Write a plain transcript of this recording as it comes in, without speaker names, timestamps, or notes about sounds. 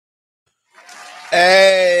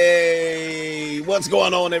Hey, what's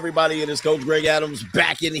going on, everybody? It is Coach Greg Adams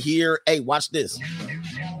back in here. Hey, watch this.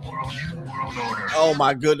 Oh,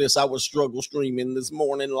 my goodness. I was struggle streaming this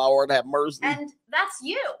morning. Lord have mercy. And that's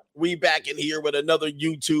you. We back in here with another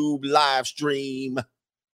YouTube live stream.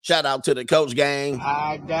 Shout out to the Coach Gang.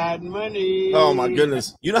 I got money. Oh, my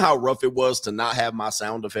goodness. You know how rough it was to not have my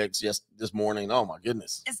sound effects this morning? Oh, my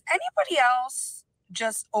goodness. Is anybody else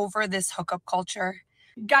just over this hookup culture?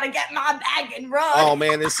 Gotta get my bag and run. Oh,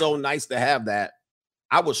 man, it's so nice to have that.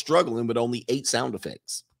 I was struggling with only 8 sound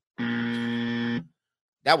effects.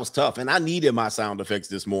 That was tough, and I needed my sound effects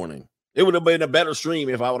this morning. It would have been a better stream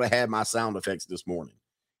if I would have had my sound effects this morning.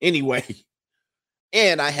 Anyway,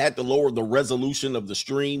 and I had to lower the resolution of the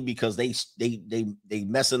stream because they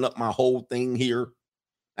messing up my whole thing here.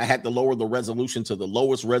 I had to lower the resolution to the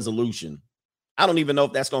lowest resolution. I don't even know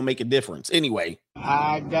if that's going to make a difference. Anyway,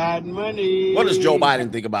 I got money. What does Joe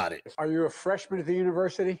Biden think about it? Are you a freshman at the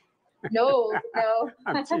university? No.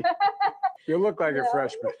 You look like a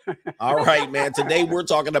freshman. All right, man. Today we're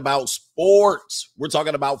talking about sports. We're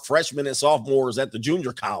talking about freshmen and sophomores at the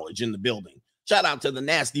junior college in the building. Shout out to the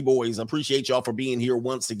Nasty Boys. I appreciate y'all for being here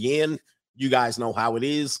once again. You guys know how it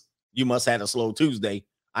is. You must have a slow Tuesday.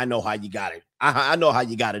 I know how you got it. I know how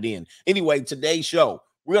you got it in. Anyway, today's show,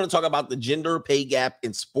 we're going to talk about the gender pay gap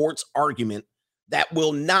in sports argument that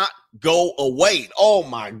will not go away. Oh,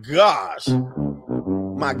 my gosh.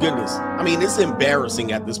 My goodness. I mean, it's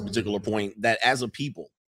embarrassing at this particular point that as a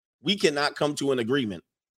people, we cannot come to an agreement.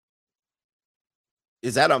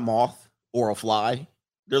 Is that a moth or a fly?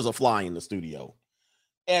 There's a fly in the studio.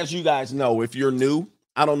 As you guys know, if you're new,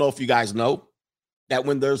 I don't know if you guys know that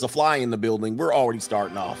when there's a fly in the building, we're already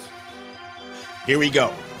starting off. Here we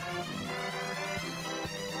go.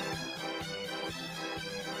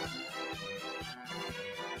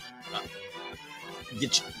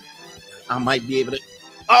 Get you. I might be able to.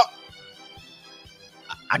 Oh,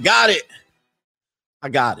 I got it.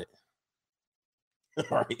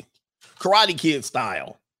 All right. Karate Kid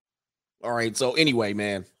style. All right. So anyway,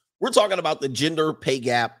 man, we're talking about the gender pay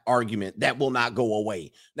gap argument that will not go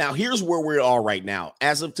away. Now, here's where we are right now.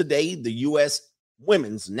 As of today, the U.S.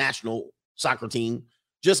 women's national soccer team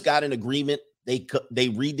just got an agreement. They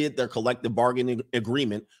redid their collective bargaining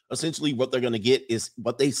agreement. Essentially, what they're going to get is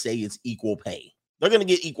what they say is equal pay. They're going to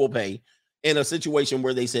get equal pay in a situation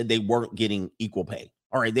where they said they weren't getting equal pay.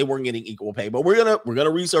 All right, they weren't getting equal pay, but we're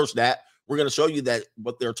gonna research that. We're gonna show you that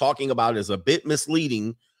what they're talking about is a bit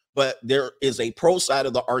misleading, but there is a pro side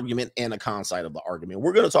of the argument and a con side of the argument.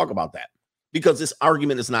 We're gonna talk about that because this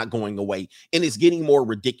argument is not going away, and it's getting more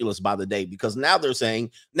ridiculous by the day because now they're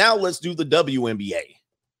saying, now let's do the WNBA.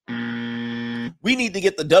 We need to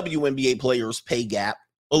get the WNBA players' pay gap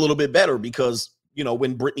a little bit better because, you know,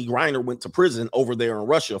 when Brittany Griner went to prison over there in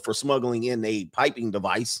Russia for smuggling in a piping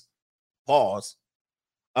device,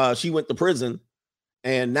 she went to prison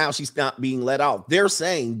and now she's not being let out. They're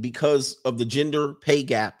saying because of the gender pay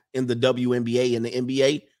gap in the WNBA and the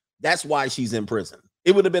NBA, that's why she's in prison.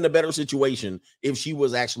 It would have been a better situation if she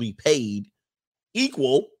was actually paid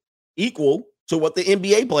equal to what the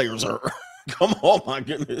NBA players are. Come on, my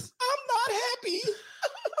goodness. I'm not happy.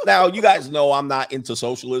 Now, you guys know I'm not into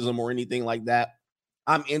socialism or anything like that.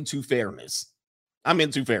 I'm into fairness.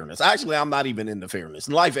 Actually, I'm not even into fairness.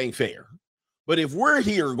 Life ain't fair. But if we're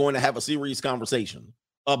here going to have a serious conversation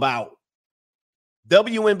about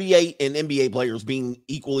WNBA and NBA players being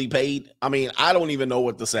equally paid, I mean, I don't even know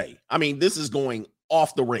what to say. I mean, this is going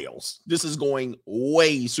off the rails. This is going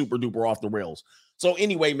way super duper off the rails. So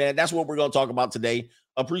anyway, man, that's what we're going to talk about today.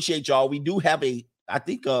 Appreciate y'all. We do have we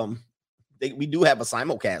do have a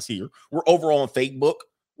simulcast here. We're over on Facebook.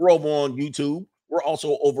 We're over on YouTube. We're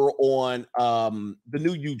also over on the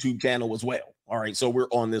new YouTube channel as well. All right, so we're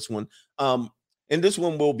on this one. And this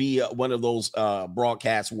one will be one of those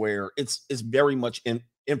broadcasts where it's very much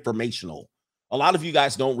informational. A lot of you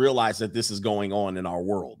guys don't realize that this is going on in our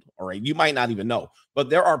world. All right, you might not even know, but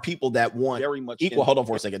there are people that want very much equal. Hold on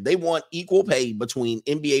for a second. They want equal pay between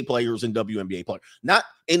NBA players and WNBA players. And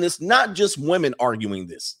it's not just women arguing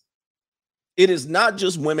this. It is not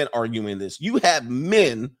just women arguing this. You have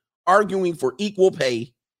men arguing for equal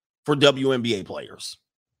pay for WNBA players.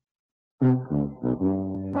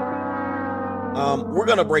 We're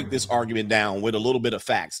going to break this argument down with a little bit of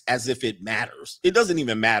facts as if it matters. It doesn't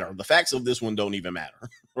even matter. The facts of this one don't even matter,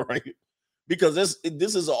 right? Because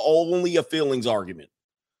this is only a feelings argument.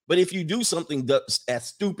 But if you do something as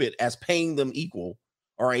stupid as paying them equal,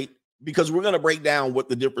 all right, because we're going to break down what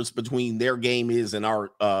the difference between their game is and our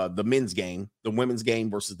the men's game, the women's game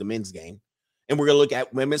versus the men's game. And we're going to look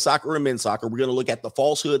at women's soccer and men's soccer. We're going to look at the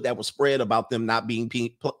falsehood that was spread about them not being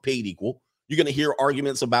paid equal. You're going to hear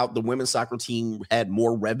arguments about the women's soccer team had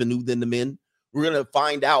more revenue than the men. We're going to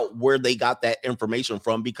find out where they got that information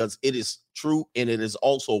from, because it is true and it is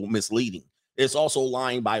also misleading. It's also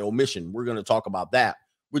lying by omission. We're going to talk about that,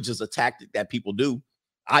 which is a tactic that people do.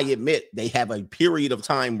 I admit they have a period of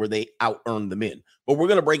time where they out-earn the men, but we're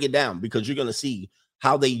going to break it down, because you're going to see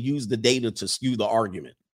how they use the data to skew the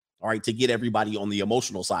argument, all right, to get everybody on the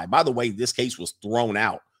emotional side. By the way, this case was thrown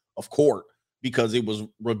out of court because it was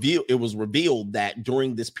revealed that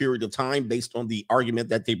during this period of time, based on the argument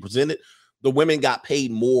that they presented, the women got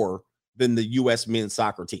paid more than the U.S. men's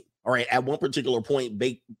soccer team. All right, at one particular point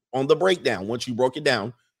on the breakdown, once you broke it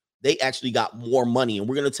down, they actually got more money, and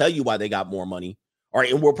we're going to tell you why they got more money. All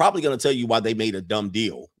right, and we're probably going to tell you why they made a dumb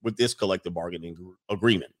deal with this collective bargaining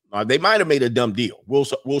agreement. They might have made a dumb deal.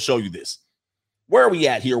 We'll show you this. Where are we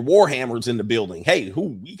at here? Warhammer's in the building. Hey,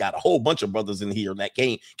 we got a whole bunch of brothers in here that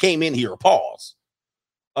came in here. Pause.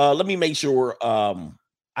 Let me make sure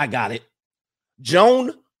I got it.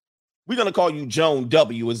 Joan, we're going to call you Joan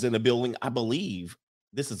W, is in the building. I believe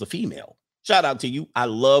this is a female. Shout out to you. I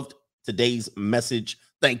loved today's message.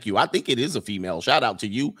 Thank you. I think it is a female. Shout out to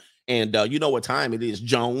you. And you know what time it is,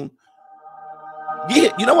 Joan.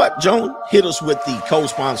 Yeah, you know what, Joan? Hit us with the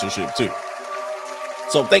co-sponsorship too.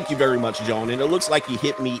 So thank you very much, Joan. And it looks like you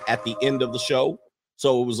hit me at the end of the show,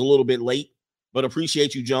 so it was a little bit late, but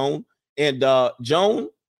appreciate you, Joan. And Joan,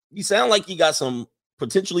 you sound like you got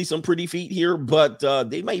potentially some pretty feet here, but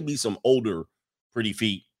they may be some older pretty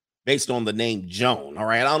feet based on the name Joan. All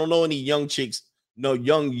right, I don't know any young chicks, no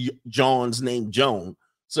young Johns named Joan.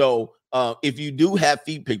 So if you do have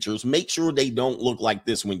feet pictures, make sure they don't look like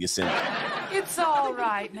this when you send them. It's all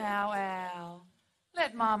right now, Al.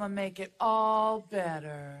 Let Mama make it all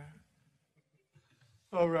better.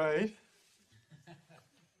 All right.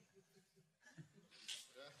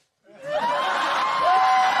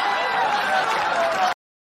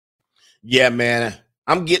 Yeah, man.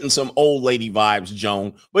 I'm getting some old lady vibes,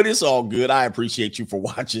 Joan, but it's all good. I appreciate you for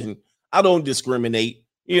watching. I don't discriminate.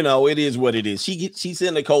 You know, it is what it is. She's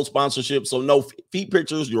in the co-sponsorship, so no feet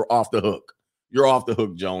pictures. You're off the hook. You're off the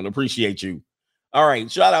hook, Joan. Appreciate you. All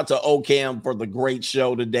right. Shout out to Ocam for the great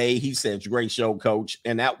show today. He says, great show, coach.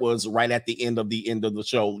 And that was right at the end of the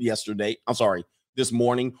show yesterday. I'm sorry, this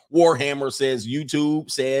morning. Warhammer says,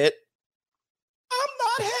 YouTube said, I'm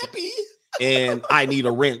not happy. And I need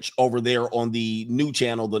a wrench over there on the new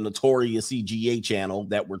channel, the Notorious CGA channel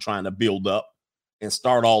that we're trying to build up and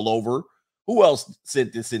start all over. Who else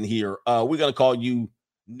sent this in here? We're going to call you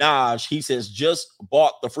Naj. He says, just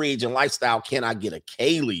bought The Free Agent Lifestyle. Can I get a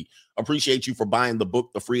Kaylee? Appreciate you for buying the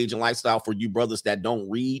book, The Free Agent Lifestyle, for you brothers that don't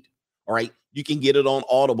read. All right. You can get it on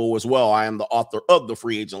Audible as well. I am the author of The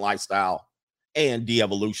Free Agent Lifestyle and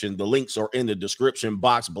De-Evolution. The links are in the description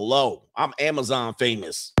box below. I'm Amazon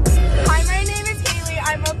famous. Hi, my name is Haley.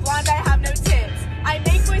 I'm a blonde. I have no tits. I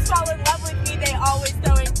make boys fall in love with me. They always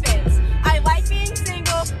throwing fits. I like being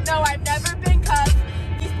single. No, I've never been cuffed.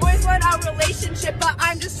 These boys want a relationship, but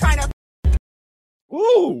I'm just trying to.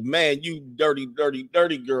 Ooh, man, you dirty, dirty,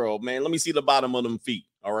 dirty girl, man. Let me see the bottom of them feet.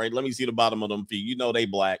 All right, let me see the bottom of them feet. You know they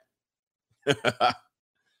black.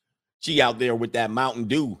 She out there with that Mountain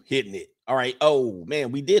Dew hitting it. All right. Oh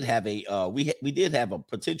man, we did have a we did have a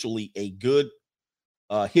potentially a good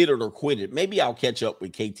hit it or quit it. Maybe I'll catch up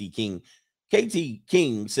with KT King. KT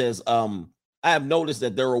King says, I have noticed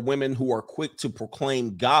that there are women who are quick to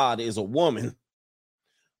proclaim God is a woman,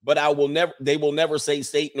 but they will never say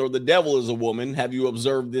Satan or the devil is a woman. Have you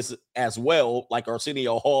observed this as well? Like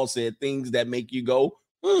Arsenio Hall said, things that make you go,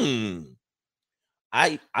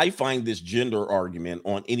 I find this gender argument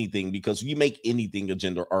on anything, because you make anything a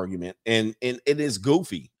gender argument, and it is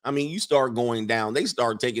goofy. I mean, you start going down, they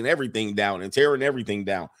start taking everything down and tearing everything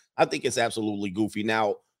down. I think it's absolutely goofy.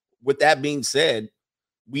 Now, with that being said,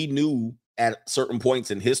 we knew at certain points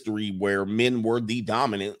in history where men were the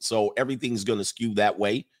dominant, so everything's going to skew that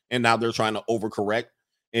way. And now they're trying to overcorrect.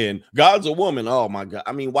 And God's a woman. Oh my God!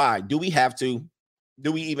 I mean, why do we have to?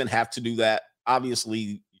 Do we even have to do that?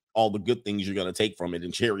 Obviously, all the good things you're going to take from it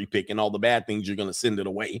and cherry pick, and all the bad things you're going to send it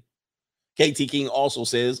away. KT King also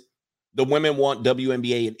says the women want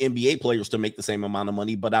WNBA and NBA players to make the same amount of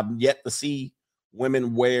money, but I've yet to see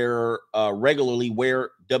women regularly wear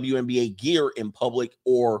WNBA gear in public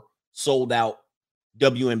or sold out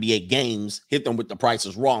WNBA games, hit them with the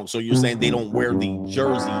prices wrong. So you're saying they don't wear the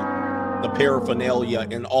jersey, the paraphernalia,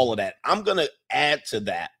 and all of that. I'm going to add to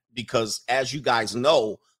that because, as you guys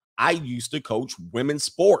know, I used to coach women's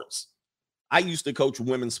sports.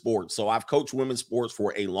 So I've coached women's sports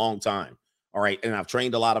for a long time. All right. And I've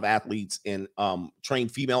trained a lot of athletes and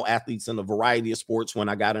trained female athletes in a variety of sports when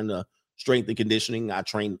I got into strength and conditioning. I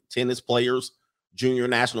trained tennis players, junior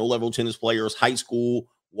national level tennis players, high school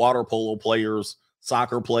water polo players,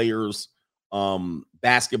 soccer players,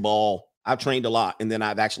 basketball. I've trained a lot. And then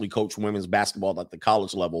I've actually coached women's basketball at the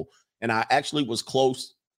college level. And I actually was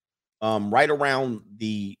close right around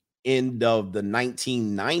the end of the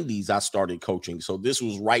 1990s. I started coaching. So this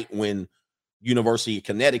was right when University of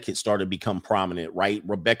Connecticut started to become prominent, right?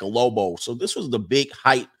 Rebecca Lobo. So this was the big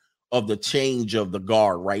height of the change of the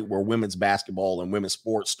guard, right? Where women's basketball and women's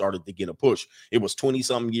sports started to get a push. It was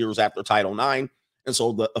 20-some years after Title IX. And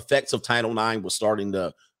so the effects of Title IX was starting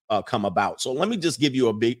to come about. So let me just give you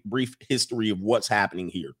a brief history of what's happening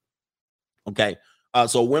here. Okay.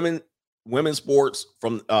 So women's sports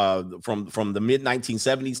from the mid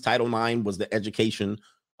 1970s, Title IX was the education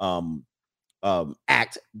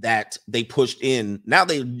act that they pushed in. Now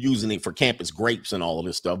they're using it for campus grapes and all of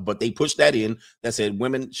this stuff, but they pushed that in that said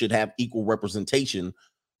women should have equal representation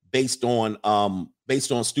based on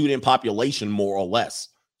student population, more or less.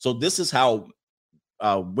 So this is how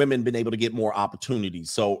women been able to get more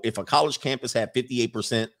opportunities. So if a college campus had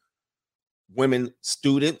 58% women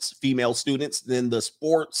students, female students, then the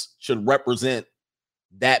sports should represent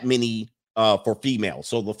that many for females.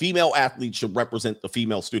 So the female athletes should represent the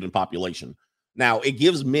female student population. Now, it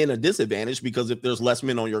gives men a disadvantage because if there's less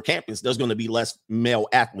men on your campus, there's going to be less male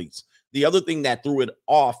athletes. The other thing that threw it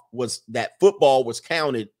off was that football was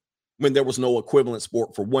counted when there was no equivalent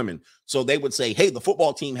sport for women. So they would say, hey, the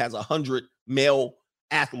football team has 100 male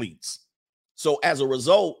athletes. So as a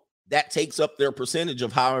result, that takes up their percentage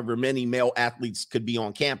of however many male athletes could be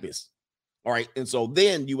on campus. All right. And so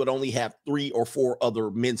then you would only have 3 or 4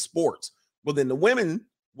 other men's sports. Well, then the women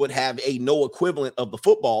would have a no equivalent of the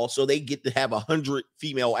football. So they get to have 100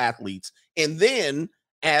 female athletes and then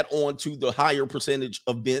add on to the higher percentage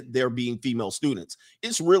of there being female students.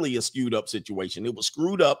 It's really a skewed up situation. It was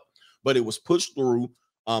screwed up, but it was pushed through.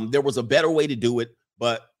 There was a better way to do it,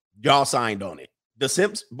 but y'all signed on it. The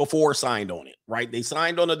Simps before signed on it, right? They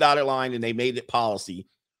signed on the dotted line and they made it policy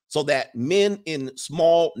so that men in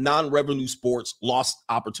small non-revenue sports lost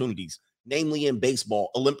opportunities, namely in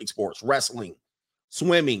baseball, Olympic sports, wrestling,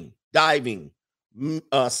 swimming, diving,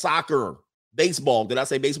 soccer, baseball. Did I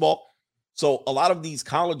say baseball? So a lot of these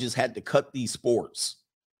colleges had to cut these sports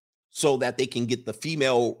so that they can get the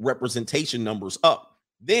female representation numbers up.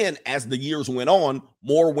 Then as the years went on,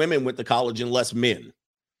 more women went to college and less men.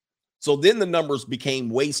 So then the numbers became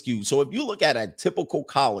way skewed. So if you look at a typical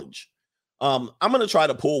college, I'm going to try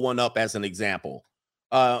to pull one up as an example.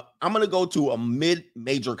 I'm going to go to a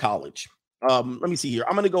mid-major college. Let me see here.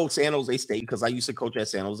 I'm going to go San Jose State because I used to coach at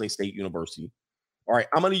San Jose State University. All right.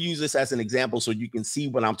 I'm going to use this as an example so you can see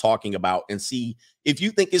what I'm talking about and see if you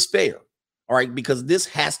think it's fair. All right. Because this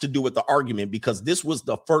has to do with the argument because this was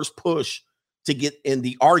the first push to get in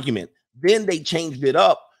the argument. Then they changed it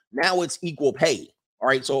up. Now it's equal pay. All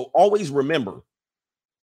right. So always remember,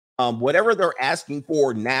 whatever they're asking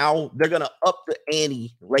for now, they're going to up the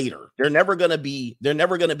ante later. They're never going to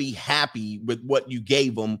be happy with what you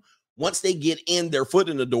gave them. Once they get in their foot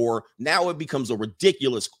in the door, now it becomes a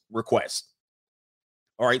ridiculous request.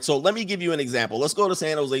 All right. So let me give you an example. Let's go to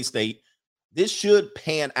San Jose State. This should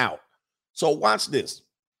pan out. So watch this.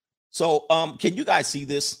 So can you guys see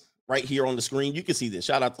this right here on the screen? You can see this.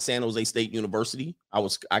 Shout out to San Jose State University.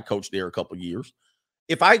 I coached there a couple of years.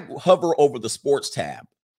 If I hover over the sports tab,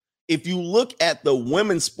 if you look at the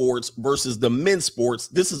women's sports versus the men's sports,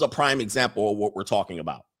 this is a prime example of what we're talking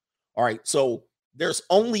about. All right. So there's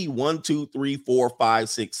only 1, 2, 3, 4, 5,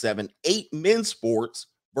 6, 7, 8 men's sports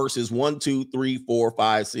versus 1, 2, 3, 4,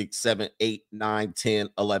 5, 6, 7, 8, 9, 10,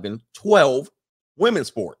 11, 12 women's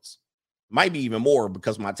sports. Might be even more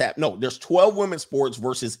because my tab. No, there's 12 women's sports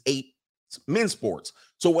versus 8 men's sports.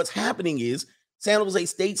 So what's happening is San Jose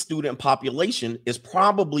State student population is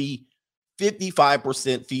probably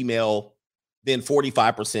 55% female, then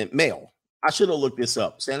 45% male. I should have looked this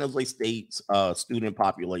up. San Jose State's student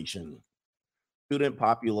population,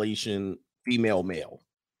 female, male.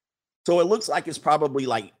 So it looks like it's probably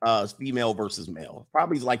like female versus male.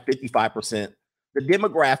 Probably like 55%. The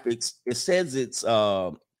demographics, it says it's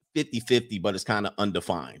 50-50, but it's kind of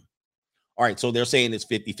undefined. All right, so they're saying it's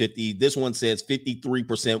 50-50. This one says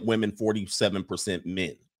 53% women, 47%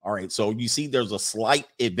 men. All right, so you see there's a slight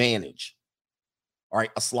advantage. All right,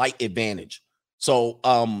 a slight advantage. So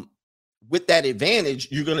with that advantage,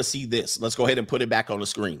 you're going to see this. Let's go ahead and put it back on the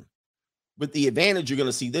screen. With the advantage, you're going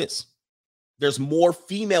to see this. There's more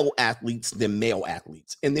female athletes than male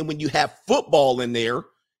athletes. And then when you have football in there,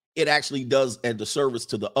 it actually does a disservice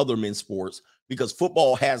to the other men's sports because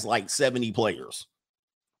football has like 70 players.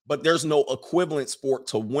 but there's no equivalent sport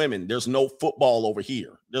to women. There's no football over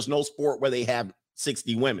here. There's no sport where they have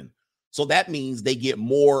 60 women. So that means they get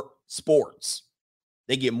more sports.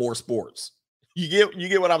 They get more sports. You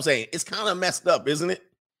get what I'm saying? It's kind of messed up, isn't it?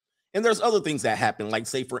 And there's other things that happen, like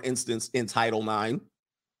say, for instance, in Title IX,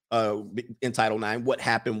 what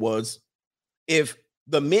happened was if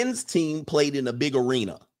the men's team played in a big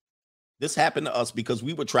arena, this happened to us because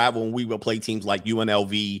we would travel and we would play teams like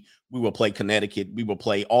UNLV, we would play Connecticut, we would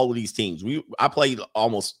play all of these teams. I played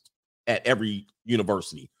almost at every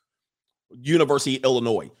University of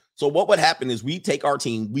Illinois. So what would happen is we take our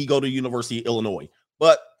team, we go to University of Illinois,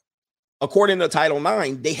 but according to Title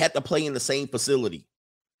IX, they had to play in the same facility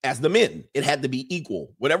as the men. It had to be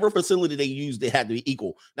equal. Whatever facility they used, it had to be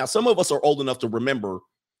equal. Now, some of us are old enough to remember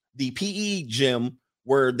the PE gym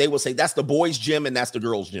where they would say that's the boys' gym and that's the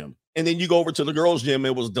girls' gym. And then you go over to the girls' gym,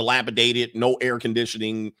 it was dilapidated, no air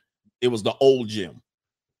conditioning. It was the old gym.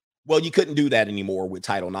 Well, you couldn't do that anymore with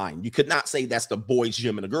Title IX. You could not say that's the boys'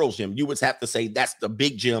 gym and the girls' gym. You would have to say that's the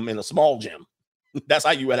big gym and a small gym. That's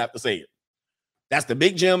how you would have to say it. That's the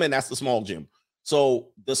big gym and that's the small gym. So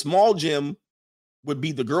the small gym would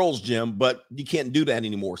be the girls' gym, but you can't do that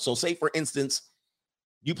anymore. So say, for instance,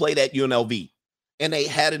 you played at UNLV and they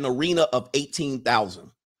had an arena of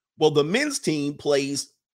 18,000. Well, the men's team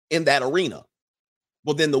plays in that arena.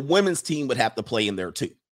 Well, then the women's team would have to play in there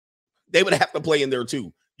too. They would have to play in there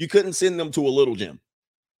too. You couldn't send them to a little gym.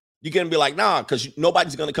 You couldn't be like, nah, because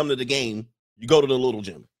nobody's going to come to the game. You go to the little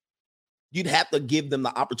gym. You'd have to give them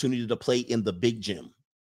the opportunity to play in the big gym.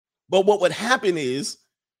 But what would happen is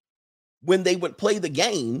when they would play the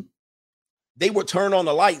game, they would turn on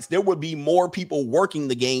the lights. There would be more people working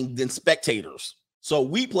the game than spectators. So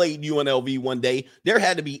we played UNLV one day. There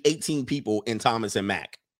had to be 18 people in Thomas and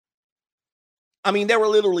Mack. I mean, there were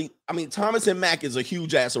literally, Thomas and Mack is a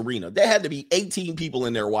huge ass arena. There had to be 18 people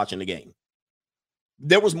in there watching the game.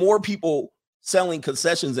 There was more people selling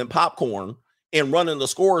concessions and popcorn and running the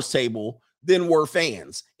scorers table than were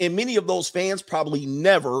fans. And many of those fans probably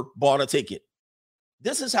never bought a ticket.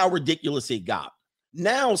 This is how ridiculous it got.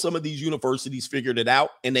 Now some of these universities figured it out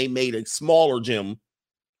and they made a smaller gym,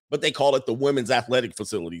 but they call it the women's athletic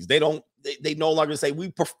facilities. They no longer say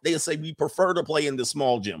they say we prefer to play in the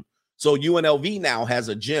small gym. So UNLV now has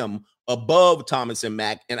a gym above Thomas and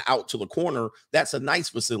Mack and out to the corner. That's a nice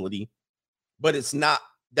facility, but it's not,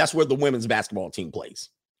 that's where the women's basketball team plays.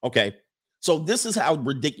 Okay. So this is how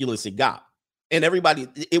ridiculous it got. And everybody,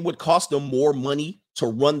 it would cost them more money to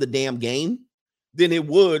run the damn game than it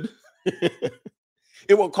would.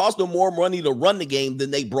 It would cost them more money to run the game than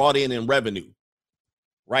they brought in revenue.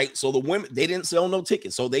 Right. So the women, they didn't sell no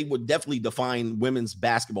tickets. So they would definitely define women's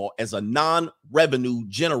basketball as a non-revenue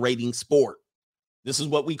generating sport. This is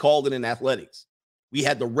what we called it in athletics. We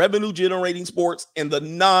had the revenue generating sports and the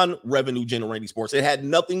non-revenue generating sports. It had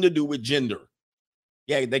nothing to do with gender.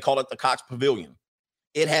 Yeah, they called it the Cox Pavilion.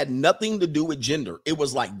 It had nothing to do with gender. It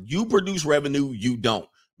was like you produce revenue, you don't.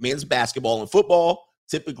 Men's basketball and football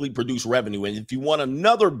typically produce revenue. And if you want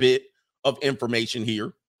another bit of information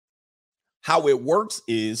here, how it works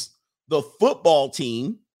is the football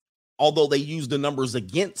team, although they use the numbers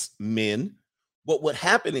against men, what would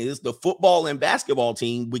happen is the football and basketball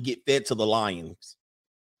team would get fed to the Lions.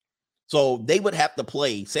 So they would have to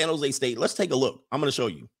play San Jose State. Let's take a look. I'm going to show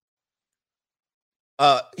you.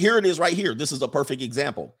 Here it is right here. This is a perfect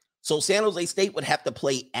example. So San Jose State would have to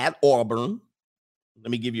play at Auburn. Let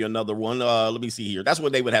me give you another one. Let me see here. That's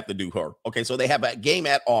what they would have to do. Okay, so they have a game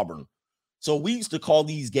at Auburn. So we used to call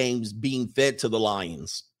these games being fed to the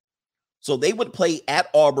Lions. So they would play at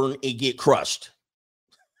Auburn and get crushed.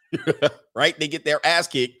 Right? They get their ass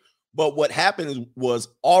kicked. But what happened was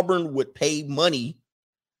Auburn would pay money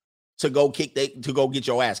to go get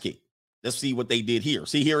your ass kicked. Let's see what they did here.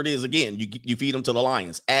 See, here it is again. You feed them to the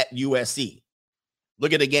Lions at USC.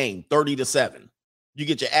 Look at the game, 30-7. You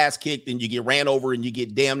get your ass kicked and you get ran over and you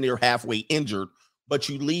get damn near halfway injured, but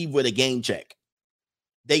you leave with a game check.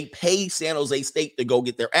 They pay San Jose State to go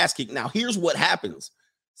get their ass kicked. Now, here's what happens.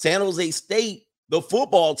 San Jose State, the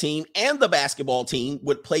football team and the basketball team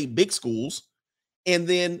would play big schools, and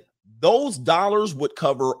then those dollars would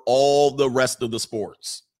cover all the rest of the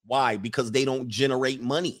sports. Why? Because they don't generate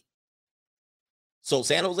money. So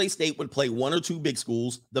San Jose State would play one or two big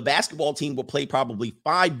schools. The basketball team would play probably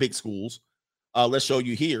 5 big schools. Let's show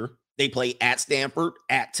you here. They play at Stanford,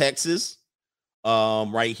 at Texas.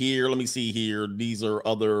 Right here. Let me see here. These are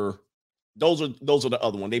other. Those are the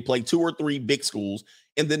other one. They play 2 or 3 big schools,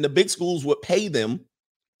 and then the big schools would pay them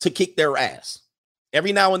to kick their ass.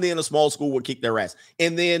 Every now and then, a small school would kick their ass,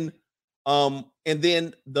 and then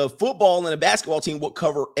the football and the basketball team would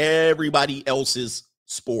cover everybody else's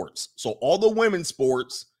sports. So all the women's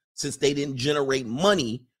sports, since they didn't generate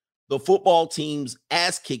money, the football team's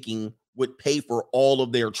ass kicking would pay for all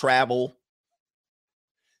of their travel.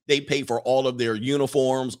 They pay for all of their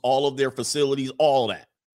uniforms, all of their facilities, all that.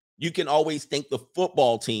 You can always thank the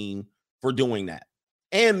football team for doing that.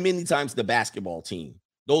 And many times the basketball team.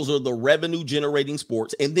 Those are the revenue generating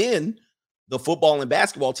sports. And then the football and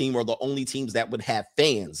basketball team are the only teams that would have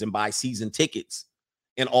fans and buy season tickets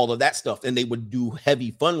and all of that stuff. And they would do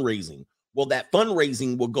heavy fundraising. Well, that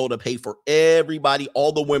fundraising will go to pay for everybody,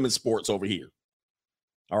 all the women's sports over here.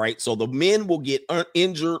 All right. So the men will get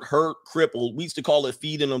injured, hurt, crippled. We used to call it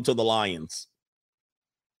feeding them to the lions.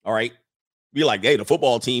 All right. Be like, hey, the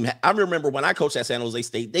football team. I remember when I coached at San Jose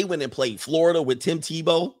State, they went and played Florida with Tim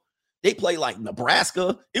Tebow. They played like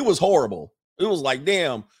Nebraska. It was horrible. It was like,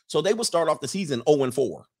 damn. So they would start off the season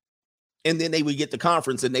 0-4. And then they would get the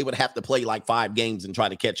conference and they would have to play like 5 games and try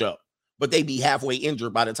to catch up. But they'd be halfway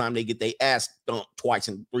injured by the time they get their ass dumped twice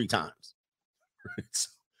and 3 times.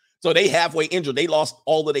 So they halfway injured. They lost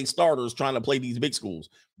all of their starters trying to play these big schools.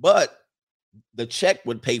 But the check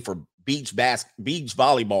would pay for beach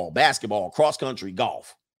volleyball, basketball, cross country,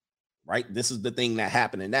 golf. Right? This is the thing that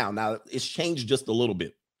happening now. Now it's changed just a little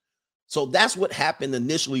bit. So that's what happened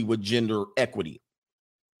initially with gender equity.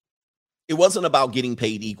 It wasn't about getting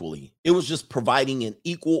paid equally. It was just providing an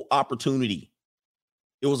equal opportunity.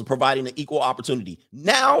 It was providing an equal opportunity.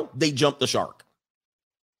 Now they jumped the shark.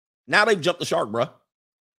 Now they've jumped the shark, bro.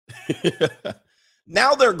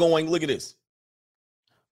 Now they're going, look at this.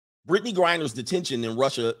 Brittany Griner's detention in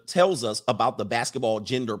Russia tells us about the basketball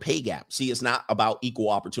gender pay gap. See, it's not about equal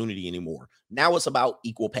opportunity anymore. Now it's about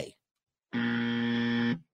equal pay.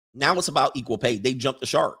 Now it's about equal pay. They jumped the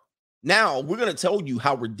shark. Now we're going to tell you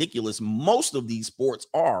how ridiculous most of these sports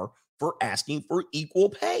are for asking for equal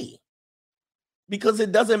pay. Because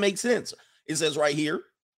it doesn't make sense. It says right here,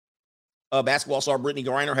 basketball star Brittany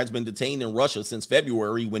Griner has been detained in Russia since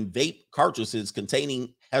February when vape cartridges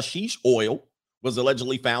containing hashish oil was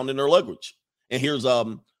allegedly found in her luggage. And here's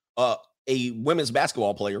a women's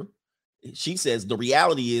basketball player. She says the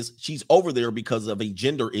reality is she's over there because of a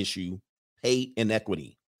gender issue, pay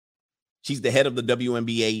inequity. She's the head of the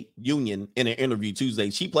WNBA union in an interview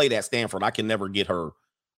Tuesday. She played at Stanford. I can never get her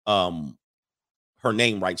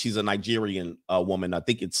name right. She's a Nigerian woman. I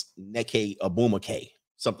think it's Neke Abumake,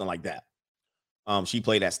 something like that. She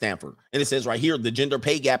played at Stanford. And it says right here, the gender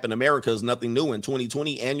pay gap in America is nothing new. In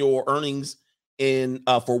 2020, annual earnings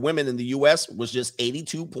for women in the U.S. was just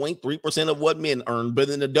 82.3% of what men earn. But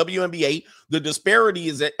in the WNBA, the disparity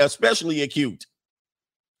is especially acute.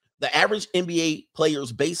 The average NBA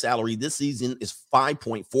player's base salary this season is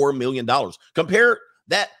 $5.4 million. Compare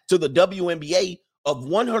that to the WNBA of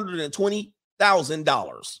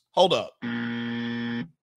 $120,000. Hold up. You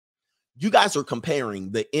guys are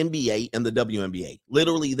comparing the NBA and the WNBA.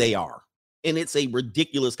 Literally, they are. And it's a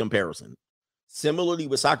ridiculous comparison. Similarly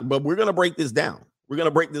with soccer, but we're going to break this down. We're going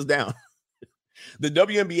to break this down. The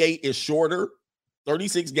WNBA is shorter,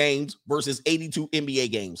 36 games versus 82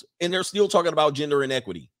 NBA games. And they're still talking about gender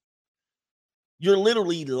inequity. You're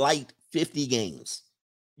literally light 50 games.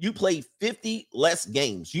 You play 50 less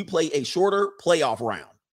games. You play a shorter playoff round.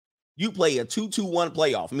 You play a 2-2-1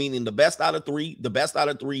 playoff, meaning the best out of three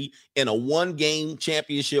in a 1-game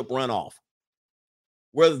championship runoff.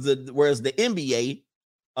 Whereas the NBA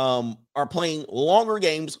are playing longer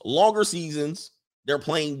games, longer seasons. They're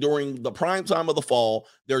playing during the prime time of the fall.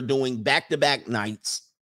 They're doing back-to-back nights.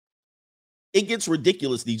 It gets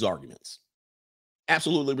ridiculous, these arguments.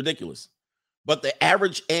 Absolutely ridiculous. But the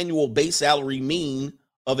average annual base salary mean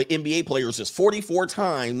of an NBA player is 44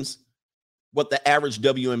 times what the average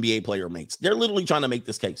WNBA player makes. They're literally trying to make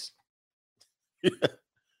this case.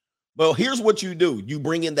 Well, here's what you do. You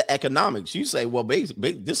bring in the economics. You say, well,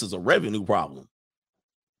 basically, this is a revenue problem.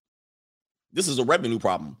 This is a revenue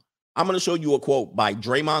problem. I'm going to show you a quote by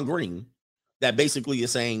Draymond Green that basically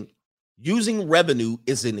is saying using revenue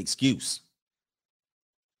is an excuse.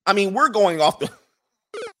 I mean, we're going off the...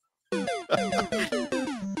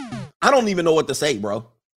 I don't even know what to say, bro.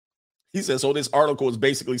 He says, so this article is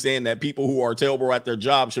basically saying that people who are terrible at their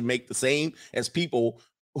job should make the same as people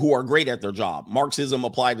who are great at their job. Marxism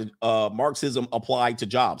applied to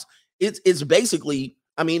jobs. It's basically,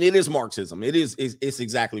 I mean, it is Marxism. It's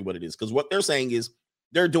exactly what it is. Because what they're saying is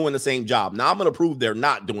they're doing the same job. Now I'm going to prove they're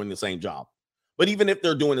not doing the same job. But even if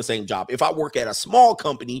they're doing the same job, if I work at a small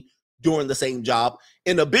company doing the same job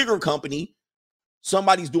in a bigger company,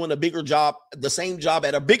 somebody's doing a bigger job, the same job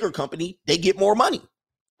at a bigger company, they get more money.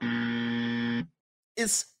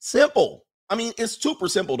 It's simple. I mean, it's super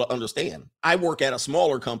simple to understand. I work at a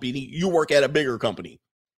smaller company. You work at a bigger company.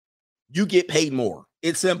 You get paid more.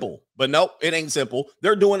 It's simple, but nope, it ain't simple.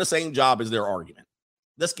 They're doing the same job as their argument.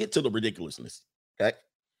 Let's get to the ridiculousness. Okay.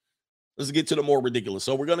 Let's get to the more ridiculous.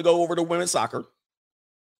 So we're going to go over to women's soccer.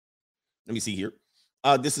 Let me see here.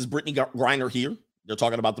 This is Brittany Griner here. They're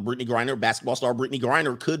talking about the Brittany Griner, basketball star Brittany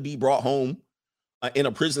Griner could be brought home in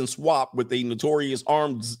a prison swap with a notorious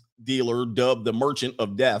arms dealer dubbed the Merchant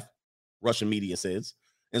of Death, Russian media says.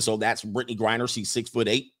 And so that's Brittany Griner. She's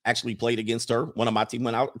 6'8", actually played against her. One of my team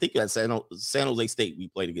went out. I think at San Jose State, we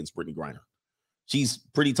played against Brittany Griner. She's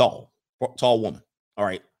pretty tall woman. All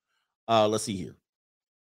right. Let's see here.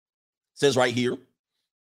 It says right here,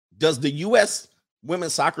 does the U.S.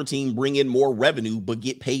 women's soccer team bring in more revenue but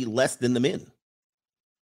get paid less than the men?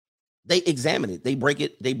 They examine it. They break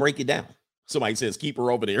it down. Somebody says, keep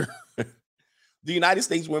her over there. The United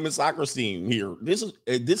States women's soccer team here. This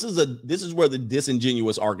is where the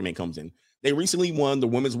disingenuous argument comes in. They recently won the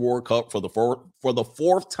Women's World Cup for the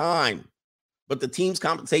fourth time, but the team's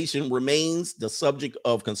compensation remains the subject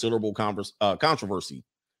of considerable controversy.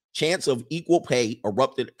 Chants of equal pay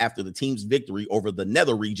erupted after the team's victory over the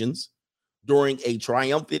Nether regions during a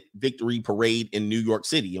triumphant victory parade in New York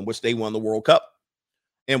City, in which they won the World Cup.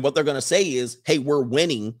 And what they're going to say is, hey, we're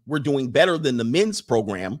winning. We're doing better than the men's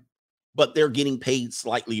program, but they're getting paid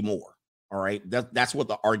slightly more. All right. That's what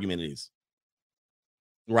the argument is.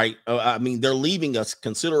 Right. I mean, they're leaving us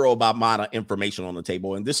considerable amount of information on the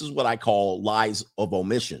table. And this is what I call lies of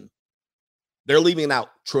omission. They're leaving out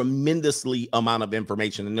tremendously amount of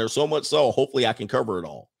information. And there's so much so, hopefully I can cover it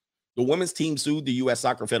all. The women's team sued the U.S.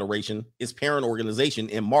 Soccer Federation, its parent organization,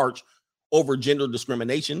 in March over gender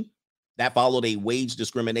discrimination. That followed a wage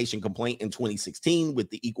discrimination complaint in 2016 with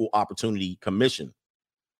the Equal Opportunity Commission,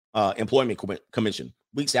 Employment Commission.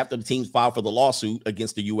 Weeks after the teams filed for the lawsuit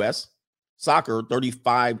against the U.S. Soccer,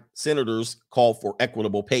 35 senators called for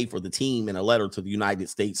equitable pay for the team in a letter to the United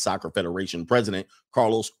States Soccer Federation President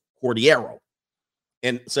Carlos Cordeiro.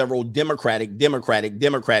 And several Democratic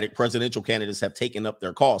presidential candidates have taken up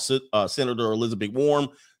their cause. Senator Elizabeth Warren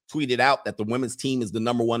tweeted out that the women's team is the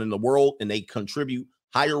 #1 in the world and they contribute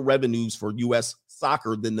higher revenues for U.S.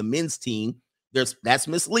 soccer than the men's team. That's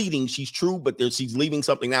misleading. She's true, but she's leaving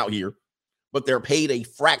something out here. But they're paid a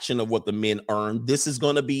fraction of what the men earn. This is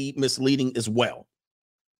going to be misleading as well.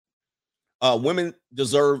 Warren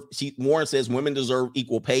says women deserve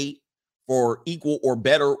equal pay for equal or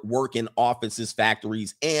better work in offices,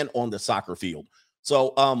 factories, and on the soccer field.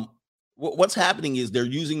 So what's happening is they're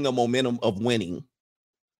using the momentum of winning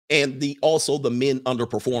and also the men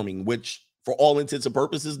underperforming, which for all intents and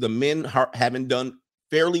purposes, the men haven't done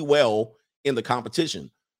fairly well in the competition.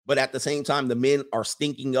 But at the same time, the men are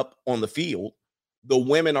stinking up on the field. The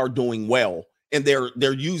women are doing well, and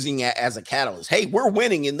they're using it as a catalyst. Hey, we're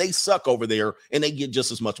winning, and they suck over there, and they get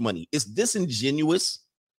just as much money. It's disingenuous,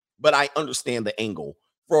 but I understand the angle.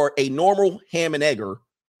 For a normal ham and egger,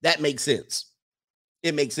 that makes sense.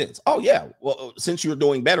 It makes sense. Oh, yeah, well, since you're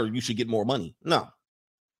doing better, you should get more money. No.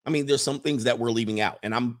 I mean, there's some things that we're leaving out,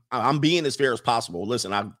 and I'm being as fair as possible.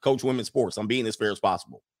 Listen, I coach women's sports. I'm being as fair as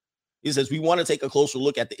possible. He says, we want to take a closer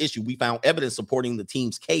look at the issue. We found evidence supporting the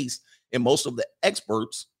team's case, and most of the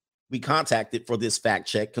experts we contacted for this fact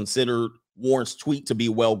check considered Warren's tweet to be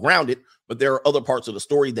well-grounded, but there are other parts of the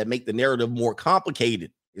story that make the narrative more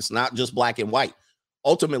complicated. It's not just black and white.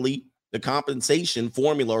 Ultimately, the compensation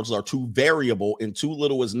formulas are too variable and too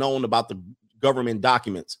little is known about the government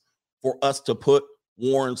documents for us to put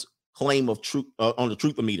Warren's claim of truth on the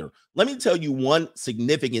truth-o-meter. Let me tell you one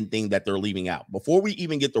significant thing that they're leaving out before we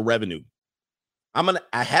even get the revenue.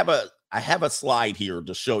 I have a slide here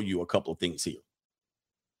to show you a couple of things here.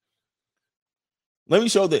 Let me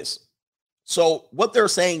show this. So what they're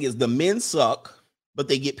saying is the men suck, but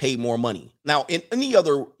they get paid more money. Now, in any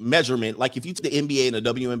other measurement, like if you took the NBA and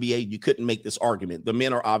the WNBA, you couldn't make this argument. The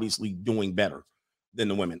men are obviously doing better than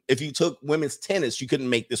the women. If you took women's tennis, you couldn't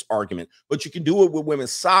make this argument, but you can do it with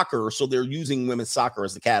women's soccer. So they're using women's soccer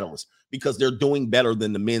as the catalyst because they're doing better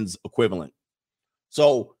than the men's equivalent.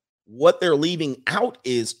 So what they're leaving out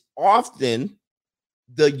is often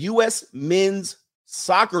the U.S. men's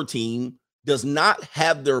soccer team does not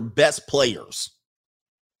have their best players.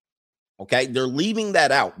 Okay, they're leaving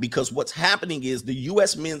that out because what's happening is the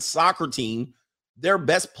U.S. men's soccer team, their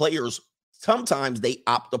best players, sometimes they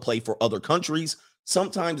opt to play for other countries.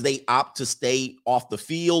 Sometimes they opt to stay off the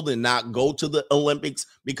field and not go to the Olympics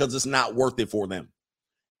because it's not worth it for them.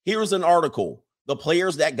 Here's an article. The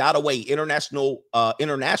players that got away,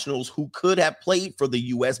 internationals who could have played for the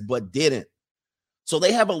U.S. but didn't. So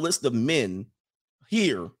they have a list of men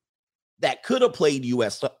here that could have played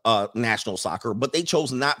U.S. National soccer, but they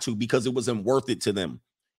chose not to because it wasn't worth it to them.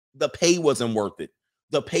 The pay wasn't worth it.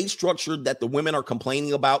 the pay structure that the women are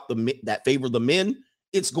complaining about, that favor the men,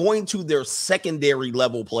 it's going to their secondary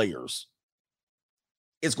level players.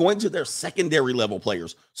 It's going to their secondary level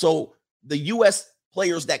players. So the U.S.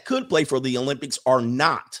 players that could play for the Olympics are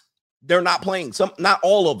not. They're not playing. Not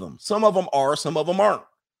all of them. Some of them are, some of them aren't.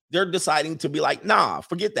 They're deciding to be like, nah,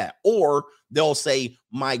 forget that. Or they'll say,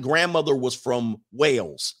 my grandmother was from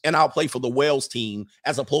Wales and I'll play for the Wales team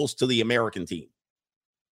as opposed to the American team.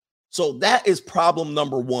 So that is problem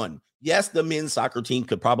number one. Yes, the men's soccer team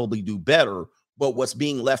could probably do better, but what's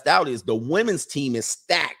being left out is the women's team is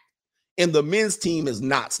stacked and the men's team is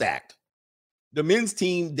not stacked. The men's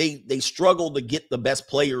team, they struggle to get the best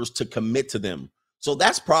players to commit to them. So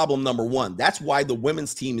that's problem number one. That's why the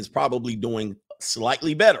women's team is probably doing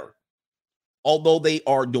slightly better, although they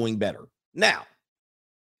are doing better. Now,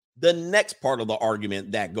 the next part of the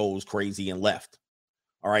argument that goes crazy and left.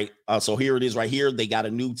 All right. So here it is right here. They got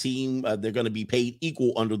a new team. They're going to be paid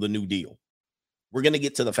equal under the new deal. We're going to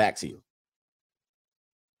get to the facts here.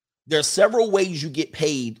 There's several ways you get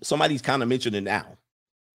paid. Somebody's kind of mentioned it now.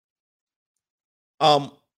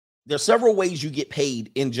 There's several ways you get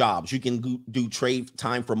paid in jobs. You can do trade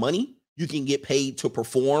time for money. You can get paid to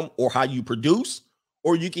perform or how you produce,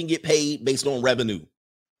 or you can get paid based on revenue.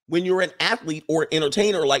 When you're an athlete or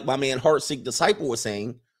entertainer, like my man Heartsick Disciple was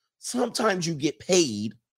saying, sometimes you get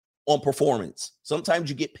paid on performance. Sometimes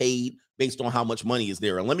you get paid based on how much money is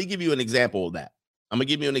there. And let me give you an example of that. I'm going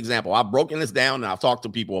to give you an example. I've broken this down and I've talked to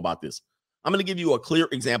people about this. I'm going to give you a clear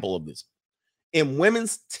example of this. In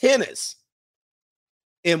women's tennis,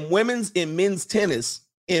 in men's tennis,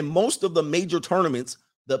 in most of the major tournaments,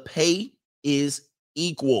 the pay is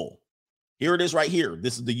equal. Here it is right here.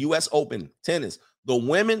 This is the U.S. Open tennis. The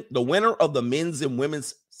winner of the men's and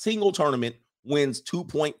women's single tournament wins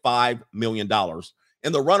 $2.5 million.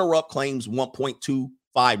 And the runner-up claims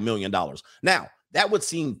 $1.25 million. Now, that would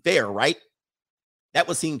seem fair, right? That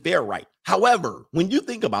would seem fair, right? However, when you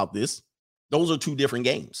think about this, those are two different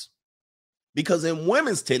games. Because in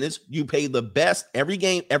women's tennis, you pay the best. Every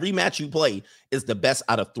game, every match you play is the best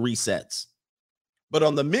out of 3 sets. But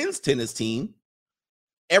on the men's tennis team,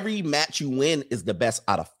 every match you win is the best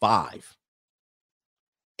out of 5.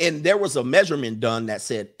 And there was a measurement done that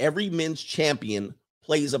said every men's champion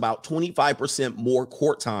plays about 25% more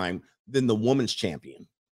court time than the women's champion.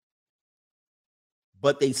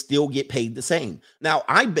 But they still get paid the same. Now,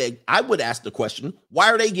 I would ask the question, why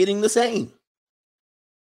are they getting the same?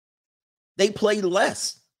 They play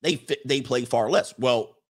less. They play far less.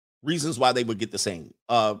 Well, reasons why they would get the same.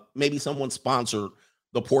 Maybe someone sponsored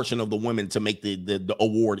the portion of the women to make the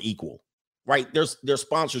award equal, right? There's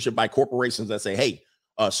sponsorship by corporations that say, hey,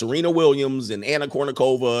 Serena Williams and Anna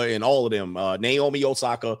Kournikova and all of them, Naomi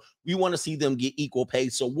Osaka, we want to see them get equal pay.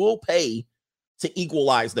 So we'll pay to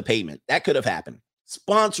equalize the payment. That could have happened.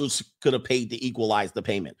 Sponsors could have paid to equalize the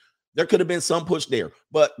payment. There could have been some push there,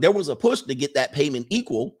 but there was a push to get that payment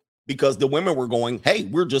equal because the women were going, hey,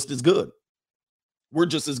 we're just as good. We're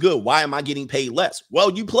just as good. Why am I getting paid less? Well,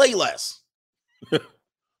 you play less,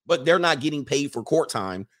 but they're not getting paid for court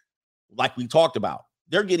time like we talked about.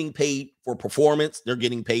 They're getting paid for performance. They're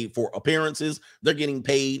getting paid for appearances. They're getting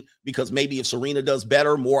paid because maybe if Serena does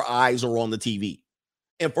better, more eyes are on the TV.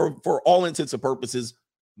 And for all intents and purposes,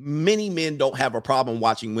 many men don't have a problem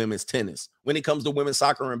watching women's tennis. When it comes to women's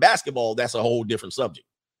soccer and basketball, that's a whole different subject.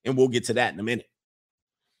 And we'll get to that in a minute.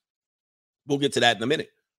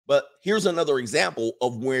 But here's another example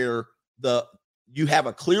of where you have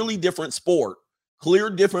a clearly different sport, clear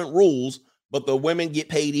different rules, but the women get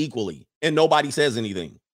paid equally and nobody says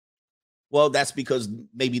anything. Well, that's because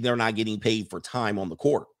maybe they're not getting paid for time on the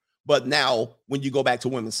court. But now when you go back to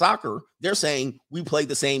women's soccer, they're saying we play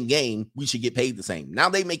the same game. We should get paid the same. Now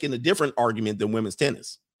they're making a different argument than women's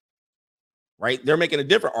tennis, right? They're making a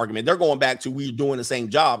different argument. They're going back to we're doing the same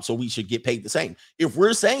job, so we should get paid the same. If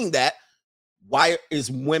we're saying that, why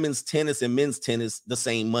is women's tennis and men's tennis the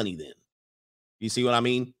same money then? You see what I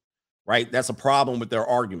mean? Right? That's a problem with their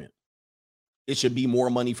argument. It should be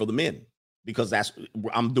more money for the men because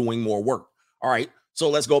I'm doing more work. All right. So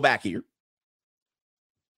let's go back here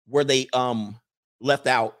where they left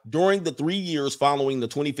out during the 3 years following the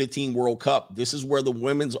 2015 World Cup. This is where the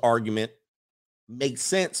women's argument makes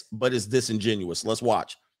sense, but is disingenuous. Let's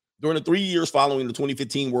watch. During the 3 years following the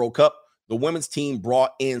 2015 World Cup, the women's team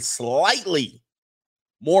brought in slightly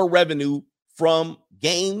more revenue from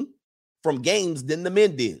games than the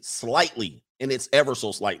men did, slightly, and it's ever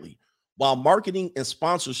so slightly. While marketing and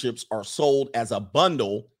sponsorships are sold as a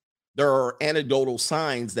bundle, there are anecdotal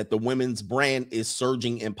signs that the women's brand is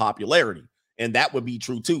surging in popularity. And that would be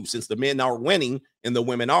true too. Since the men are winning and the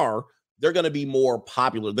women are, they're going to be more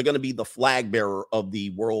popular. They're going to be the flag bearer of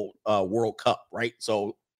the World Cup, right?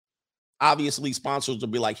 So obviously sponsors will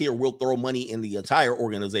be like, here, we'll throw money in the entire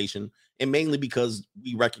organization, and mainly because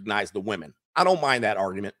we recognize the women. I don't mind that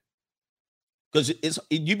argument, because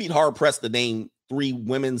you'd be hard pressed to name 3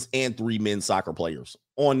 women's and 3 men's soccer players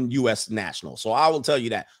on U.S. national. So I will tell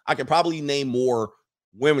you that I could probably name more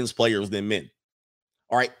women's players than men.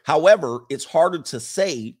 All right. However, it's harder to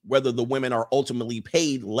say whether the women are ultimately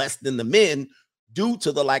paid less than the men due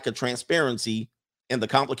to the lack of transparency and the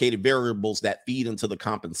complicated variables that feed into the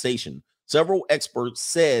compensation. Several experts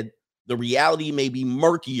said the reality may be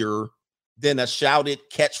murkier than a shouted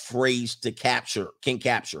catchphrase can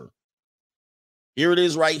capture. Here it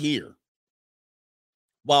is right here.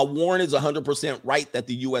 While Warren is 100% right that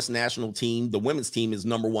the U.S. national team, the women's team, is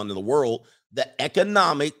number 1 in the world, the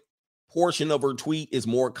economic portion of her tweet is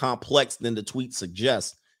more complex than the tweet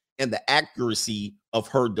suggests, and the accuracy of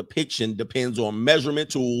her depiction depends on measurement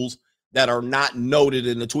tools that are not noted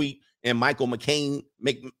in the tweet. And Michael McCain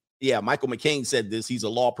said this. He's a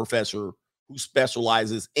law professor who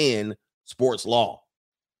specializes in sports law.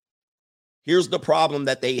 Here's the problem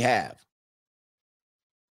that they have.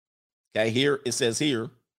 Okay, here it says the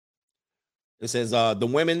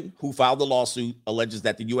women who filed the lawsuit alleges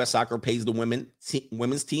that the U.S. soccer pays the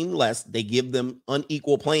women's team less. They give them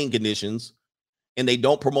unequal playing conditions, and they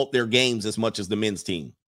don't promote their games as much as the men's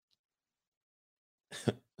team.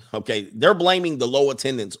 Okay, they're blaming the low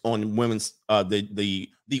attendance on women's the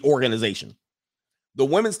organization. The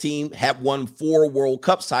women's team have won 4 World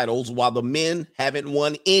Cup titles while the men haven't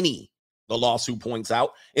won any. The lawsuit points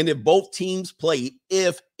out, and if both teams played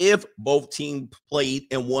and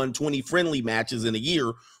won 20 friendly matches in a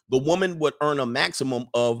year, the woman would earn a maximum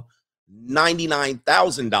of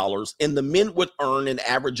 $99,000, and the men would earn an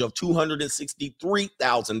average of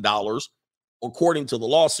 $263,000. According to the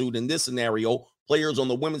lawsuit, in this scenario, players on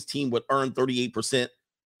the women's team would earn 38%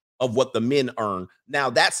 of what the men earn.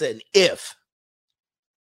 Now, that's an if.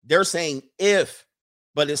 They're saying if,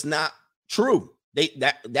 but it's not true.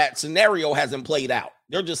 That scenario hasn't played out.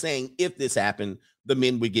 They're just saying if this happened, the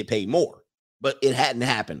men would get paid more, but it hadn't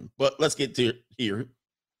happened. But let's get to here.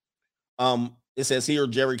 It says here,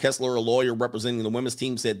 Jerry Kessler, a lawyer representing the women's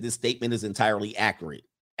team, said this statement is entirely accurate.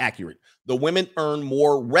 The women earn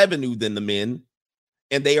more revenue than the men,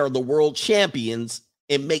 and they are the world champions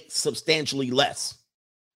and make substantially less.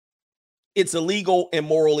 It's illegal and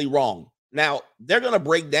morally wrong. Now, they're going to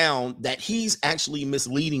break down that he's actually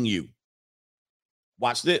misleading you.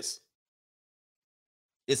 Watch this.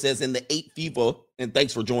 It says in the 8 FIFA, and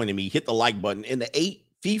thanks for joining me, hit the like button. In the 8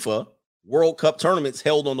 FIFA World Cup tournaments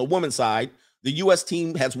held on the women's side, the U.S.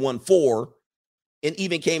 team has won 4 and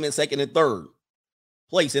even came in 2nd and 3rd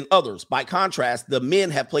place in others. By contrast, the men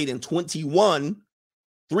have played in 21,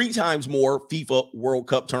 3 times more FIFA World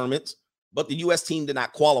Cup tournaments, but the U.S. team did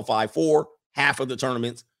not qualify for half of the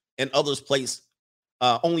tournaments, and others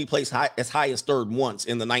only placed as high as 3rd once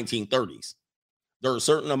in the 1930s. There are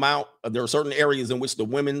certain areas in which the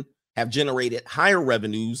women have generated higher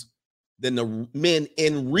revenues than the men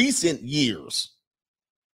in recent years.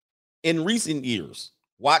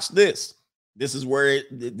 Watch this. This is where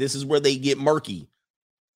they get murky. It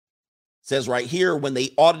says right here, when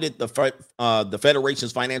they audited the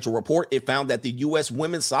Federation's financial report, it found that the U.S.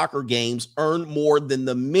 women's soccer games earned more than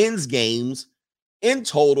the men's games in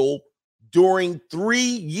total during 3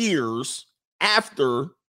 years after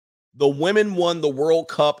the women won the World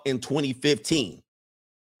Cup in 2015.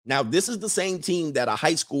 Now, this is the same team that a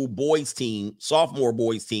high school boys team, sophomore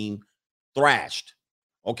boys team, thrashed.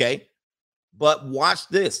 Okay. But watch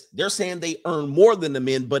this. They're saying they earned more than the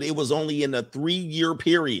men, but it was only in a 3-year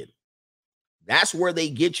period. That's where they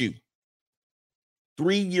get you.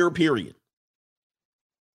 3-year period.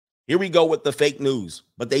 Here we go with the fake news,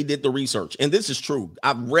 but they did the research. And this is true.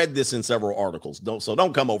 I've read this in several articles.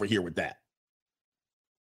 Don't come over here with that.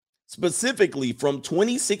 Specifically, from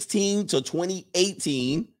 2016 to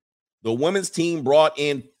 2018, the women's team brought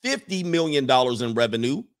in $50 million in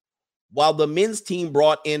revenue, while the men's team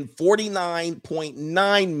brought in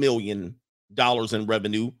 $49.9 million in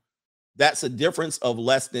revenue. That's a difference of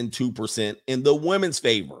less than 2% in the women's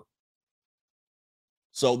favor.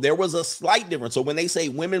 So there was a slight difference. So when they say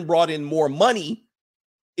women brought in more money,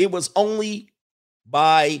 it was only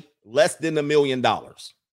by less than $1 million.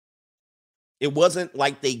 It wasn't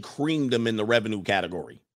like they creamed them in the revenue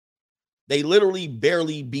category. They literally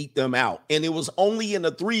barely beat them out. And it was only in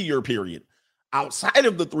a 3-year period. Outside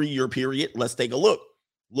of the 3-year period, let's take a look.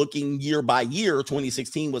 Looking year by year,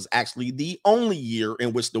 2016 was actually the only year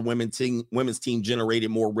in which the women's team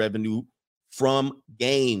generated more revenue from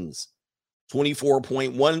games.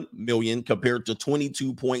 24.1 million compared to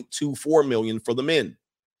 22.24 million for the men.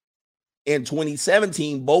 In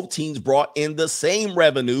 2017, both teams brought in the same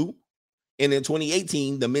revenue. And in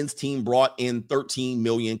 2018, the men's team brought in 13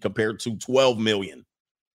 million compared to 12 million.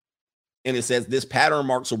 And it says this pattern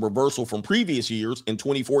marks a reversal from previous years. In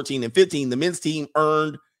 2014 and 15, the men's team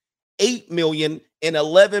earned 8 million and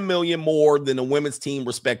 11 million more than the women's team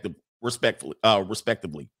respectively.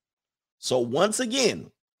 So once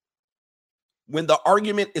again, when the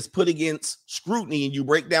argument is put against scrutiny and you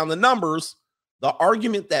break down the numbers, the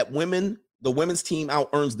argument that the women's team out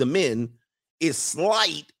earns the men is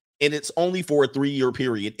slight, and it's only for a 3-year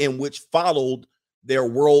period in which followed their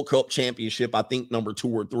World Cup championship, I think number 2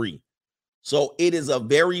 or 3. So it is a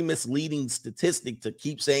very misleading statistic to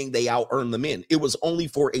keep saying they out earn the men. It was only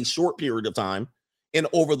for a short period of time, and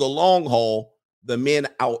over the long haul, the men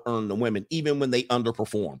out earn the women, even when they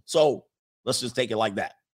underperform. So let's just take it like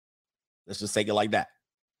that.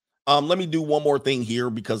 Let me do one more thing here,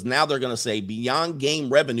 because now they're going to say beyond game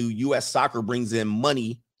revenue, U.S. soccer brings in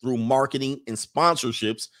money through marketing and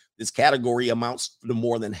sponsorships. This category amounts to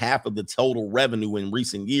more than half of the total revenue in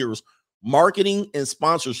recent years. Marketing and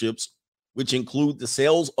sponsorships, which include the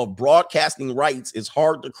sales of broadcasting rights, is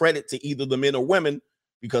hard to credit to either the men or women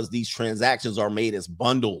because these transactions are made as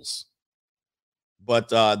bundles. But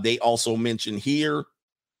they also mention here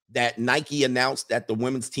that Nike announced that the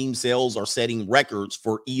women's team sales are setting records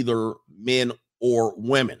for either men or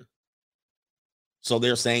women. So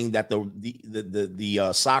they're saying that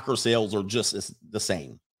the soccer sales are just the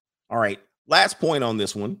same. All right, last point on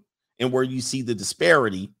this one, and where you see the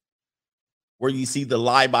disparity, where you see the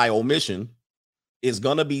lie by omission, is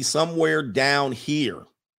going to be somewhere down here.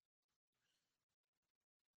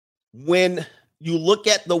 When you look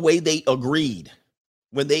at the way they agreed,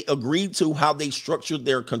 when they agreed to how they structured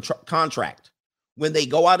their contract, when they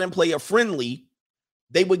go out and play a friendly,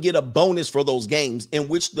 they would get a bonus for those games, in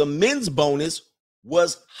which the men's bonus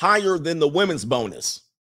was higher than the women's bonus.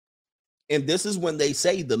 And this is when they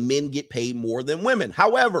say the men get paid more than women.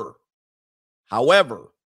 However,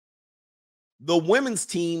 the women's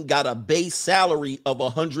team got a base salary of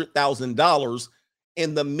 $100,000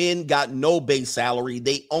 and the men got no base salary.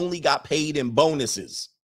 They only got paid in bonuses.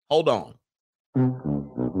 Hold on.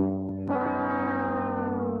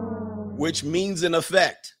 Which means, in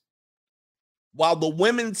effect, while the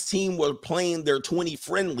women's team were playing their 20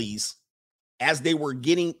 friendlies, as they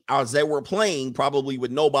were playing, probably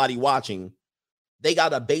with nobody watching, they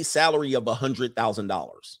got a base salary of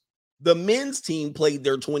 $100,000. The men's team played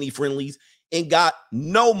their 20 friendlies and got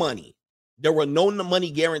no money. There were no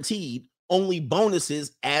money guaranteed, only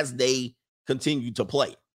bonuses as they continued to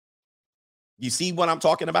play. You see what I'm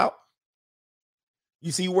talking about?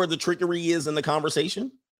 You see where the trickery is in the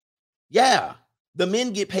conversation? Yeah, the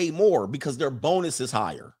men get paid more because their bonus is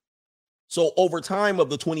higher. So over time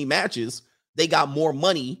of the 20 matches, they got more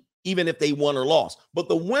money, even if they won or lost. But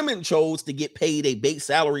the women chose to get paid a base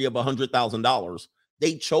salary of $100,000.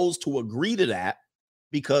 They chose to agree to that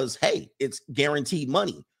because, hey, it's guaranteed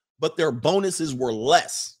money. But their bonuses were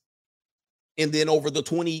less. And then over the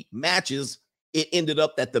 20 matches, it ended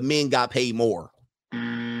up that the men got paid more.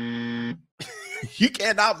 You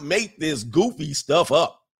cannot make this goofy stuff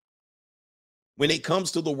up when it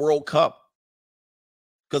comes to the World Cup,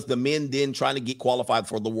 because the men then trying to get qualified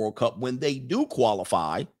for the World Cup. When they do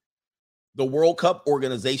qualify, the World Cup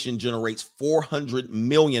organization generates $400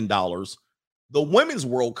 million. The Women's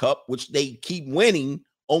World Cup, which they keep winning,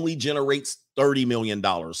 only generates $30 million.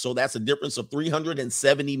 So that's a difference of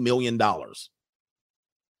 $370 million.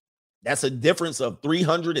 That's a difference of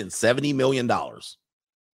 $370 million.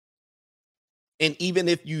 And even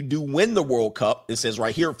if you do win the World Cup, it says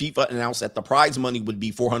right here, FIFA announced that the prize money would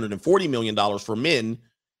be $440 million for men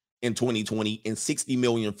in 2020 and $60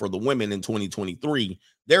 million for the women in 2023.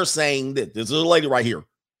 They're saying that this is a lady right here.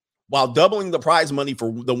 While doubling the prize money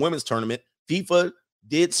for the women's tournament, FIFA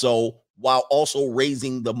did so while also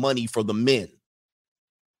raising the money for the men.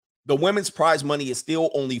 The women's prize money is still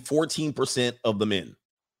only 14% of the men.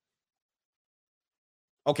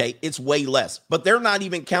 Okay, it's way less, but they're not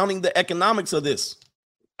even counting the economics of this.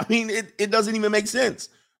 I mean, it doesn't even make sense.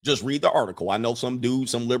 Just read the article. I know some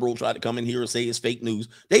liberal tried to come in here and say it's fake news.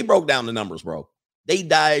 They broke down the numbers, bro.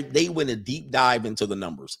 They went a deep dive into the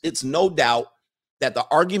numbers. It's no doubt that the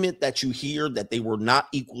argument that you hear that they were not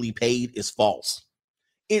equally paid is false.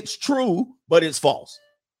 It's true, but it's false.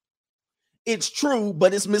 It's true,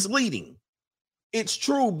 but it's misleading. It's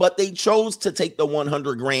true, but they chose to take the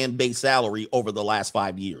 $100,000 base salary over the last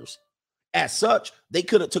 5 years. As such, they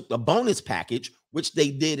could have took the bonus package, which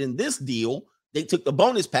they did in this deal. They took the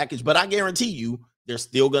bonus package, but I guarantee you they're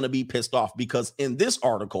still going to be pissed off because in this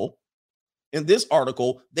article,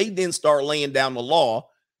 they then start laying down the law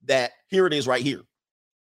that here it is right here.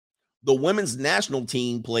 The women's national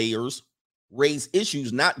team players raise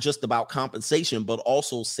issues not just about compensation, but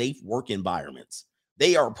also safe work environments.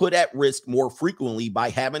 They are put at risk more frequently by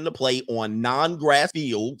having to play on non-grass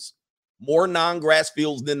fields, more non-grass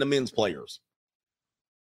fields than the men's players.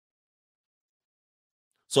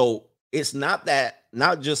 So it's not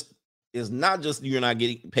just you're not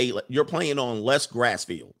getting paid, you're playing on less grass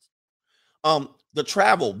fields. The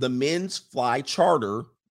travel, the men's fly charter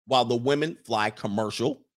while the women fly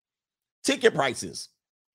commercial. Ticket prices,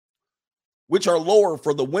 which are lower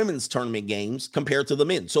for the women's tournament games compared to the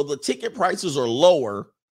men. So the ticket prices are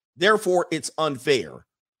lower, therefore it's unfair.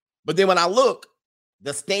 But then when I look,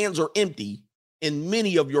 the stands are empty in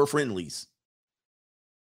many of your friendlies.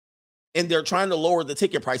 And they're trying to lower the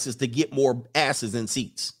ticket prices to get more asses in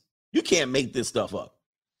seats. You can't make this stuff up.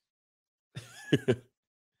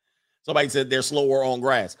 Somebody said they're slower on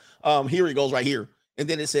grass. Here it goes right here. And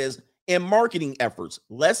then it says, in marketing efforts,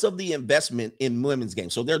 less of the investment in women's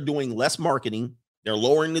games. So they're doing less marketing. They're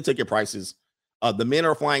lowering the ticket prices. The men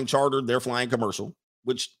are flying charter. They're flying commercial,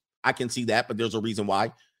 which I can see that, but there's a reason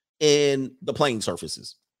why. And the playing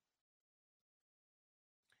surfaces.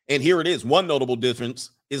 And here it is. One notable difference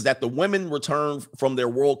is that the women return from their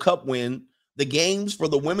World Cup win. The games for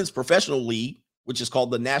the Women's Professional League, which is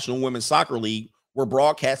called the National Women's Soccer League, were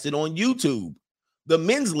broadcasted on YouTube. The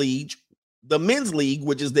men's league,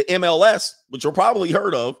 which is the MLS, which you're probably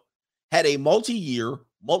heard of, had a multi-year,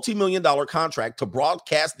 multi-million-dollar contract to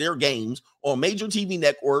broadcast their games on major TV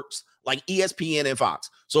networks like ESPN and Fox.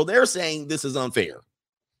 So they're saying this is unfair.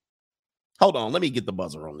 Hold on, let me get the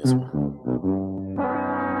buzzer on this one.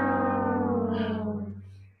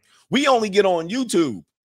 We only get on YouTube.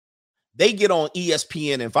 They get on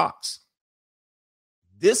ESPN and Fox.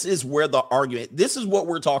 This is where the argument, this is what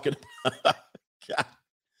we're talking about. God.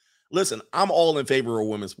 Listen, I'm all in favor of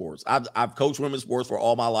women's sports. I've coached women's sports for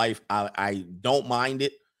all my life. I don't mind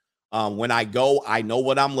it. When I go, I know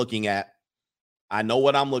what I'm looking at. I'm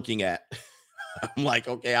like,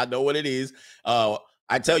 okay, I know what it is.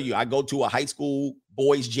 I tell you, I go to a high school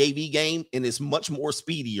boys JV game, and it's much more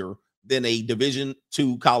speedier than a Division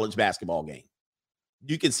II college basketball game.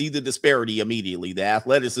 You can see the disparity immediately. The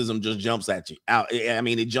athleticism just jumps at you.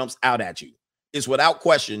 It jumps out at you. It's without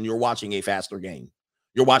question you're watching a faster game.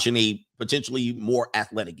 You're watching a potentially more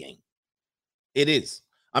athletic game. It is.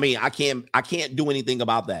 I can't do anything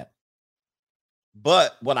about that.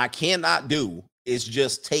 But what I cannot do is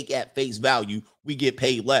just take at face value, we get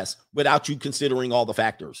paid less without you considering all the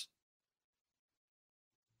factors.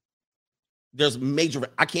 There's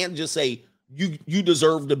I can't just say you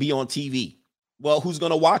deserve to be on TV. Well, who's going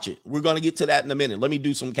to watch it? We're going to get to that in a minute. Let me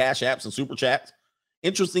do some cash apps and super chats.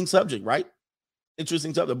 Interesting subject, right?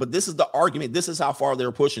 Interesting subject. But this is the argument. This is how far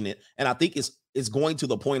they're pushing it. And I think it's going to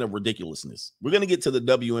the point of ridiculousness. We're going to get to the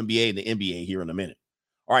WNBA and the NBA here in a minute.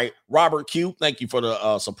 All right. Robert Q, thank you for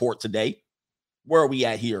the support today. Where are we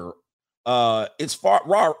at here? It's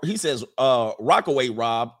far. He says, Rockaway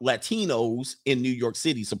Rob, Latinos in New York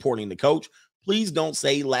City supporting the coach. Please don't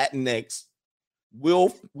say Latinx.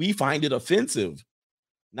 We find it offensive.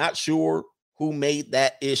 Not sure who made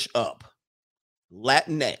that ish up.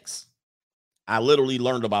 Latinx. I literally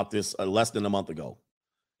learned about this less than a month ago.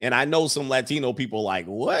 And I know some Latino people like,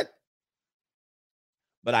 what?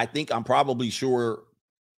 But I think I'm probably sure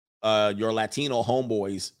your Latino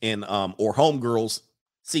homeboys and or homegirls,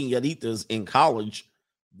 señoritas in college,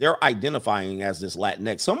 they're identifying as this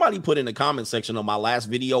Latinx. Somebody put in the comment section of my last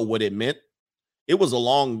video what it meant. It was a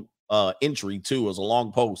long entry too. It was a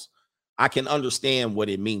long post. I can understand what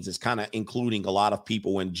it means. It's kind of including a lot of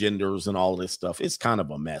people and genders and all this stuff. It's kind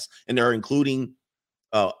of a mess. And they're including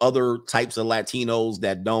other types of Latinos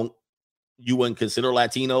that you wouldn't consider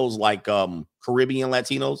Latinos, like Caribbean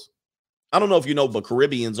Latinos. I don't know if you know, but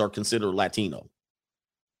Caribbeans are considered Latino.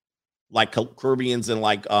 Like Caribbeans and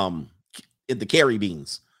like in the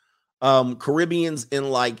Caribbeans. Caribbeans in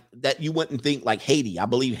like that you wouldn't think, like Haiti. I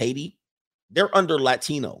believe Haiti. They're under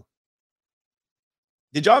Latino.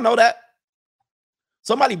 Did y'all know that?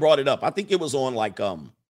 Somebody brought it up. I think it was on like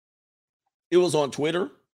it was on Twitter.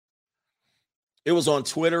 It was on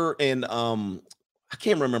Twitter, and I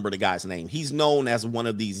can't remember the guy's name. He's known as one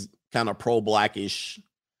of these kind of pro-blackish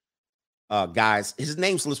guys. His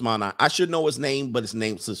name slips my mind. I should know his name, but his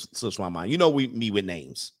name slips my mind. You know me with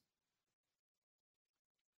names.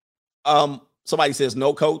 Somebody says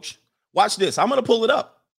no, coach. Watch this. I'm gonna pull it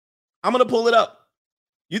up.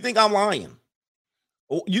 You think I'm lying?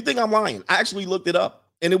 I actually looked it up,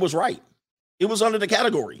 and it was right. It was under the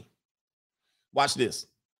category. Watch this.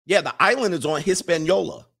 Yeah, the island is on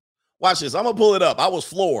Hispaniola. Watch this. I'm gonna pull it up. I was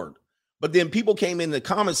floored. But then people came in the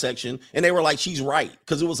comment section and they were like, she's right.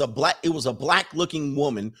 Because it was a black looking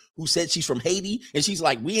woman who said she's from Haiti. And she's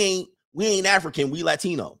like, we ain't African, we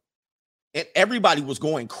Latino. And everybody was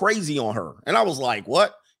going crazy on her. And I was like,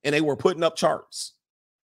 what? And they were putting up charts.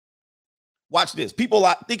 Watch this. People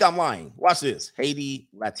think I'm lying. Watch this. Haiti,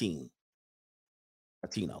 Latino.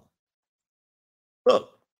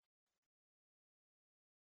 Look.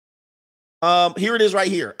 Here it is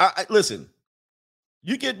right here. Listen.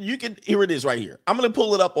 You can here it is right here. I'm going to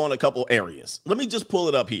pull it up on a couple areas. Let me just pull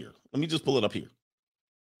it up here.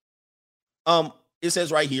 It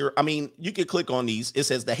says right here, I mean, you can click on these. It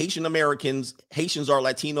says the Haitians are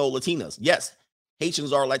Latinas. Yes,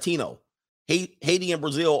 Haitians are Latino. Haiti and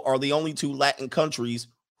Brazil are the only two Latin countries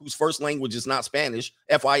whose first language is not Spanish.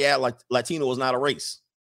 FYI, Latino is not a race.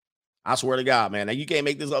 I swear to God, man. Now, you can't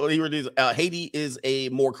make this up. Here it is. Haiti is a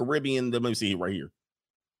more Caribbean. Let me see right here.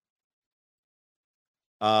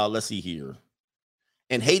 Let's see here.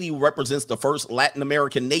 And Haiti represents the first Latin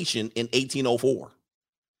American nation in 1804.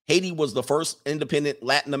 Haiti was the first independent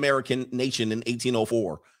Latin American nation in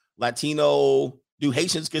 1804. Latino, do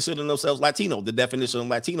Haitians consider themselves Latino? The definition of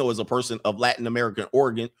Latino is a person of Latin American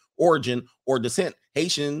origin or descent.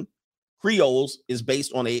 Haitian Creoles is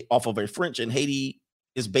based off of a French, and Haiti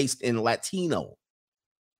is based in Latin.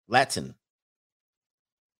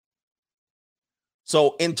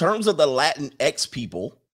 So in terms of the Latin X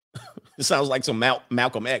people, it sounds like some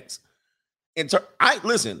Malcolm X. I don't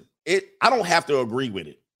have to agree with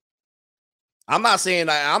it. I'm not saying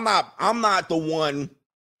I'm not the one.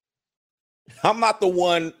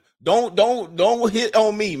 Don't hit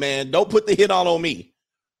on me, man. Don't put the hit on me.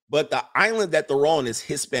 But the island that they're on is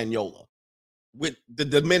Hispaniola with the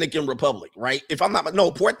Dominican Republic, right? If I'm not,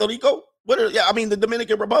 Puerto Rico. The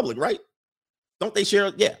Dominican Republic, right? Don't they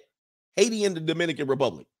share? Yeah. Haiti and the Dominican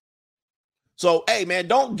Republic. So, hey, man,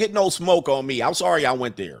 don't get no smoke on me. I'm sorry I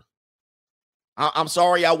went there. I'm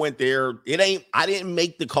sorry I went there. I didn't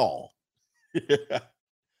make the call.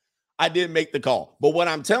 I didn't make the call. But what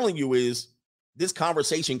I'm telling you is this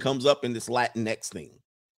conversation comes up in this Latinx thing.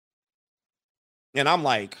 And I'm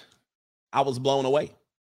like, I was blown away.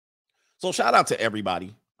 So shout out to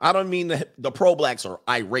everybody. I don't mean the pro-blacks are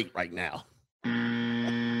irate right now.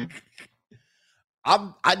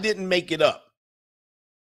 I didn't make it up.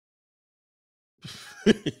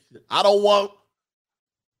 I don't want.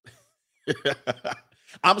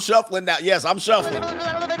 I'm shuffling now. Yes, I'm shuffling.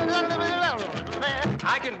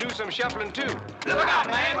 I can do some shuffling too. Look out,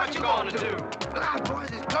 man. What you going to do? Look out, boys.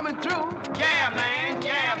 It's coming through. Yeah, man.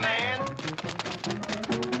 Yeah, man.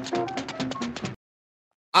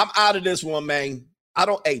 I'm out of this one, man.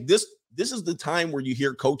 This is the time where you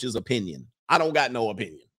hear coach's opinion. I don't got no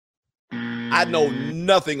opinion. I know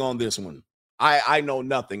nothing on this one. I know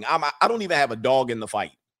nothing. I don't even have a dog in the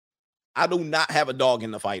fight. I do not have a dog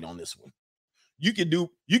in the fight on this one. You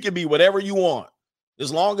can be whatever you want.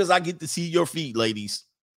 As long as I get to see your feet, ladies.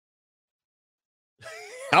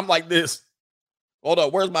 I'm like this. Hold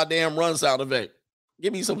up. Where's my damn run sound effect?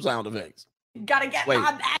 Give me some sound effects. Gotta get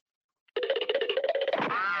my back.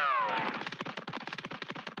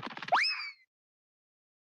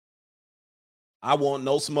 I want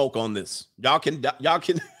no smoke on this. Y'all can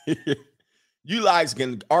you guys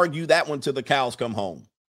can argue that one till the cows come home.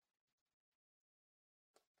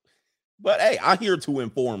 But hey, I'm here to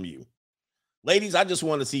inform you. Ladies, I just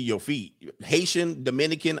want to see your feet. Haitian,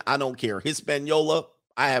 Dominican, I don't care. Hispaniola,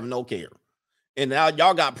 I have no care. And now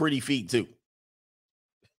y'all got pretty feet too.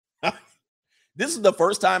 This is the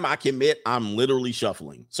first time I can admit I'm literally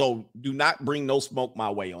shuffling. So do not bring no smoke my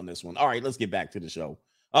way on this one. All right, let's get back to the show.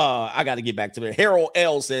 I got to get back to it. Harold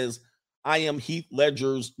L says, I am Heath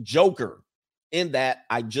Ledger's Joker in that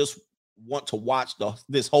I just want to watch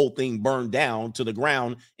this whole thing burn down to the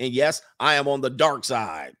ground. And yes, I am on the dark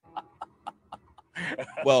side.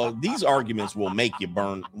 Well, these arguments will make you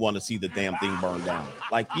want to see the damn thing burn down.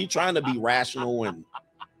 Like you're trying to be rational and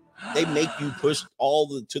they make you push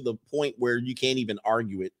to the point where you can't even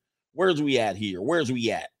argue it. Where's we at here? Where's we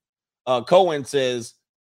at? Cohen says,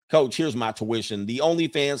 Coach, here's my tuition. The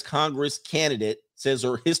OnlyFans Congress candidate says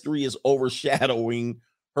her history is overshadowing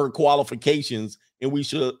her qualifications, and we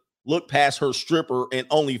should look past her stripper and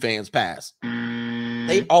OnlyFans pass.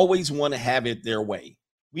 They always want to have it their way.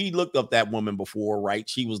 We looked up that woman before, right?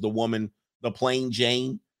 She was the woman, the Plain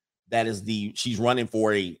Jane. She's running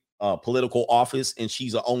for a political office, and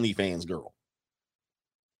she's an OnlyFans girl.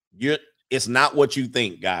 It's not what you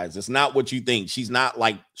think, guys. It's not what you think. She's not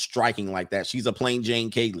like striking like that. She's a Plain Jane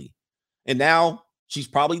Kaylee. And now she's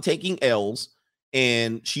probably taking L's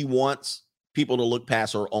and she wants people to look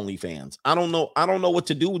past her OnlyFans. I don't know what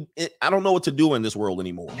to do. I don't know what to do in this world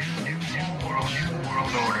anymore.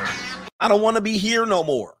 I don't want to be here no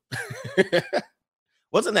more.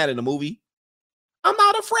 Wasn't that in the movie? I'm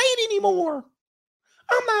not afraid anymore.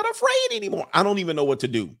 I'm not afraid anymore. I don't even know what to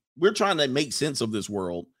do. We're trying to make sense of this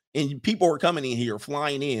world, and people are coming in here,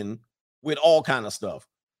 flying in with all kind of stuff.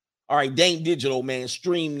 All right, Dane Digital, man,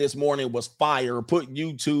 stream this morning was fire. Put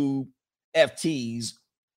YouTube FTs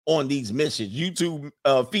on these missions. YouTube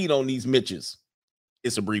feed on these Mitches.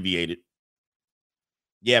 It's abbreviated.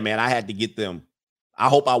 Yeah, man, I had to get them. I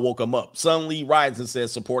hope I woke them up. Sun Lee Rising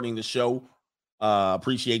says, supporting the show.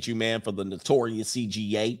 Appreciate you, man, for the notorious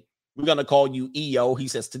CGA. We're going to call you EO. He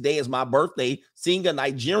says, today is my birthday. Sing a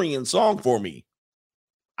Nigerian song for me.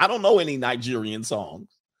 I don't know any Nigerian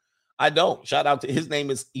songs. I don't. Shout out to, his name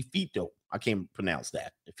is Ifito. I can't pronounce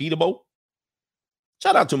that. Ifitabo.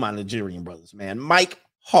 Shout out to my Nigerian brothers, man. Mike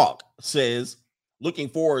Hawk says, looking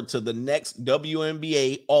forward to the next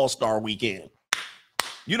WNBA All-Star weekend.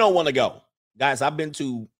 You don't want to go. Guys, I've been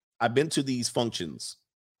to these functions.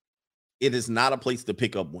 It is not a place to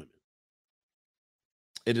pick up women.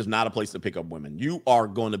 It is not a place to pick up women. You are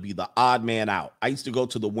going to be the odd man out. I used to go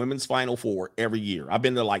to the women's Final Four every year. I've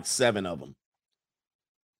been to like 7 of them.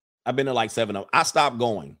 I stopped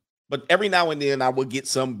going. But every now and then I would get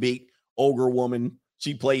some big ogre woman.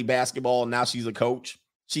 She played basketball, and now she's a coach.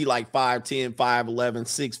 She like 5'10", 5'11",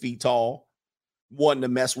 6 feet tall, wanting to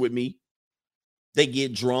mess with me. They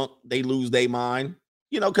get drunk. They lose their mind,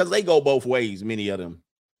 because they go both ways, many of them.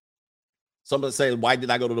 Somebody say, why did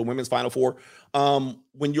I go to the women's Final Four?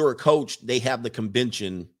 When you're a coach, they have the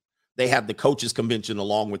convention. They have the coaches convention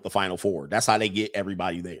along with the Final Four. That's how they get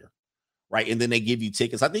everybody there, right? And then they give you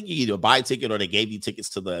tickets. I think you either buy a ticket or they gave you tickets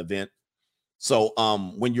to the event. So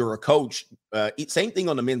when you're a coach, same thing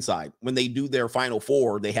on the men's side. When they do their Final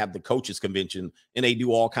Four, they have the coaches convention, and they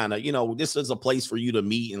do all kind of, this is a place for you to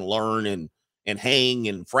meet and learn and hang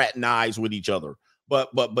and fraternize with each other.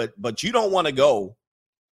 But you don't want to go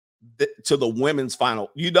to the women's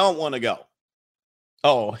final. You don't want to go.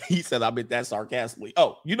 Oh, he said, I bet that sarcastically.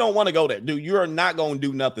 Oh, you don't want to go there, dude. You're not going to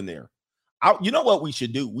do nothing there. You know what we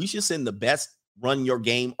should do? We should send the best run your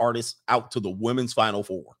game artists out to the women's Final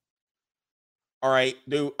Four. All right,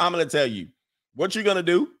 dude, I'm going to tell you what you're going to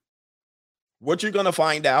do. What you're going to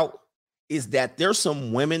find out is that there's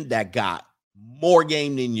some women that got more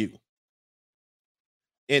game than you.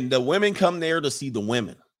 And the women come there to see the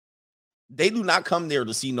women. They do not come there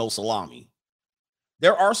to see no salami.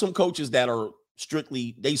 There are some coaches that are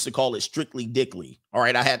strictly, they used to call it strictly dickly. All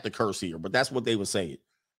right, I had to curse here, but that's what they would say.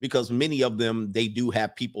 Because many of them, they do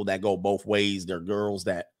have people that go both ways. They're girls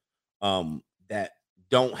that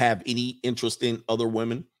don't have any interest in other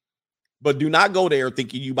women. But do not go there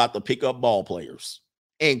thinking you about to pick up ball players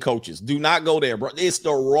and coaches. Do not go there, bro. It's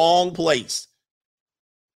the wrong place.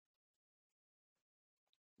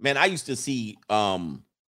 Man, I used to see,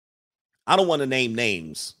 I don't want to name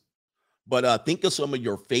names, but think of some of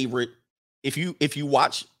your favorite, if you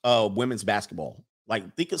watch women's basketball,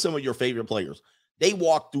 like think of some of your favorite players. They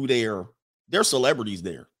walk through there, they're celebrities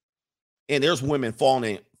there. And there's women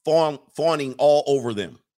fawning all over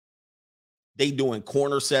them. They doing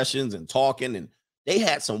corner sessions and talking, and they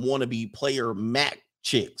had some wannabe player Mac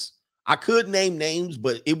chicks. I could name names,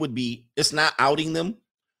 but it's not outing them.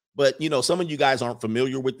 But, some of you guys aren't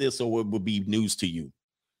familiar with this, so it would be news to you.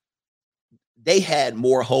 They had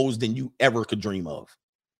more hoes than you ever could dream of.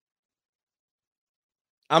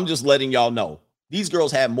 I'm just letting y'all know. These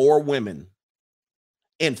girls had more women,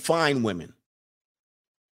 and fine women.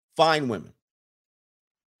 Fine women.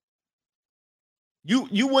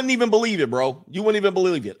 You wouldn't even believe it, bro. You wouldn't even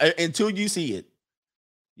believe it until you see it.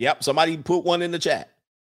 Yep, somebody put one in the chat.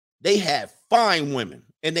 They had fine women.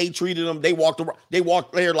 And they treated them, they walked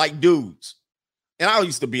there like dudes. And I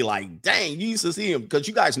used to be like, dang, you used to see them because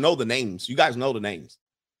you guys know the names.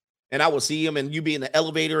 And I would see them, and you be in the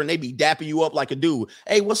elevator, and they be dapping you up like a dude.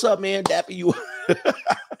 Hey, what's up, man? Dapping you up.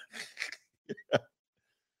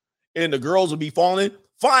 And the girls would be falling.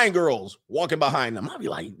 Fine girls walking behind them. I'd be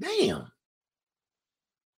like, damn.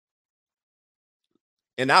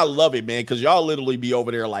 And I love it, man, because y'all literally be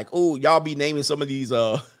over there like, oh, y'all be naming some of these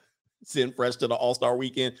send fresh to the All-Star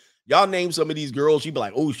weekend. Y'all name some of these girls. You be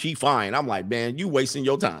like, oh, she fine. I'm like, man, you wasting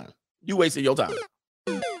your time. The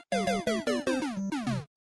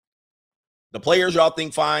players y'all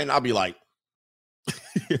think fine, I'll be like.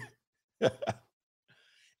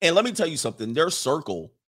 And let me tell you something. Their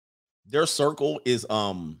circle is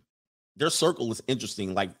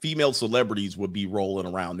interesting. Like female celebrities would be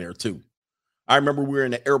rolling around there too. I remember we were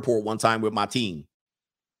in the airport one time with my team,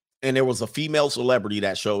 and there was a female celebrity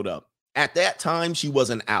that showed up. At that time, she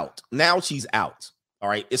wasn't out. Now she's out. All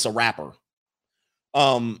right. It's a rapper.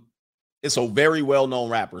 It's a very well-known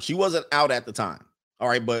rapper. She wasn't out at the time. All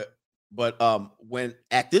right, but when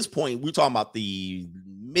at this point, we're talking about the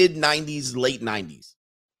mid-90s, late 90s.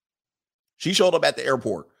 She showed up at the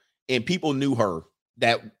airport and people knew her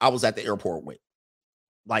that I was at the airport with.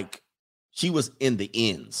 Like, she was in the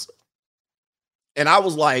ends. And I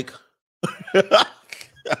was like, huh?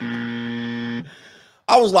 I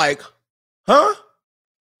was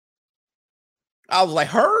like,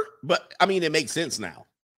 her? But I mean, it makes sense now.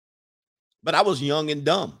 But I was young and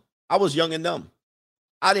dumb. I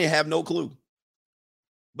didn't have no clue.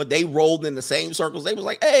 But they rolled in the same circles. They was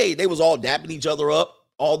like, hey, they was all dapping each other up.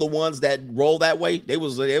 All the ones that roll that way.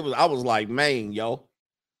 I was like, man, yo.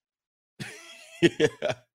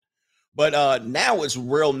 But now it's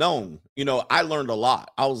real known. You know, I learned a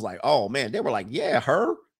lot. I was like, oh man, they were like, yeah,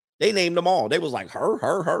 her. They named them all. They was like,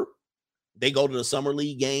 her. They go to the summer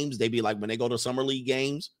league games. They be like, when they go to summer league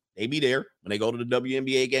games, they be there. When they go to the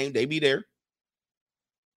WNBA game, they be there.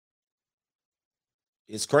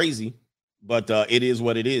 It's crazy, but it is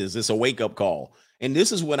what it is. It's a wake-up call. And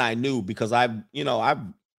this is when I knew, because I've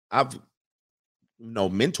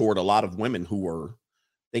mentored a lot of women who were,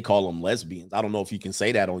 they call them lesbians. I don't know if you can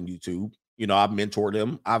say that on YouTube. You know, I've mentored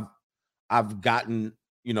them. I've gotten,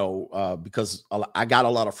 because I got a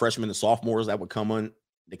lot of freshmen and sophomores that would come on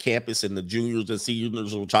the campus, and the juniors and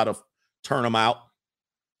seniors will try to turn them out,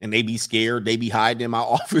 and they be scared. They be hiding in my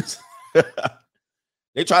office.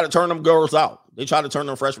 They try to turn them girls out. They try to turn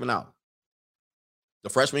them freshmen out. The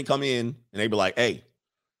freshmen come in and they be like, hey,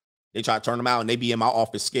 they try to turn them out and they be in my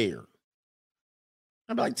office scared.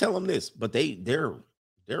 I'm like, tell them this, but they're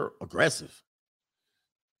aggressive.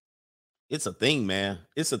 It's a thing, man.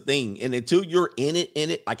 It's a thing. And until you're in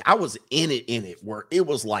it, like I was in it, where it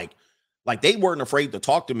was like they weren't afraid to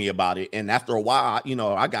talk to me about it. And after a while,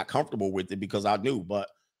 I got comfortable with it because I knew. But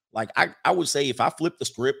like I would say, if I flipped the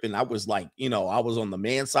script and I was like, I was on the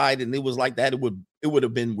man side and it was like that, it would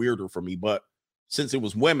have been weirder for me. But since it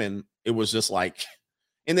was women, it was just like,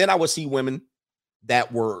 and then I would see women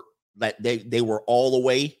that they were all the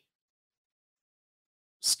way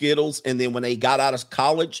Skittles. And then when they got out of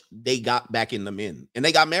college, they got back in the men and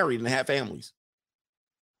they got married and had families.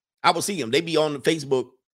 I would see them. They be on Facebook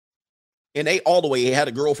and they all the way had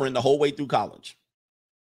a girlfriend the whole way through college.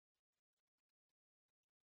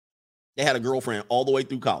 They had a girlfriend all the way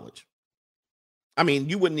through college. I mean,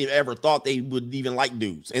 you wouldn't have ever thought they would even like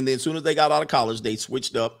dudes. And then as soon as they got out of college, they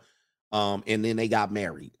switched up and then they got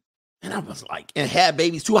married. And I was like, and had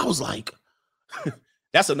babies too. I was like,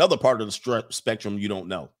 that's another part of the spectrum you don't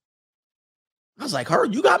know. I was like, her,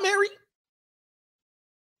 you got married?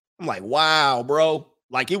 I'm like, wow, bro.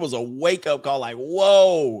 Like, it was a wake-up call, like,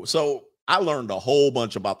 whoa. So I learned a whole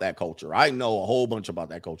bunch about that culture. I know a whole bunch about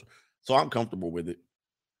that culture. So I'm comfortable with it.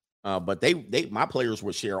 But my players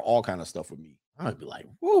would share all kind of stuff with me. I'd be like,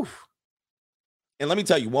 woof. And let me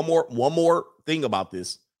tell you one more thing about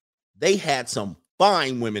this. They had some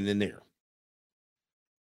fine women in there.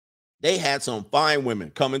 They had some fine women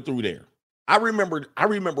coming through there. I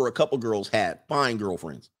remember a couple girls had fine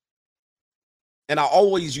girlfriends. And I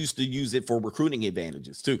always used to use it for recruiting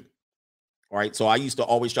advantages too. All right. So I used to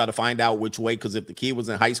always try to find out which way, because if the kid was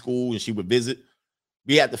in high school and she would visit,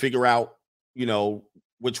 we had to figure out,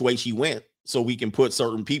 which way she went so we can put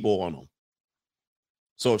certain people on them.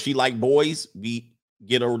 So if she liked boys, we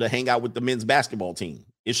get her to hang out with the men's basketball team.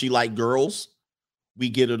 If she liked girls, we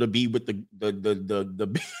get her to be with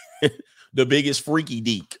the biggest freaky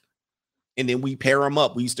deek. And then we pair them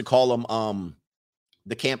up. We used to call them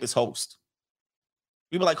the campus host.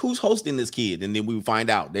 We were like, who's hosting this kid? And then we would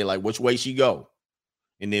find out. They're like, which way she go?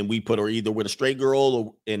 And then we put her either with a straight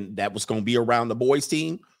girl and that was going to be around the boys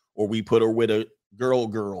team, or we put her with a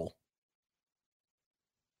girl.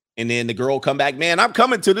 And then the girl come back, man, I'm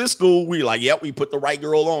coming to this school. We like, yep, we put the right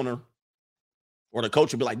girl on her. Or the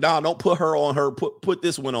coach would be like, nah, don't put her on her. Put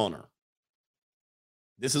this one on her.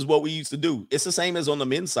 This is what we used to do. It's the same as on the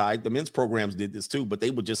men's side. The men's programs did this too, but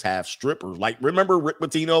they would just have strippers. Like, remember Rick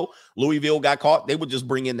Pitino, Louisville got caught? They would just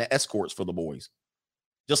bring in the escorts for the boys.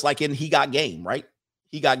 Just like in He Got Game, right?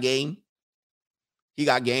 He Got Game. He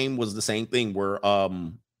Got Game was the same thing where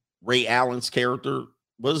Ray Allen's character,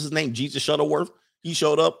 what was his name? Jesus Shuttleworth. He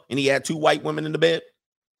showed up and he had 2 white women in the bed.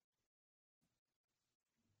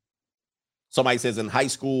 Somebody says in high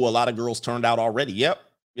school, a lot of girls turned out already. Yep.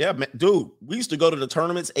 Yeah, man, dude, we used to go to the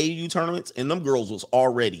tournaments, AAU tournaments, and them girls was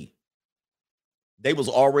already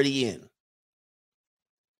in.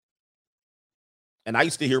 And I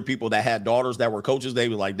used to hear people that had daughters that were coaches. They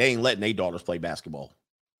were like, they ain't letting their daughters play basketball.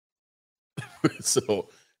 So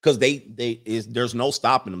because there's no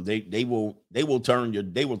stopping them. They will turn your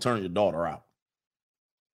daughter out.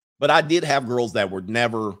 But I did have girls that were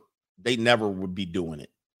never would be doing it.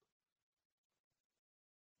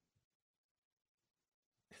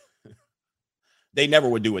 They never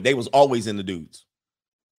would do it. They was always in the dudes.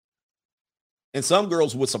 And some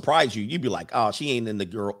girls would surprise you. You'd be like, oh, she ain't in the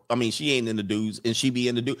dudes, and she be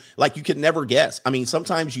in the dude. Like, you could never guess. I mean,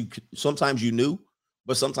 sometimes you knew,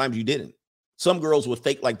 but sometimes you didn't. Some girls would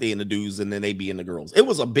fake like they in the dudes, and then they be in the girls. It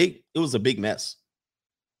was a big mess.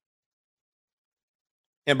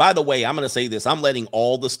 And by the way, I'm going to say this. I'm letting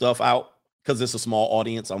all the stuff out because it's a small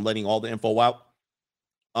audience. I'm letting all the info out.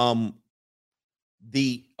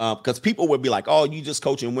 Because people would be like, oh, you just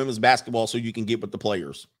coaching women's basketball so you can get with the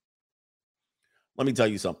players. Let me tell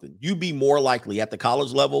you something. You'd be more likely at the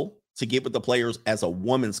college level to get with the players as a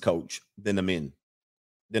woman's coach than a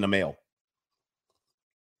male.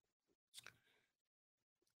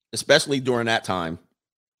 Especially during that time,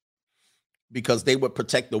 because they would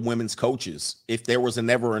protect the women's coaches if there was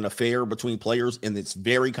ever an affair between players, and it's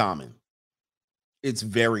very common. It's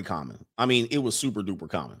very common. I mean, it was super duper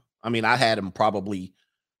common. I mean, I had them probably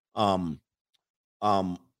half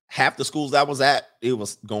the schools I was at, it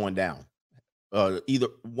was going down. Either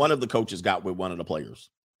one of the coaches got with one of the players.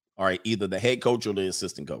 All right, either the head coach or the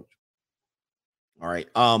assistant coach. All right.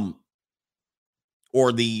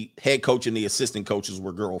 Or the head coach and the assistant coaches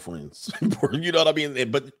were girlfriends. You know what I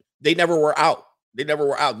mean? But they never were out. They never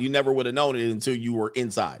were out. You never would have known it until you were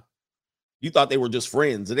inside. You thought they were just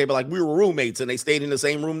friends. And they'd be like, we were roommates, and they stayed in the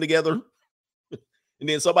same room together. And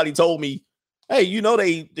then somebody told me, hey, you know,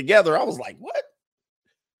 they together. I was like, what?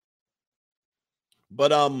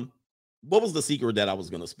 But what was the secret that I was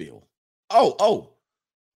gonna spill?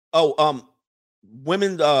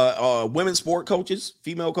 Women sport coaches,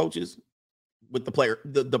 female coaches with the player,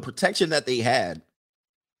 the protection that they had.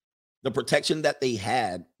 The protection that they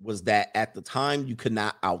had was that at the time you could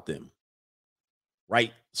not out them,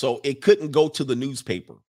 right? So it couldn't go to the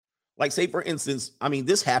newspaper. Like, say, for instance, I mean,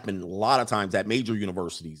 this happened a lot of times at major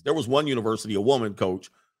universities. There was one university, a woman coach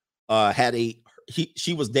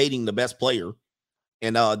she was dating the best player,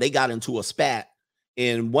 and they got into a spat,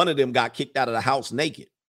 and one of them got kicked out of the house naked.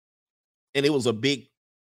 And it was a big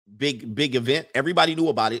event. Everybody knew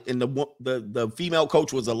about it. And the female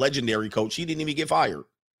coach was a legendary coach. She didn't even get fired.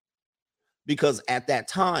 Because at that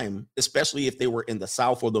time, especially if they were in the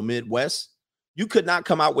South or the Midwest, you could not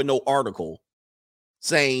come out with no article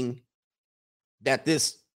saying that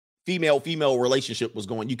this female relationship was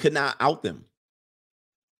going. You could not out them.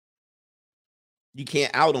 You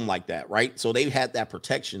can't out them like that, right? So they had that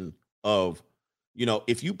protection of, you know,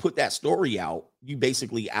 if you put that story out, you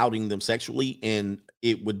basically outing them sexually, and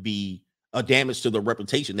it would be a damage to their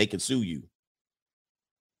reputation. They could sue you.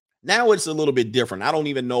 Now it's a little bit different. I don't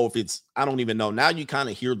even know. Now you kind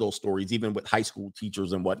of hear those stories, even with high school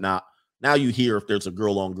teachers and whatnot. Now you hear if there's a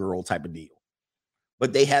girl on girl type of deal,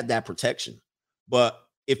 but they had that protection. But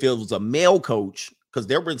if it was a male coach, because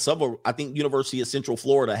there have been several, I think University of Central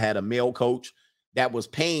Florida had a male coach that was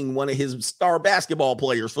paying one of his star basketball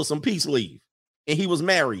players for some peace leave, and he was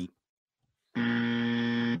married.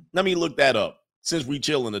 Let me look that up since we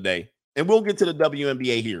chilling today, and we'll get to the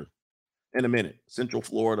WNBA here in a minute. Central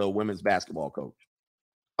Florida women's basketball coach.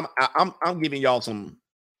 I'm giving y'all some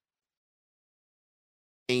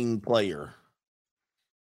main player.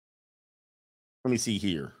 Let me see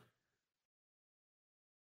here.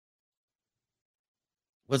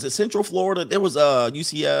 Was it Central Florida? There was a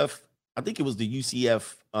UCF. I think it was the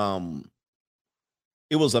UCF.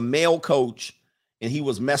 It was a male coach, and he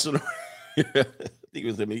was messing around. I think it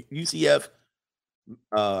was the UCF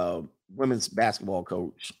women's basketball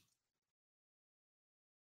coach.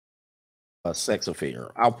 A sex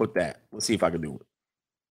affair. I'll put that. Let's see if I can do it.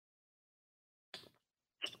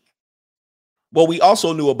 Well, we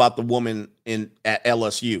also knew about the woman at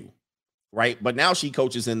LSU, right? But now she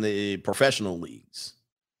coaches in the professional leagues.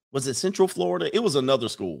 Was it Central Florida? It was another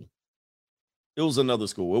school. It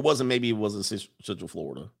wasn't, maybe it wasn't Central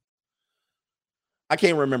Florida. I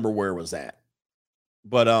can't remember where it was at.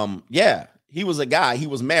 But yeah, he was a guy. He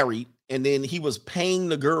was married. And then he was paying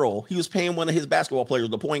the girl. He was paying one of his basketball players,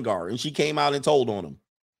 the point guard. And she came out and told on him.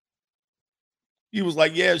 He was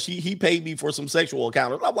like, yeah, he paid me for some sexual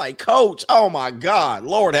encounters. I'm like, coach, oh my God,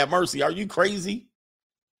 Lord have mercy. Are you crazy?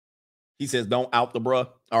 He says, don't out the bruh.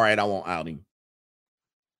 All right, I won't out him.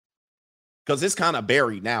 Because it's kind of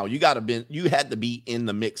buried now. You had to be in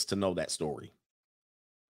the mix to know that story.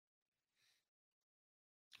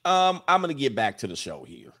 I'm going to get back to the show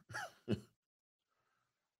here.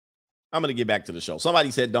 I'm going to get back to the show.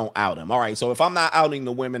 Somebody said don't out him. All right. So if I'm not outing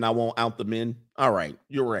the women, I won't out the men. All right.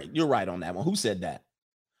 You're right. You're right on that one. Who said that?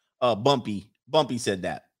 Bumpy said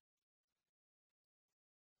that.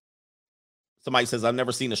 Somebody says, I've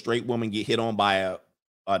never seen a straight woman get hit on by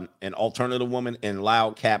an alternative woman and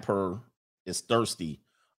loud cap her is thirsty.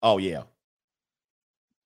 Oh, yeah.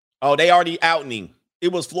 Oh, they already outing him.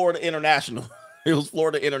 It was Florida International. It was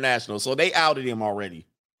Florida International. So they outed him already.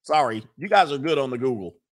 Sorry. You guys are good on the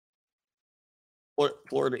Google.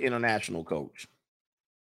 Florida International coach.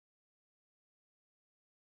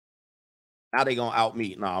 Now they going to out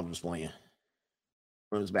me. No, I'm just playing.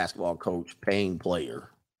 Women's basketball coach, paying player.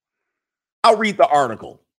 I'll read the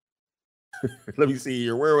article. Let me see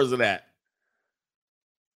here. Where was it at?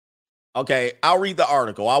 Okay, I'll read the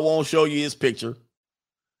article. I won't show you his picture.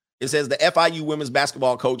 It says the FIU women's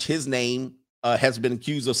basketball coach, his name has been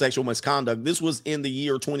accused of sexual misconduct. This was in the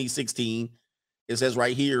year 2016. It says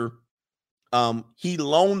right here, he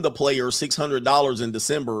loaned the player $600 in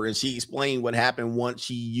December, and she explained what happened once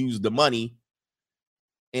she used the money.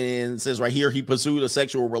 And it says right here, he pursued a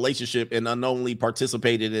sexual relationship and unknowingly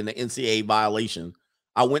participated in an NCAA violation.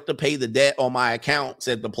 I went to pay the debt on my account,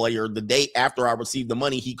 said the player. The day after I received the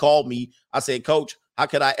money, he called me. I said, Coach, how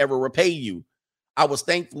could I ever repay you? I was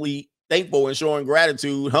thankful and showing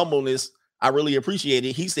gratitude, humbleness. I really appreciate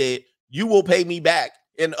it. He said, you will pay me back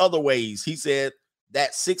in other ways. He said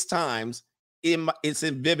that 6 times. It's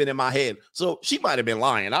vivid in my head. So she might have been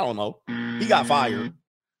lying. I don't know. He got fired.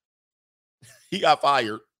 He got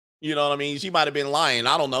fired. You know what I mean? She might have been lying.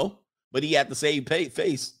 I don't know. But he had to save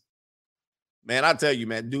face. Man, I tell you,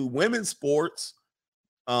 man, dude, women's sports,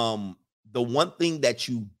 the one thing that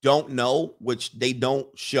you don't know, which they don't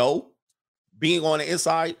show, being on the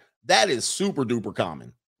inside, that is super duper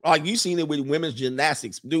common. Like you've seen it with women's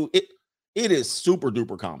gymnastics. Dude, it is super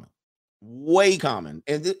duper common. Way common.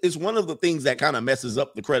 And it's one of the things that kind of messes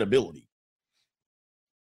up the credibility.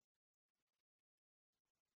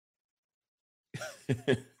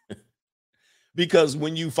 Because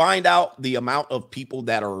when you find out the amount of people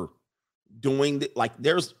that are doing like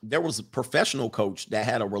there was a professional coach that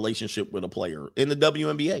had a relationship with a player in the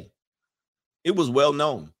WNBA. It was well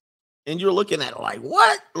known. And you're looking at it like,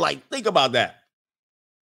 what? Like, think about that.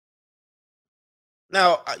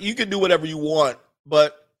 Now, you can do whatever you want,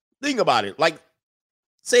 but think about it. Like,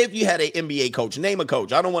 say if you had an NBA coach, name a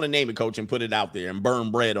coach. I don't want to name a coach and put it out there and burn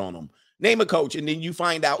bread on them. Name a coach, and then you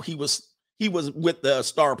find out he was with the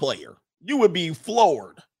star player. You would be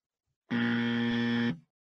floored.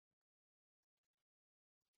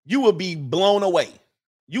 You would be blown away.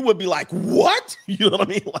 You would be like, what? You know what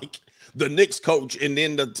I mean? Like the Knicks coach and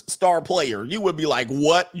then the star player. You would be like,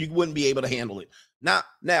 what? You wouldn't be able to handle it.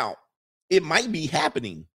 Now, it might be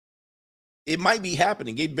happening. It might be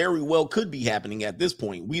happening. It very well could be happening at this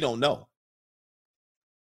point. We don't know.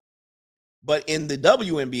 But in the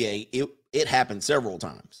WNBA, it happened several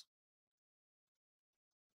times.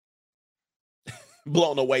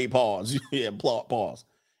 Blown away, pause. Yeah, pause.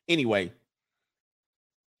 Anyway,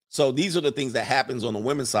 so these are the things that happens on the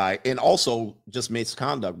women's side, and also just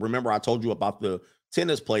misconduct. Remember, I told you about the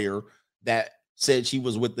tennis player that said she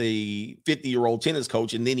was with the 50-year-old tennis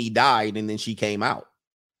coach, and then he died, and then she came out.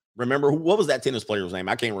 Remember, what was that tennis player's name?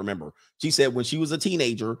 I can't remember. She said when she was a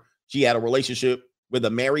teenager, she had a relationship with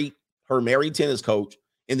her married tennis coach,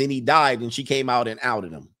 and then he died, and she came out and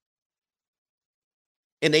outed him.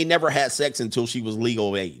 And they never had sex until she was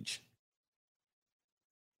legal age.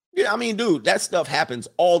 Yeah, I mean, dude, that stuff happens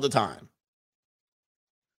all the time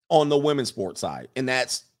on the women's sports side. And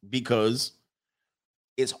that's because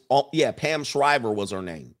Pam Shriver was her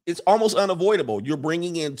name. It's almost unavoidable. You're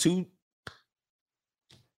bringing in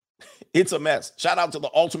it's a mess. Shout out to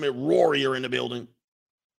the Ultimate Warrior in the building.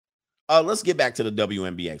 Let's get back to the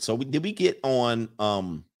WNBA. So did we get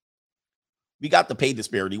on, we got the pay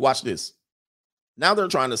disparity. Watch this. Now they're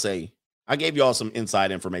trying to say, I gave y'all some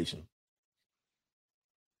inside information.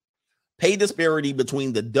 Pay disparity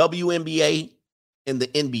between the WNBA and the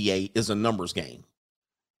NBA is a numbers game.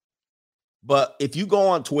 But if you go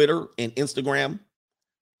on Twitter and Instagram,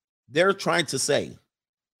 they're trying to say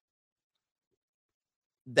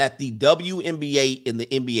that the WNBA and the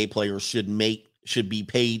NBA players should be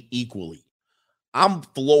paid equally. I'm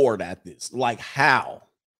floored at this. Like, how?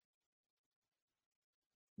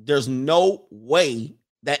 There's no way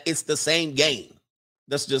that it's the same game.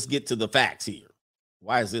 Let's just get to the facts here.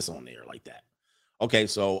 Why is this on there like that? Okay,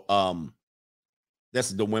 so this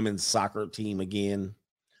is the women's soccer team again.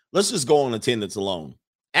 Let's just go on attendance alone.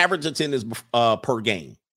 Average attendance per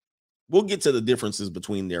game. We'll get to the differences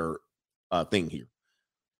between their thing here.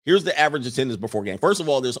 Here's the average attendance before game. First of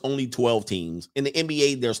all, there's only 12 teams. In the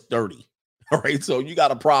NBA, there's 30. All right, so you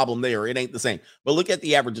got a problem there. It ain't the same. But look at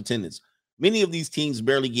the average attendance. Many of these teams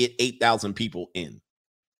barely get 8,000 people in.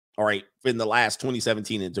 All right, in the last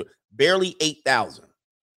 2017 into barely 8,000.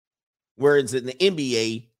 Whereas in the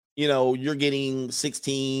NBA, you know, you're getting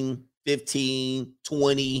 16, 15,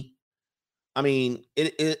 20. I mean,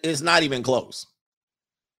 it's not even close.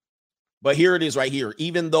 But here it is right here.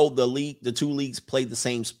 Even though the two leagues play the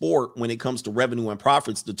same sport, when it comes to revenue and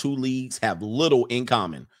profits, the two leagues have little in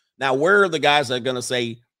common. Now, where are the guys that are going to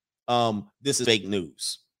say this is fake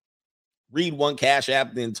news? Read one Cash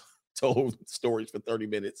App, then told stories for 30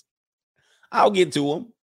 minutes. I'll get to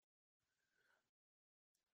them.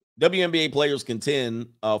 WNBA players contend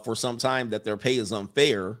for some time that their pay is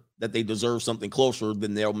unfair, that they deserve something closer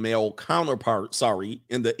than their male counterpart,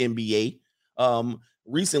 in the NBA.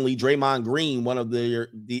 Recently, Draymond Green, one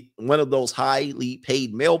of those highly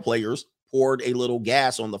paid male players, poured a little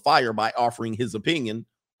gas on the fire by offering his opinion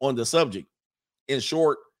on the subject. In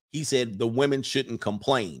short, he said the women shouldn't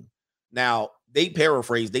complain. Now, they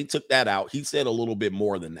paraphrased, they took that out. He said a little bit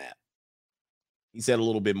more than that.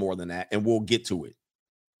 And we'll get to it.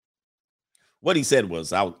 What he said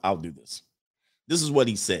was, I'll do this. This is what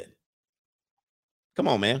he said. Come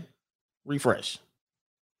on, man. Refresh.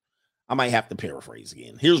 I might have to paraphrase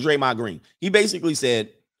again. Here's Draymond Green. He basically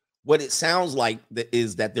said what it sounds like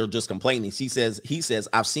is that they're just complaining. He says,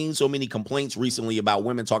 I've seen so many complaints recently about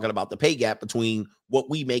women talking about the pay gap between what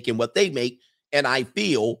we make and what they make. And I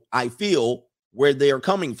feel where they're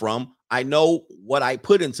coming from. I know what I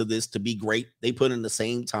put into this to be great. They put in the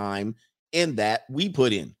same time in that we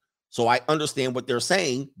put in. So I understand what they're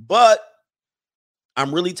saying, but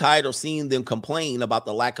I'm really tired of seeing them complain about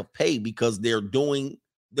the lack of pay because they're doing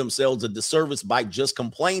themselves a disservice by just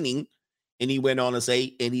complaining. And he went on to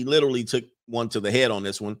say, and he literally took one to the head on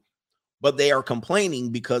this one, but they are complaining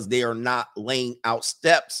because they are not laying out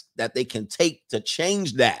steps that they can take to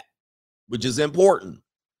change that, which is important.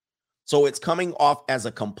 So it's coming off as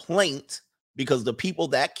a complaint because the people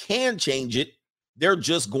that can change it, they're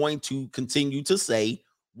just going to continue to say,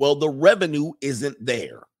 well, the revenue isn't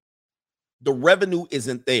there. The revenue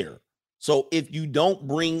isn't there. So if you don't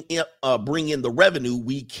bring in the revenue,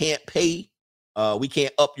 we can't pay. We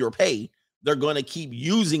can't up your pay. They're going to keep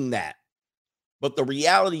using that. But the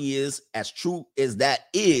reality is, as true as that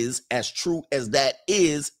is,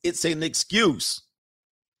 it's an excuse.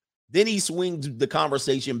 Then he swings the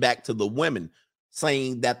conversation back to the women,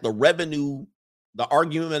 saying that the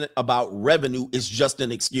argument about revenue is just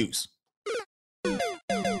an excuse.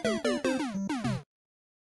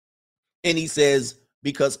 And he says,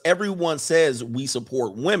 because everyone says we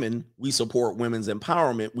support women, we support women's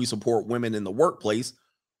empowerment, we support women in the workplace.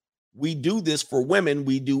 We do this for women,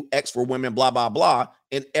 we do X for women, blah, blah, blah.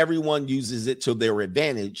 And everyone uses it to their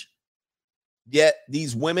advantage. Yet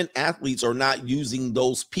these women athletes are not using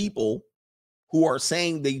those people who are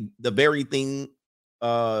saying the very thing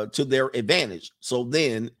to their advantage. So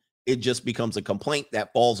then it just becomes a complaint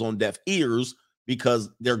that falls on deaf ears because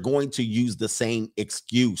they're going to use the same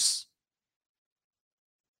excuse.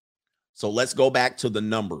 So let's go back to the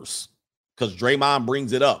numbers because Draymond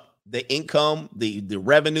brings it up. The income, the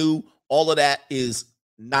revenue, all of that is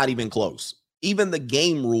not even close. Even the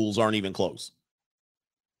game rules aren't even close.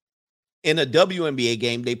 In a WNBA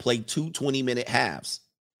game, they play 2 20-minute halves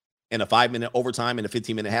and a 5-minute overtime and a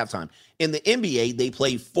 15-minute halftime. In the NBA, they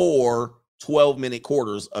play 4 12-minute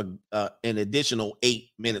quarters, an additional 8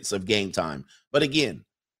 minutes of game time. But again,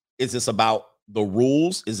 is this about the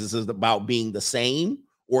rules? Is this about being the same?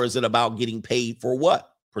 Or is it about getting paid for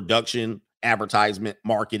what? Production, advertisement,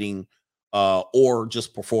 marketing, or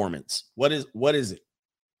just performance? What is it?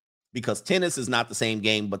 Because tennis is not the same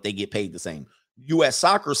game, but they get paid the same. U.S.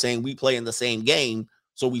 soccer saying we play in the same game,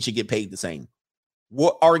 so we should get paid the same.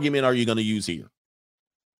 What argument are you going to use here?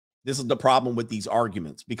 This is the problem with these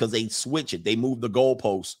arguments because they switch it. They move the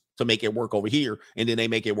goalposts to make it work over here, and then they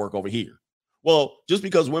make it work over here. Well, just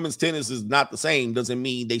because women's tennis is not the same doesn't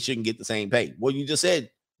mean they shouldn't get the same pay. Well, you just said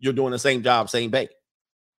you're doing the same job, same pay.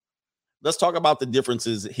 Let's talk about the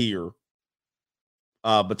differences here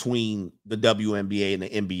between the WNBA and the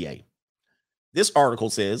NBA. This article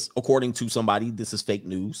says, according to somebody, this is fake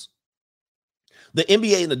news. The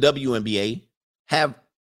NBA and the WNBA have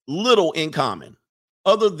little in common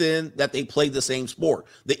other than that they play the same sport.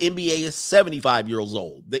 The NBA is 75 years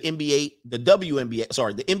old. The NBA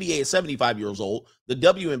is 75 years old. The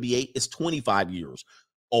WNBA is 25 years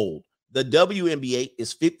old. The WNBA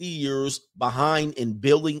is 50 years behind in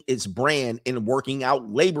building its brand and working out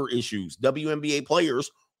labor issues. WNBA players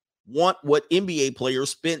want what NBA players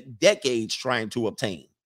spent decades trying to obtain.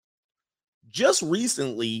 just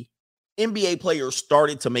recently, NBA players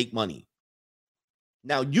started to make money.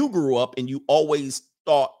 Now, you grew up and you always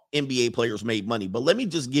thought NBA players made money, but let me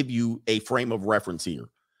just give you a frame of reference here.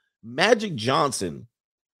 Magic Johnson,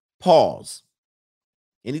 pause.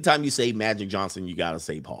 Anytime you say Magic Johnson, you got to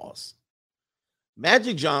say pause.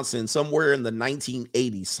 Magic Johnson, somewhere in the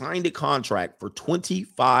 1980s, signed a contract for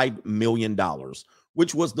 $25 million,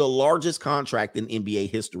 which was the largest contract in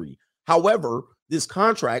NBA history. However, this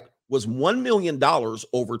contract was $1 million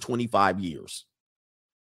over 25 years.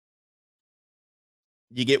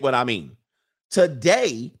 You get what I mean?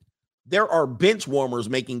 Today, there are bench warmers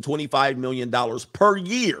making $25 million per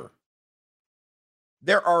year.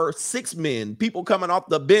 There are 6 men, people coming off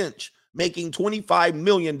the bench, making $25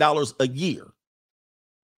 million a year.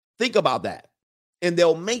 Think about that. And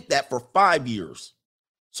they'll make that for 5 years.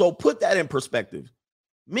 So put that in perspective.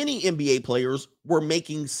 Many NBA players were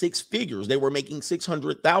making 6 figures. They were making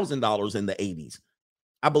 $600,000 in the 80s.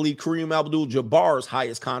 I believe Kareem Abdul-Jabbar's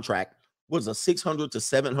highest contract was a $600,000 to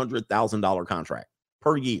 $700,000 contract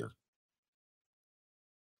per year.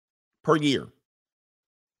 Per year.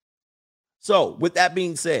 So with that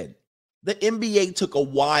being said, the NBA took a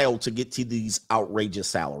while to get to these outrageous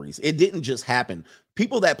salaries. It didn't just happen.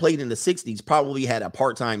 People that played in the 60s probably had a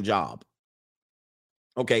part-time job.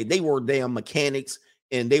 Okay, they were damn mechanics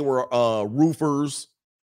and they were roofers.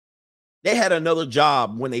 They had another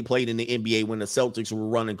job when they played in the NBA when the Celtics were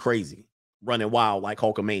running crazy, running wild like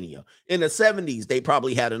Hulkamania. In the 70s, they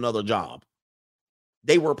probably had another job.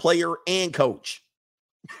 They were player and coach.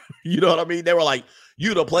 You know what I mean? They were like,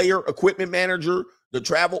 you the player, equipment manager, the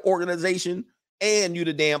travel organization, and you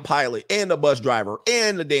the damn pilot and the bus driver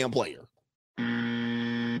and the damn player.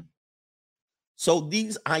 So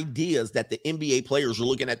these ideas that the NBA players are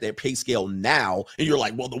looking at their pay scale now, and you're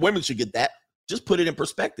like, well, the women should get that. Just put it in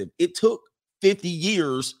perspective. It took 50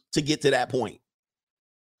 years to get to that point.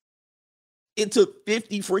 It took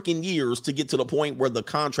 50 freaking years to get to the point where the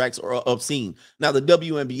contracts are obscene. Now, the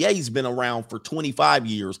WNBA has been around for 25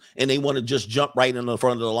 years, and they want to just jump right in the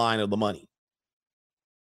front of the line of the money.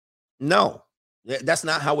 No, that's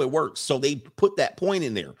not how it works. So they put that point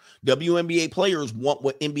in there. WNBA players want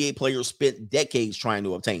what NBA players spent decades trying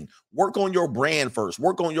to obtain. Work on your brand first.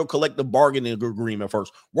 Work on your collective bargaining agreement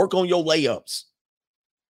first. Work on your layups.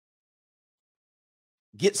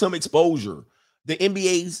 Get some exposure. The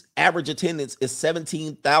NBA's average attendance is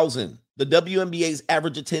 17,000. The WNBA's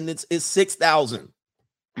average attendance is 6,000.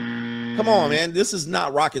 Come on, man. This is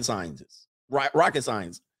not rocket science. Rocket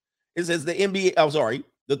science. It says the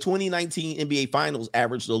the 2019 NBA Finals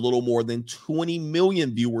averaged a little more than 20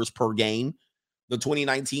 million viewers per game. The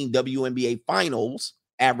 2019 WNBA Finals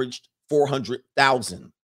averaged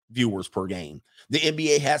 400,000 viewers per game. The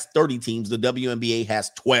NBA has 30 teams. The WNBA has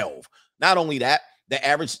 12. Not only that, the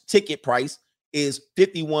average ticket price is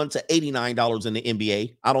 $51 to $89 in the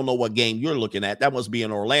NBA. I don't know what game you're looking at. That must be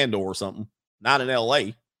in Orlando or something, not in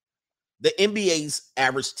LA. The NBA's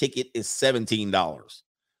average ticket is $17.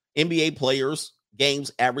 NBA players'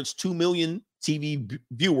 games average 2 million TV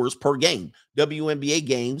viewers per game. WNBA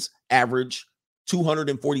games average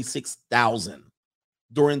 246,000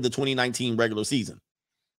 during the 2019 regular season.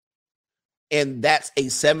 And that's a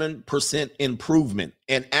 7% improvement.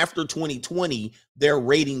 And after 2020, their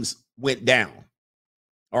ratings went down.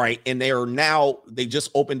 All right. And they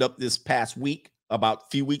just opened up this past week, about a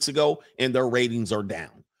few weeks ago, and their ratings are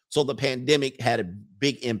down. So the pandemic had a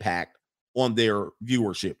big impact on their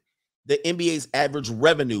viewership. The NBA's average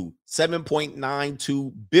revenue,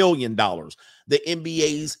 $7.92 billion. The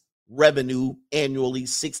NBA's revenue annually,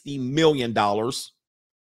 $60 million.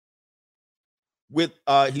 With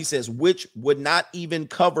he says, which would not even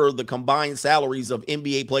cover the combined salaries of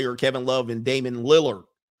NBA player Kevin Love and Damian Lillard.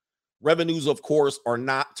 Revenues, of course, are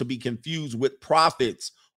not to be confused with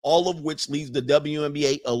profits, all of which leaves the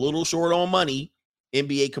WNBA a little short on money.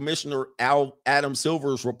 NBA Commissioner Adam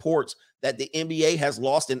Silver reports that the NBA has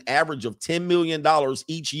lost an average of $10 million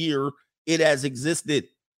each year it has existed,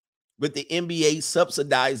 with the NBA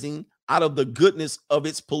subsidizing out of the goodness of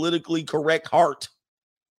its politically correct heart.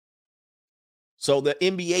 So the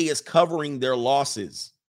NBA is covering their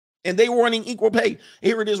losses, and they were running equal pay.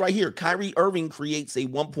 Here it is right here. Kyrie Irving creates a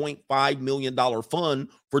 $1.5 million fund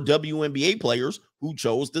for WNBA players who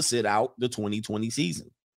chose to sit out the 2020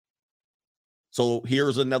 season. So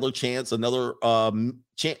here's another chance,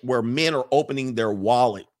 where men are opening their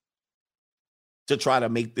wallet to try to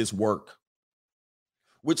make this work,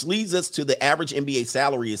 which leads us to the average NBA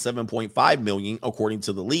salary is $7.5 million, according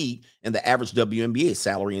to the league, and the average WNBA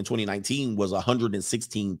salary in 2019 was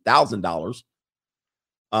 $116,000.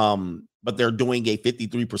 but they're doing a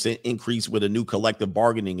 53% increase with a new collective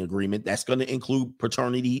bargaining agreement that's going to include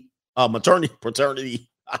maternity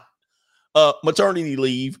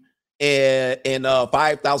leave and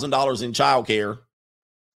 $5,000 in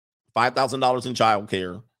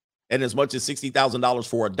childcare, and as much as $60,000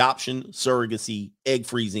 for adoption, surrogacy, egg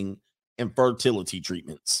freezing, and fertility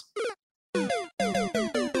treatments.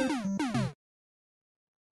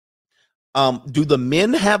 Do the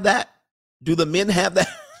men have that?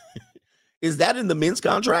 Is that in the men's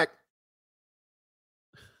contract?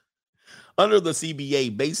 Under the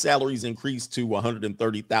CBA, base salaries increased to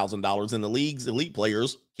 $130,000 in the leagues. Elite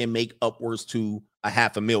players can make upwards to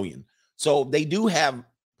 $500,000. So they do have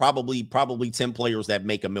probably 10 players that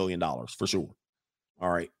make $1 million for sure. All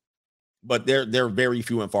right. But they're very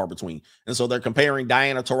few and far between. And so they're comparing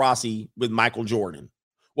Diana Taurasi with Michael Jordan.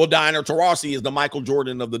 Well, Diana Taurasi is the Michael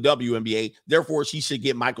Jordan of the WNBA. Therefore, she should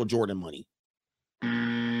get Michael Jordan money.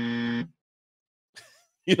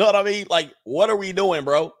 You know what I mean? Like, what are we doing,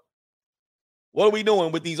 bro? What are we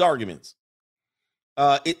doing with these arguments?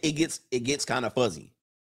 It gets kind of fuzzy.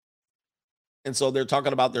 And so they're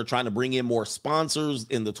talking about they're trying to bring in more sponsors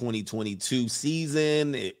in the 2022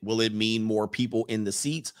 season. Will it mean more people in the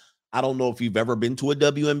seats? I don't know if you've ever been to a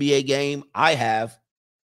WNBA game. I have.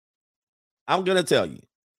 I'm going to tell you.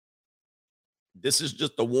 This is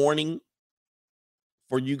just a warning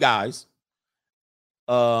for you guys.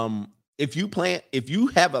 If you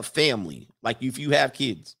have a family, like if you have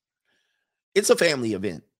kids, it's a family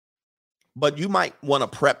event, but you might want to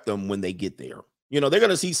prep them when they get there. You know, they're going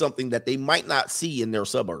to see something that they might not see in their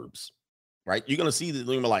suburbs, right? You're going to see that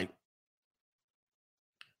they're like,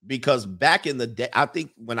 because back in the day, I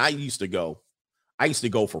think when I used to go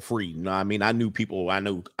for free. You know, I mean, I knew people, I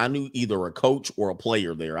knew either a coach or a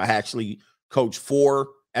player there. I actually coached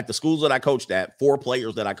at the schools that I coached at, 4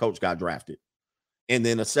 players that I coached got drafted. And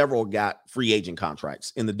then several got free agent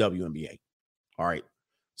contracts in the WNBA. All right.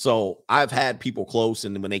 So I've had people close,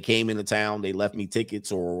 and when they came into town, they left me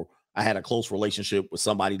tickets, or I had a close relationship with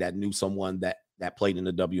somebody that knew someone that played in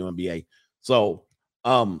the WNBA. So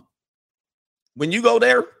when you go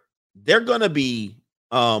there, they're going to be,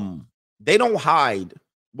 they don't hide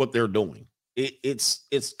what they're doing.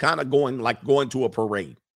 It's kind of going to a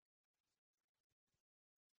parade.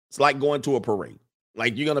 It's like going to a parade.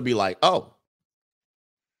 Like, you're going to be like, oh,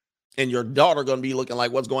 and your daughter going to be looking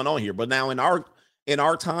like, what's going on here? But now in our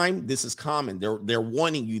time, this is common. They're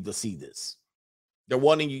wanting you to see this. They're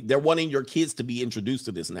wanting your kids to be introduced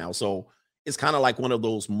to this now. So it's kind of like one of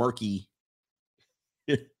those murky.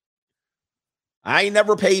 I ain't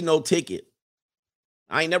never paid no ticket.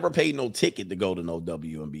 To go to no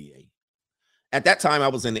WNBA. At that time, I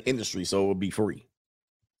was in the industry, so it would be free.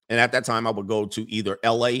 And at that time, I would go to either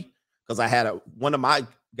LA, because I had one of my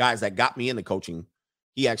guys that got me into coaching.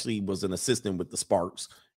 He actually was an assistant with the Sparks.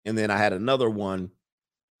 And then I had another one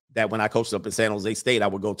that when I coached up in San Jose State, I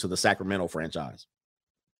would go to the Sacramento franchise.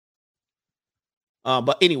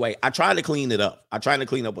 But anyway, I try to clean it up. I try to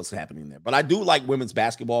clean up what's happening there. But I do like women's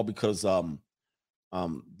basketball because the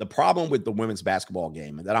problem with the women's basketball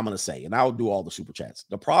game, and that I'm going to say, and I'll do all the super chats.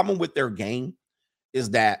 The problem with their game is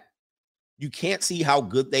that you can't see how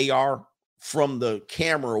good they are from the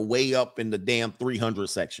camera way up in the damn 300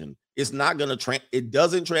 section. It's not going to it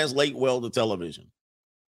doesn't translate well to television.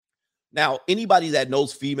 Now, anybody that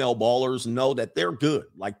knows female ballers know that they're good.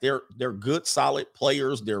 Like they're good, solid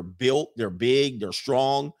players. They're built, they're big, they're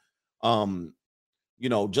strong. You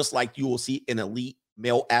know, just like you will see an elite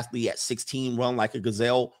male athlete at 16 run like a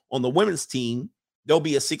gazelle. On the women's team, there'll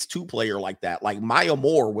be a 6'2" player like that. Like Maya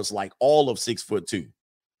Moore was like all of 6'2",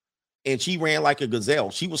 and she ran like a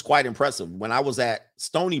gazelle. She was quite impressive. When I was at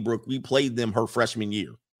Stony Brook, we played them her freshman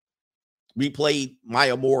year. We played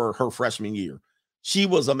Maya Moore her freshman year. She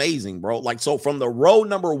was amazing, bro. Like, so from the row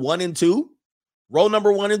number 1 and 2,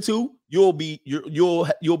 you'll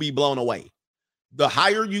be blown away. The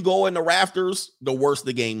higher you go in the rafters, the worse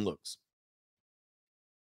the game looks.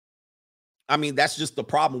 I mean, that's just the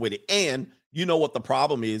problem with it. And you know what the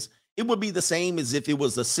problem is? It would be the same as if it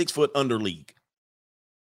was a 6-foot under league.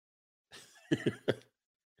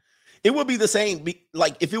 It would be the same.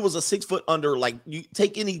 Like if it was a 6-foot under, like you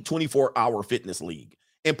take any 24-hour fitness league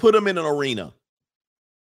and put them in an arena.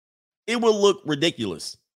 It will look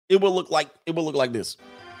ridiculous. It will look like this.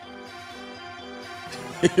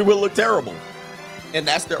 It will look terrible. And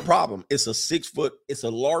that's their problem. It's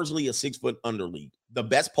largely a 6-foot under league. The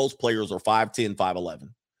best post players are 5'10", 5'11".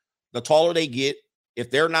 The taller they get, if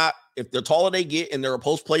the taller they get and they're a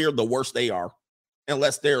post player, the worse they are.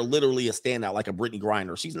 Unless they're literally a standout like a Brittany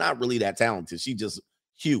Griner. She's not really that talented. She's just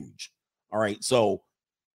huge. All right. So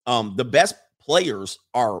the best players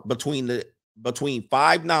are between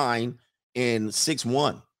 5'9" and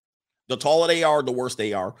 6'1". The taller they are, the worse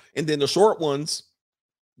they are. And then the short ones,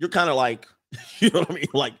 you're kind of like, you know what I mean?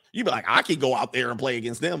 Like, you'd be like, I could go out there and play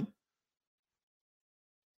against them.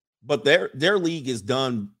 But their league is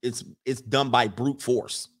done, it's done by brute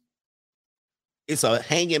force. It's a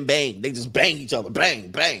hang and bang. They just bang each other,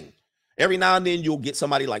 bang, bang. Every now and then you'll get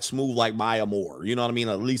somebody like smooth like Maya Moore, you know what I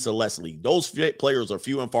mean? Lisa Leslie. Those players are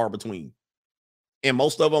few and far between. And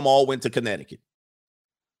most of them all went to Connecticut.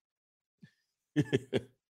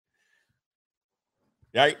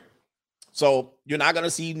 Right? So you're not going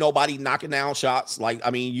to see nobody knocking down shots. Like,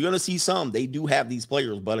 I mean, you're going to see some. They do have these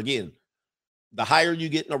players. But again, the higher you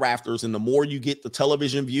get in the rafters and the more you get the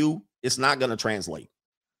television view, it's not going to translate.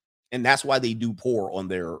 And that's why they do poor on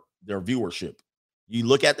their viewership. You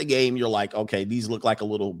look at the game, you're like, okay, these look like a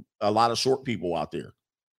lot of short people out there.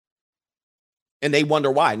 And they wonder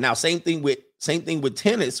why. Now, same thing with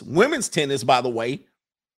tennis, women's tennis, by the way,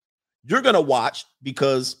 you're going to watch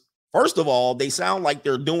because, first of all, they sound like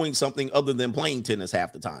they're doing something other than playing tennis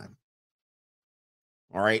half the time.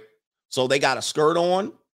 All right. So they got a skirt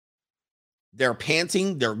on. They're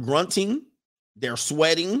panting. They're grunting. They're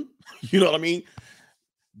sweating. You know what I mean?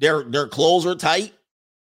 Their clothes are tight.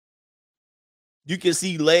 You can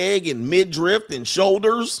see leg and midriff and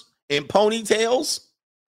shoulders and ponytails.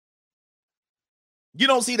 You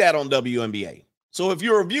don't see that on WNBA. So if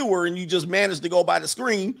you're a viewer and you just manage to go by the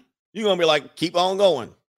screen, you're going to be like, keep on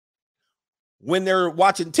going. When they're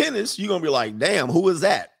watching tennis, you're going to be like, damn, who is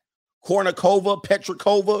that? Kornikova,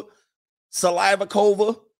 Petrikova,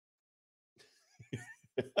 Salivakova.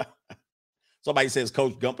 Somebody says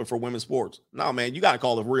Coach Gumping for women's sports. No, man, you got to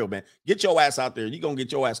call it real, man. Get your ass out there. You're going to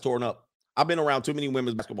get your ass torn up. I've been around too many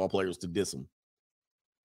women's basketball players to diss them.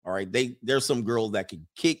 All right. There's some girls that can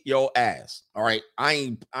kick your ass. All right.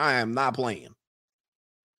 I am not playing.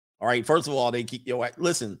 All right. First of all, they kick your ass.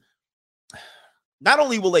 Listen, not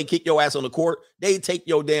only will they kick your ass on the court, they take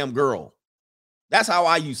your damn girl. That's how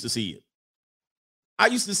I used to see it. I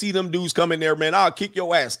used to see them dudes come in there, man, I'll kick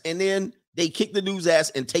your ass. And then they kick the dude's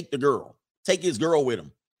ass and take the girl. Take his girl with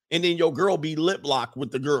him. And then your girl be lip locked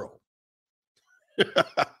with the girl.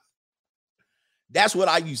 That's what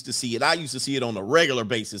I used to see it. I used to see it on a regular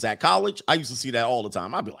basis at college. I used to see that all the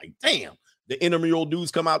time. I'd be like, damn, the intramural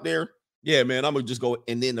dudes come out there. Yeah, man, I'm going to just go.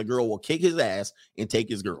 And then the girl will kick his ass and take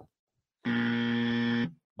his girl.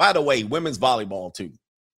 By the way, women's volleyball too.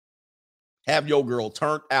 Have your girl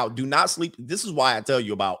turned out. Do not sleep. This is why I tell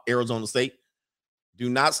you about Arizona State. Do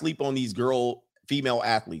not sleep on these female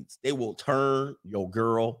athletes. They will turn your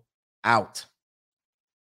girl out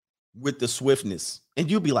with the swiftness.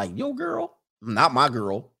 And you'll be like, yo, girl. Not my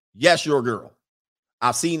girl. Yes, your girl.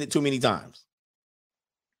 I've seen it too many times.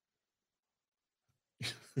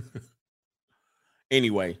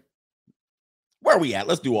 Anyway, where are we at?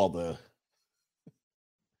 Let's do all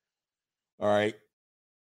right.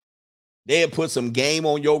 They had put some game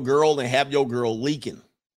on your girl and have your girl leaking.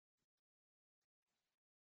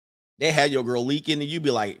 They had your girl leaking and you'd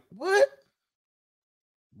be like, what?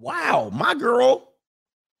 Wow, my girl.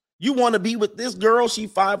 You want to be with this girl? She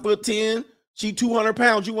 5'10". She 200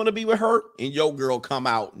 pounds. You want to be with her? And your girl come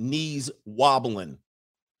out, knees wobbling,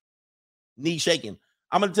 knees shaking.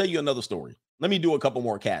 I'm going to tell you another story. Let me do a couple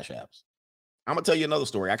more cash apps. I'm going to tell you another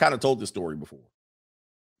story. I kind of told this story before.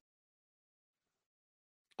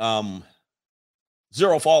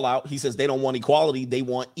 Zero Fallout. He says they don't want equality. They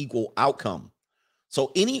want equal outcome.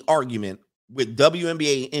 So any argument with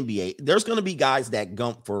WNBA and NBA, there's going to be guys that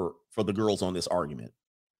gump for the girls on this argument.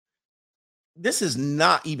 This is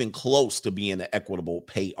not even close to being an equitable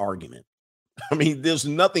pay argument. I mean, there's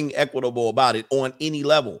nothing equitable about it on any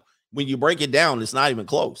level. When you break it down, it's not even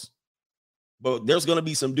close. But there's going to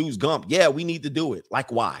be some dudes gump. Yeah, we need to do it.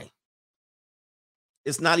 Like, why?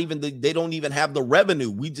 It's not even they don't even have the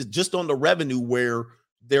revenue. We just on the revenue where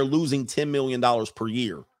they're losing $10 million per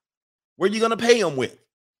year. Where are you going to pay them with?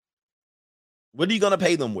 What are you going to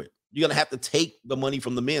pay them with? You're going to have to take the money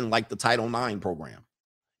from the men like the Title IX program.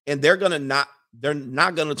 And they're not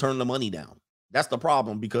going to turn the money down. That's the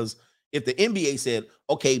problem, because if the NBA said,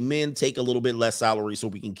 okay, men take a little bit less salary so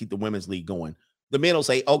we can keep the women's league going, the men will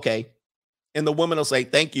say, okay. And the women will say,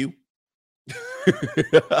 thank you.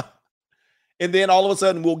 And then all of a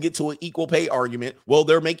sudden we'll get to an equal pay argument. Well,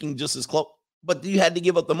 they're making just as close, but you had to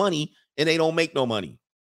give up the money and they don't make no money.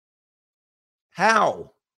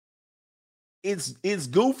 How? It's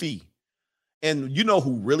goofy. And you know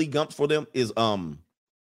who really gumps for them is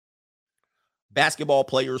basketball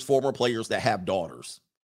players, former players that have daughters.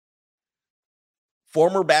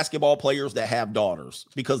 Former basketball players that have daughters,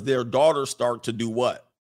 because their daughters start to do what?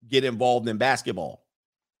 get involved in basketball.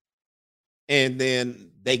 And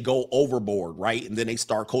then they go overboard, right? And then they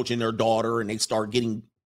start coaching their daughter and they start getting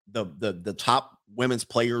the top women's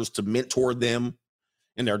players to mentor them,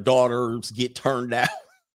 and their daughters get turned out.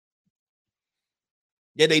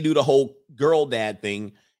 Yeah, they do the whole girl dad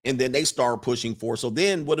thing, and then they start pushing for. So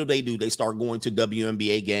then what do? They start going to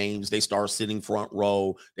WNBA games. They start sitting front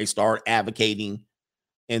row. They start advocating,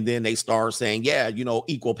 and then they start saying, yeah,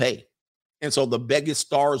 equal pay. And so the biggest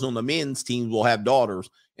stars on the men's team will have daughters,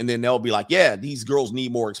 and then they'll be like, yeah, these girls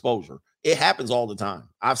need more exposure. It happens all the time.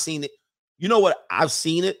 I've seen it. You know what? I've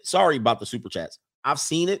seen it. Sorry about the super chats. I've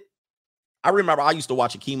seen it. I remember I used to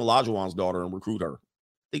watch Akeem Olajuwon's daughter and recruit her.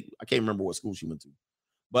 I can't remember what school she went to.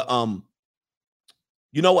 But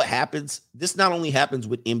you know what happens? This not only happens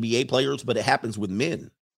with NBA players, but it happens with men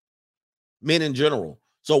in general.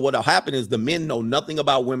 So what'll happen is the men know nothing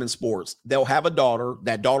about women's sports. They'll have a daughter.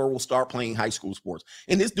 That daughter will start playing high school sports.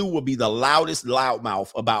 And this dude will be the loudest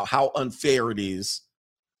loudmouth about how unfair it is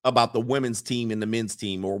about the women's team and the men's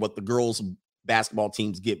team, or what the girls' basketball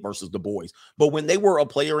teams get versus the boys. But when they were a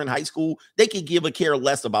player in high school, they could give a care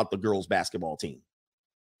less about the girls' basketball team.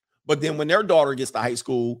 But then when their daughter gets to high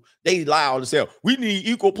school, they loud and say, we need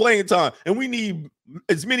equal playing time, and we need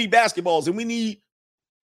as many basketballs, and we need.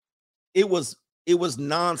 It was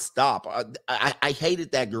nonstop. I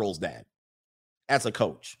hated that girl's dad as a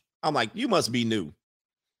coach. I'm like, you must be new.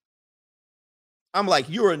 I'm like,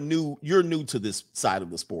 you're new to this side of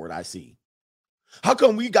the sport, I see. How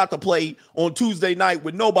come we got to play on Tuesday night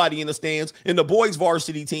with nobody in the stands, and the boys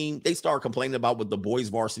varsity team, they start complaining about what the boys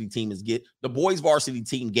varsity team is get. The boys varsity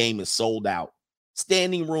team game is sold out.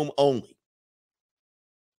 Standing room only.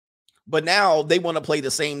 But now they want to play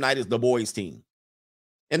the same night as the boys team.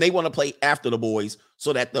 And they want to play after the boys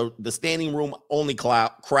so that the standing room only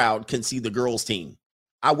crowd can see the girls team.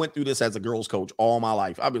 I went through this as a girls coach all my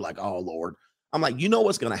life. I'd be like, oh, Lord. I'm like, you know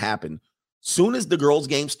what's going to happen? Soon as the girls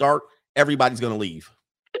game start, everybody's going to leave.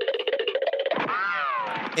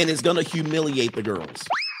 And it's going to humiliate the girls.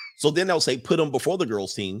 So then they'll say, put them before the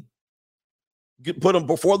girls team. Put them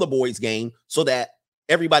before the boys game so that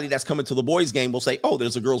everybody that's coming to the boys game will say, oh,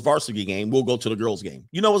 there's a girls varsity game. We'll go to the girls game.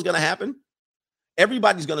 You know what's going to happen?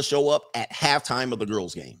 Everybody's going to show up at halftime of the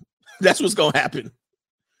girls game. That's what's going to happen.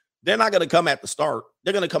 They're not going to come at the start.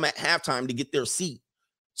 They're going to come at halftime to get their seat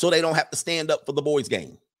so they don't have to stand up for the boys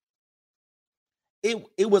game.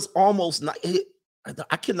 It was almost not.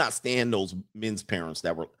 I cannot stand those men's parents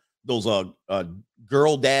that were those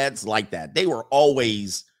girl dads like that. They were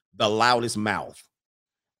always the loudest mouth.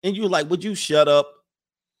 And you're like, would you shut up?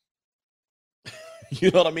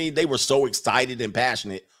 You know what I mean? They were so excited and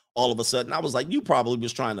passionate. All of a sudden, I was like, you probably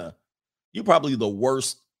the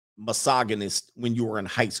worst misogynist when you were in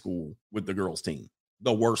high school with the girls team.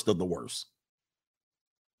 The worst of the worst.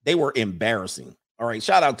 They were embarrassing. All right.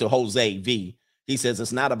 Shout out to Jose V. He says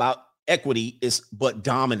it's not about equity, but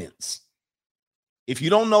dominance. If you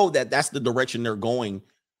don't know that that's the direction they're going,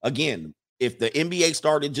 again, if the NBA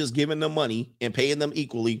started just giving them money and paying them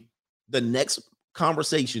equally, the next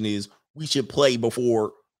conversation is we should play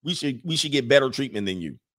before we should get better treatment than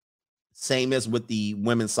you. Same as with the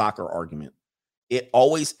women's soccer argument. It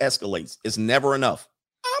always escalates. It's never enough.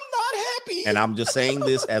 I'm not happy. And I'm just saying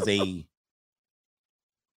this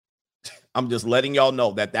I'm just letting y'all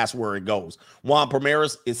know that that's where it goes. Juan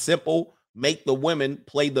Primeras is simple. Make the women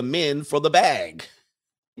play the men for the bag.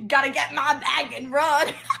 Gotta get my bag and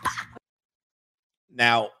run.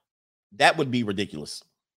 Now, that would be ridiculous.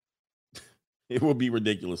 It would be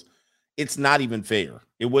ridiculous. It's not even fair.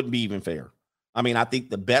 It wouldn't be even fair. I mean, I think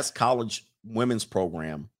the best college women's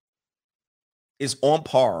program is on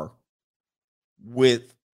par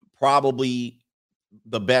with probably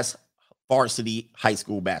the best varsity high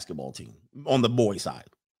school basketball team on the boys' side.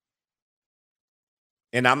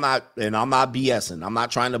 And I'm not BSing. I'm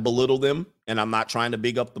not trying to belittle them, and I'm not trying to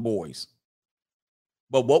big up the boys.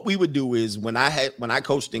 But what we would do is when I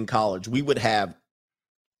coached in college, our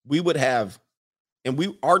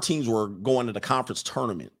teams were going to the conference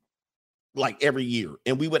tournament like every year,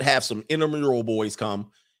 and we would have some intramural boys come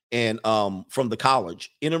and from the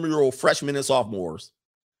college, intramural freshmen and sophomores,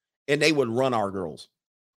 and they would run our girls.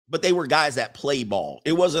 But they were guys that play ball.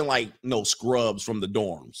 It wasn't like no scrubs from the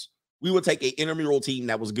dorms. We would take an intramural team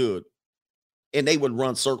that was good, and they would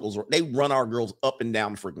run circles. They run our girls up and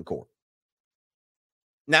down the freaking court.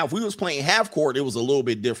 Now, if we was playing half court, it was a little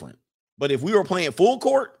bit different. But if we were playing full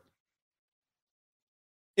court,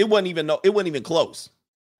 it wasn't even close.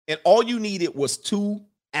 And all you needed was two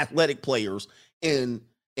athletic players and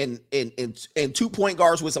 2 point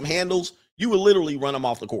guards with some handles. You would literally run them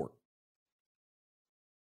off the court.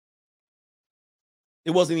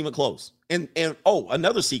 It wasn't even close. And oh,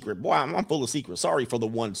 another secret. Boy, I'm full of secrets. Sorry for the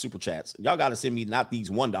one super chats. Y'all got to send me not these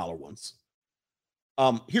 $1 ones.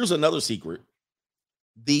 Here's another secret.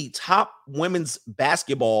 The top women's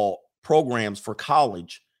basketball programs for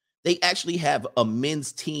college, they actually have a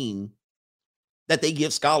men's team that they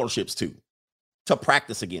give scholarships to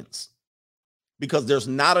practice against, because there's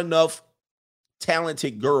not enough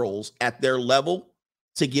talented girls at their level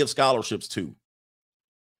to give scholarships to.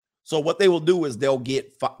 So what they will do is they'll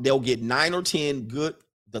get 9 or 10 good,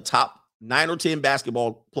 the top 9 or 10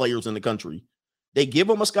 basketball players in the country. They give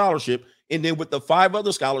them a scholarship, and then with the 5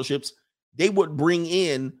 other scholarships, they would bring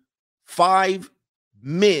in 5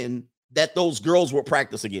 men that those girls would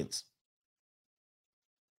practice against.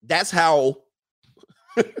 That's how.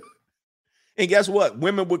 And guess what?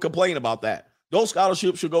 Women would complain about that. Those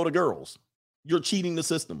scholarships should go to girls. You're cheating the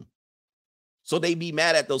system. So they'd be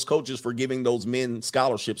mad at those coaches for giving those men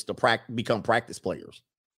scholarships to become practice players.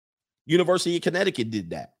 University of Connecticut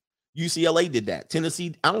did that. UCLA did that.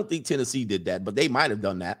 Tennessee, I don't think Tennessee did that, but they might have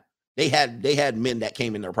done that. They had men that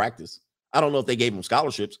came in their practice. I don't know if they gave them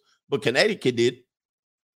scholarships, but Connecticut did.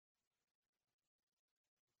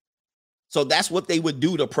 So that's what they would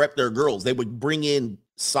do to prep their girls. They would bring in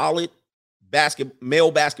solid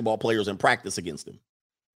male basketball players and practice against them.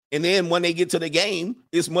 And then when they get to the game,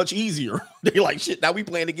 it's much easier. They're like, shit, now we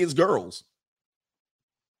playing against girls.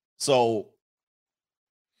 So,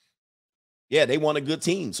 yeah, they want a good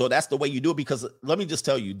team. So that's the way you do it, because let me just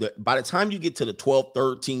tell you that by the time you get to the 12th,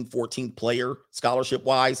 13th, 14th player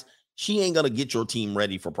scholarship-wise, she ain't going to get your team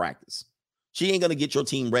ready for practice. She ain't going to get your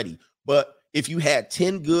team ready. But if you had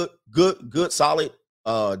 10 good, solid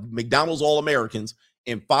McDonald's All-Americans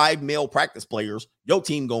and 5 male practice players, your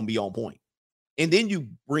team going to be on point. And then you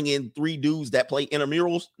bring in 3 dudes that play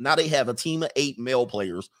intramurals. Now they have a team of 8 male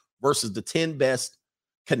players versus the 10 best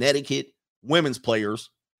Connecticut women's players.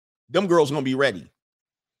 Them girls going to be ready.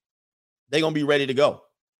 They're going to be ready to go.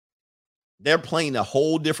 They're playing a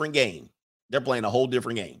whole different game.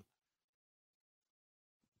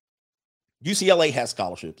 UCLA has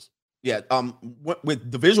scholarships. Yeah, with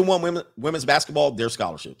Division I women's basketball, their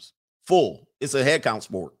scholarships full. It's a head count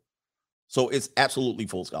sport, so it's absolutely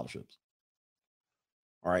full scholarships.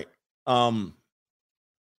 All right, and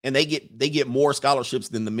they get more scholarships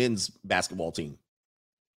than the men's basketball team.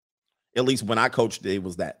 At least when I coached, it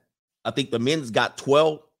was that. I think the men's got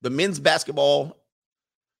 12. The men's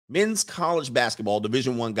college basketball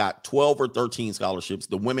Division I got 12 or 13 scholarships.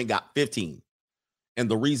 The women got 15, and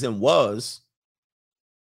the reason was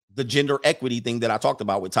the gender equity thing that I talked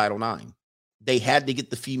about with Title IX. They had to get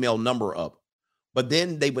the female number up, but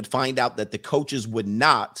then they would find out that the coaches would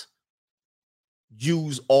not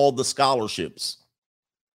use all the scholarships.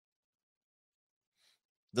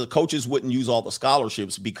 The coaches wouldn't use all the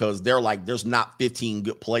scholarships because they're like, there's not 15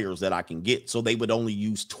 good players that I can get. So they would only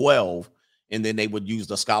use 12, and then they would use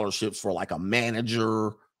the scholarships for like a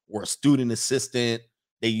manager or a student assistant.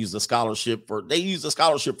 They use the scholarship for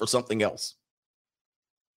something else.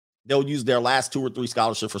 They'll use their last 2 or 3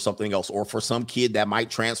 scholarships for something else, or for some kid that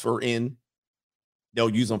might transfer in.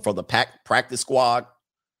 They'll use them for the practice squad.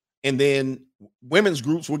 And then women's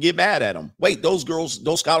groups will get mad at them. Wait, those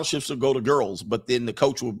scholarships will go to girls, but then the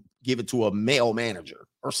coach will give it to a male manager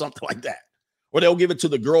or something like that. Or they'll give it to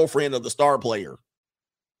the girlfriend of the star player.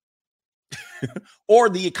 Or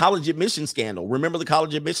the college admission scandal. Remember the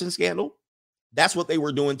college admission scandal? That's what they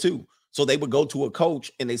were doing too. So they would go to a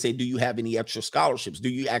coach and they say, do you have any extra scholarships? Do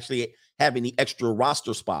you actually have any extra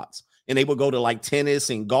roster spots? And they would go to like tennis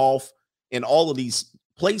and golf and all of these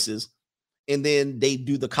places. And then they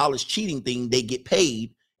do the college cheating thing. They get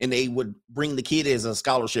paid, and they would bring the kid as a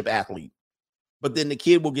scholarship athlete. But then the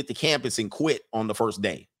kid will get to campus and quit on the first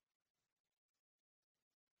day.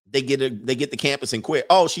 They get the campus and quit.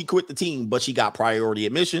 Oh, she quit the team, but she got priority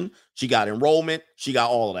admission. She got enrollment. She got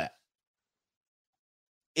all of that.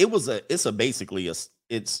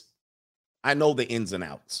 I know the ins and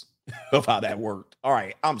outs of how that worked. All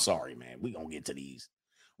right. I'm sorry, man. We're going to get to these.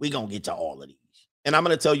 We're going to get to all of these. And I'm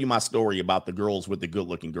going to tell you my story about the girls with the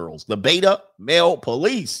good-looking girls. The beta male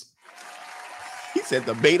police. He said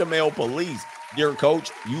the beta male police. Dear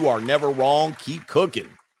coach, you are never wrong. Keep cooking.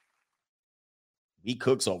 He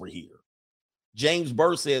cooks over here. James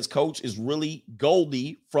Burr says coach is really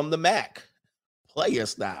Goldie from the Mac. Player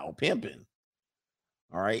style, pimping.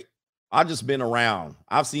 All right. I've just been around.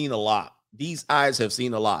 I've seen a lot. These eyes have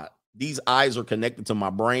seen a lot. These eyes are connected to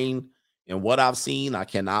my brain, and what I've seen, I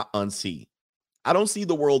cannot unsee. I don't see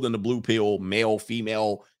the world in the blue pill, male,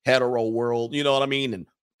 female, hetero world. You know what I mean?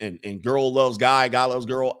 And girl loves guy, guy loves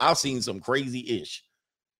girl. I've seen some crazy ish.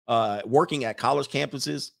 Working at college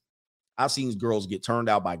campuses, I've seen girls get turned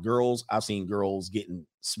out by girls. I've seen girls getting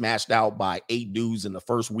smashed out by 8 dudes in the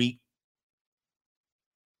first week.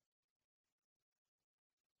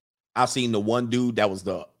 I've seen the one dude that was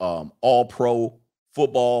the all-pro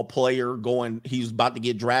football player he was about to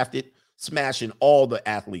get drafted, smashing all the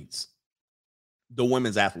athletes, the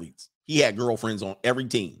women's athletes. He had girlfriends on every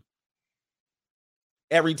team.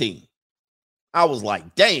 Every team. I was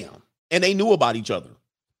like, damn. And they knew about each other.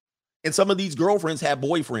 And some of these girlfriends had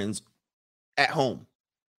boyfriends at home.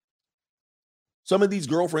 Some of these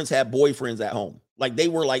girlfriends had boyfriends at home. Like they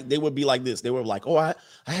would be like this. They were like, oh, I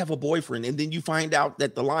have a boyfriend. And then you find out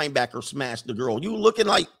that the linebacker smashed the girl. You looking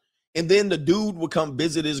like, and then the dude would come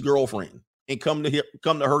visit his girlfriend and come to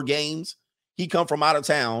her games. He come from out of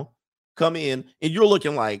town, come in, and you're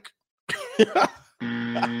looking like,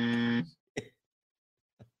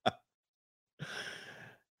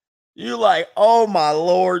 you're like, oh my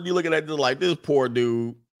Lord. You're looking at this like, this poor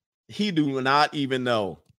dude. He do not even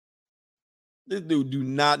know. This dude do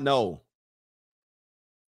not know.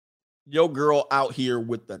 Your girl out here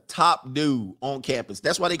with the top dude on campus.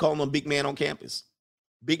 That's why they call him a big man on campus.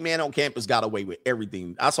 Big man on campus got away with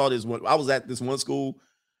everything. I saw this one. I was at this one school.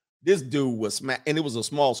 This dude was and it was a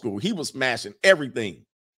small school. He was smashing everything.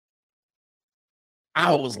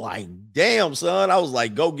 I was like, damn, son. I was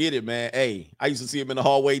like, go get it, man. Hey, I used to see him in the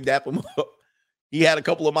hallway, dap him up. He had a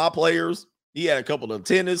couple of my players. He had a couple of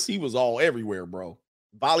tennis. He was all everywhere, bro.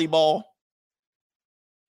 Volleyball.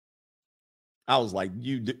 I was like,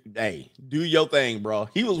 hey, do your thing, bro.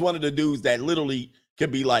 He was one of the dudes that literally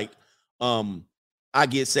could be like, I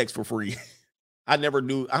get sex for free. I never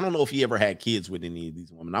knew. I don't know if he ever had kids with any of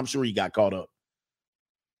these women. I'm sure he got caught up.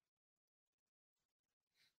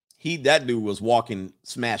 That dude was walking,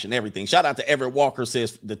 smashing everything. Shout out to Everett Walker,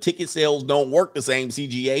 says the ticket sales don't work the same,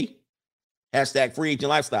 CGA. Hashtag free agent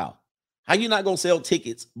lifestyle. How you not going to sell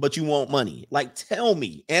tickets, but you want money? Like, tell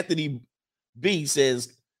me. Anthony B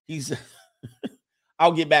says he's...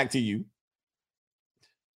 I'll get back to you.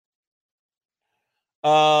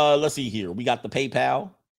 Let's see here. We got the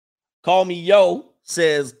PayPal. Call me Yo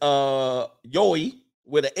says Yoey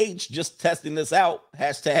with an H, just testing this out.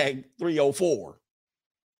 Hashtag 304.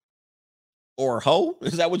 Or ho?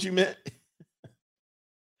 Is that what you meant?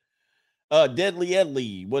 Deadly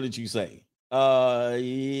Edley, what did you say?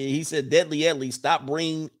 He said Deadly Edley, stop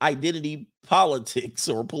bringing identity politics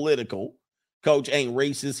or political. Coach ain't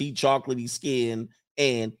racist. He chocolatey skin,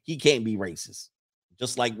 and he can't be racist.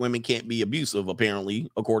 Just like women can't be abusive,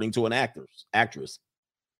 apparently, according to an actress.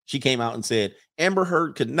 She came out and said Amber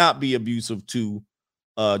Heard could not be abusive to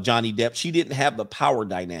Johnny Depp. She didn't have the power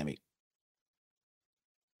dynamic.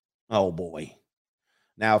 Oh, boy.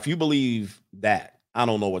 Now, if you believe that, I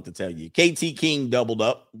don't know what to tell you. KT King doubled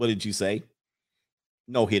up. What did you say?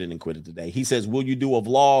 No hit and quit it today. He says, will you do a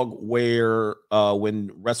vlog where when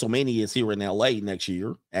WrestleMania is here in LA next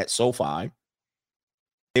year at SoFi,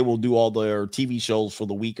 they will do all their TV shows for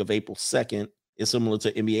the week of April 2nd. It's similar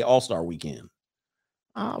to NBA All-Star Weekend.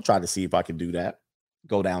 I'll try to see if I can do that.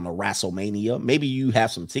 Go down to WrestleMania. Maybe you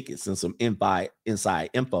have some tickets and some inside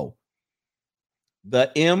info.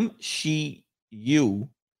 The MCU.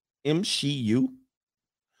 MCU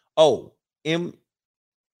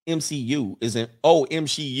isn't. Oh,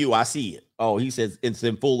 MCU. I see it. Oh, he says it's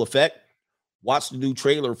in full effect. Watch the new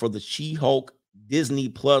trailer for the She-Hulk Disney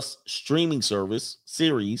Plus streaming service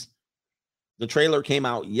series. The trailer came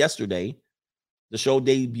out yesterday. The show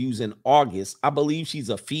debuts in August. I believe she's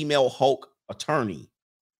a female Hulk attorney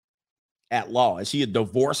at law. Is she a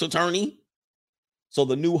divorce attorney? So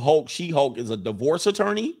the new Hulk, She-Hulk, is a divorce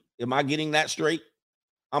attorney? Am I getting that straight?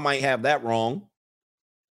 I might have that wrong.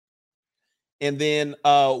 And then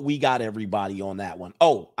we got everybody on that one.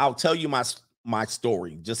 Oh, I'll tell you my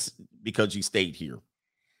story just because you stayed here.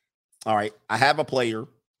 All right. I have a player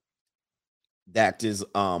that is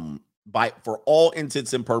for all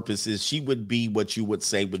intents and purposes, she would be what you would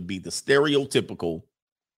say would be the stereotypical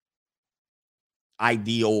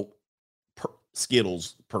ideal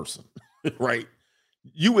Skittles person, right?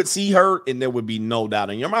 You would see her and there would be no doubt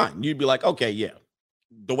in your mind. You'd be like, okay, yeah.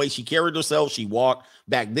 The way she carried herself, she walked.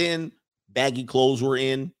 Back then, baggy clothes were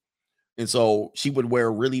in. And so she would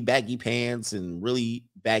wear really baggy pants and really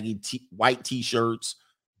baggy white t-shirts,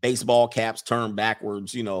 baseball caps turned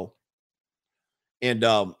backwards, you know. And,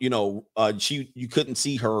 you couldn't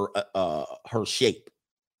see her shape.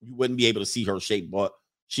 You wouldn't be able to see her shape, but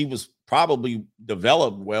she was probably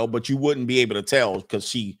developed well, but you wouldn't be able to tell because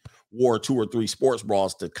she wore 2 or 3 sports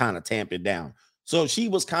bras to kind of tamp it down. So she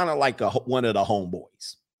was kind of like one of the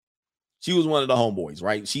homeboys. She was one of the homeboys,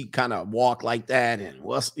 right? She kind of walked like that and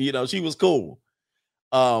she was cool.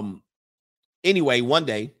 Anyway, one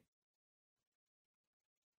day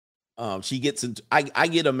She gets into, I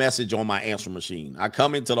get a message on my answer machine. I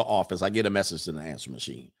come into the office, I get a message in the answer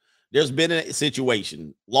machine. There's been a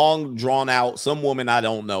situation, long drawn out, some woman I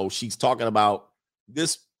don't know. She's talking about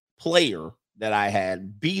this player that I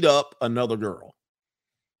had beat up another girl.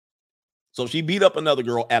 So she beat up another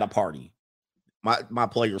girl at a party. My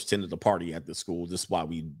players tended to party at the school. This is why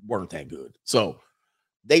we weren't that good. So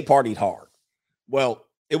they partied hard. Well,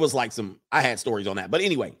 it was like I had stories on that. But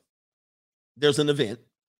anyway, there's an event.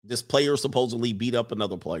 This player supposedly beat up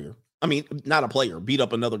another player. I mean, not a player, beat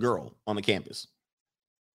up another girl on the campus.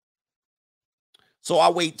 So I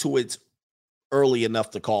wait till it's early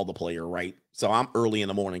enough to call the player, right? So I'm early in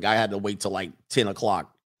the morning. I had to wait till like 10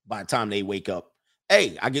 o'clock by the time they wake up.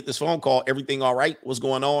 Hey, I get this phone call. Everything all right? What's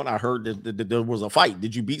going on? I heard that there was a fight.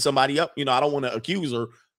 Did you beat somebody up? You know, I don't want to accuse her,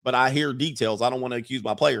 but I hear details. I don't want to accuse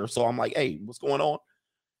my player. So I'm like, hey, what's going on?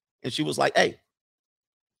 And she was like, hey.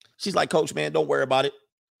 She's like, Coach, man, don't worry about it.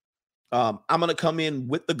 I'm going to come in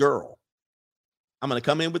with the girl.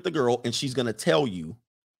 And she's going to tell you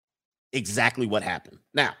exactly what happened.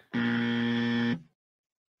 Now,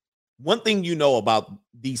 one thing you know about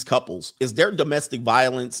these couples is their domestic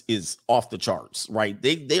violence is off the charts, right?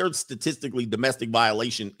 Their statistically domestic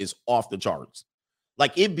violation is off the charts.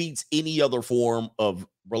 Like it beats any other form of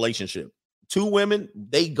relationship. Two women,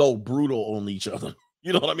 they go brutal on each other.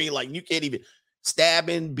 You know what I mean? Like you can't even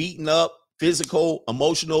stabbing, beating up, physical,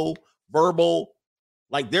 emotional, verbal.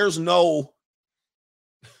 Like there's no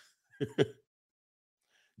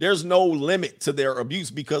limit to their abuse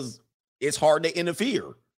because it's hard to interfere.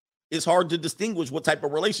 It's hard to distinguish what type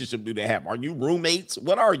of relationship do they have. Are you roommates?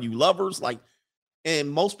 What are you, lovers? Like, and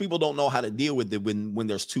most people don't know how to deal with it when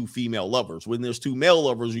there's two female lovers. When there's two male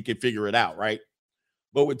lovers, you can figure it out, right?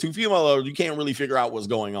 But with two female lovers, you can't really figure out what's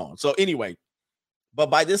going on. So anyway, but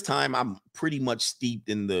by this time, I'm pretty much steeped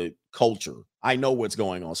in the culture. I know what's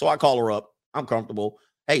going on. So I call her up. I'm comfortable.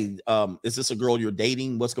 Hey, is this a girl you're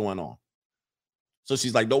dating? What's going on? So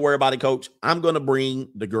she's like, don't worry about it, Coach. I'm going to bring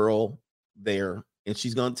the girl there and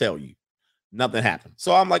she's going to tell you. Nothing happened.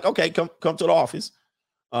 So I'm like, okay, come to the office.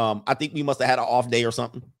 I think we must have had an off day or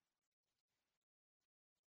something.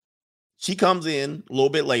 She comes in a little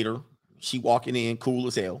bit later. She walking in cool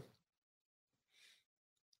as hell.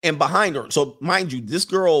 And behind her, so mind you, this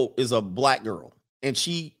girl is a black girl and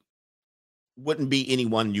she wouldn't be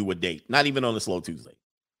anyone you would date, not even on a slow Tuesday.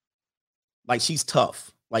 Like she's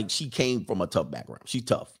tough. Like she came from a tough background. She's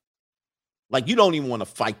tough. Like you don't even want to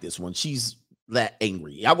fight this one. She's that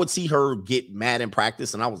angry. I would see her get mad in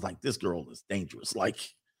practice and I was like, this girl is dangerous. Like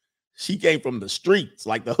she came from the streets,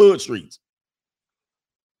 like the hood streets.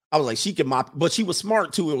 I was like, she can mop, but she was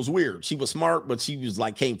smart too. It was weird. She was smart, but she was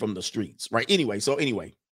like, came from the streets, right? Anyway,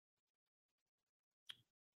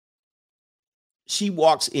 she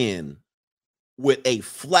walks in with a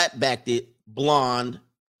flat-backed blonde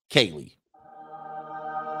Kaylee.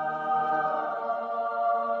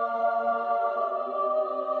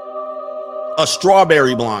 A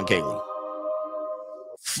strawberry blonde Kaylee.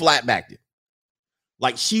 Flat-backed.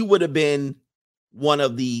 Like she would have been one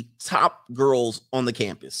of the top girls on the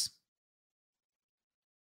campus.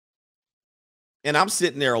 And I'm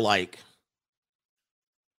sitting there like,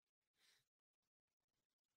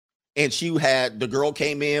 and she had, the girl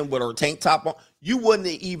came in with her tank top on. You wouldn't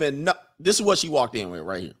even know. This is what she walked in with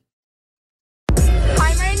right here.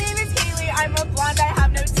 Hi, my name is Haley. I'm a blonde. I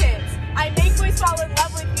have no tits. I make boys fall in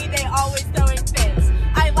love with me. They always throwing fits.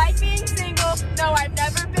 I like being single. No, I've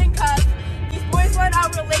never been cuffed. These boys want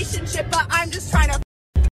a relationship, but I'm just trying to.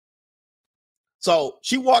 So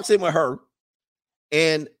she walks in with her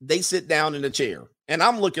and they sit down in a chair. And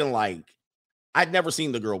I'm looking like I'd never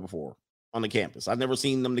seen the girl before on the campus. I've never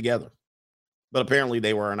seen them together. But apparently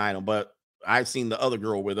they were an item. But I've seen the other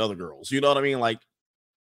girl with other girls. You know what I mean? Like,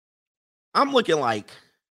 I'm looking like,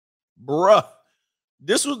 bruh,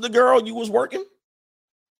 this was the girl you was working?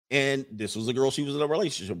 And this was the girl she was in a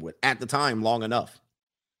relationship with at the time long enough.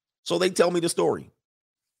 So they tell me the story.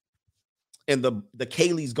 And the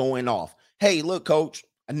Kaylee's going off. Hey, look, Coach,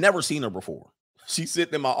 I've never seen her before. She's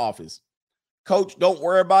sitting in my office. Coach, don't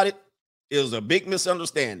worry about it. It was a big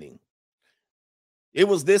misunderstanding. It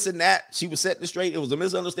was this and that. She was setting it straight. It was a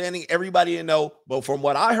misunderstanding. Everybody didn't know. But from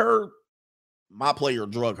what I heard, my player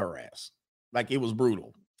drug her ass. Like it was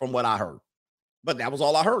brutal from what I heard. But that was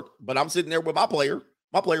all I heard. But I'm sitting there with my player.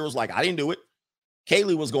 My player was like, I didn't do it.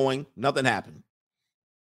 Kaylee was going, nothing happened.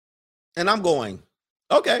 And I'm going,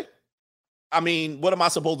 okay. I mean, what am I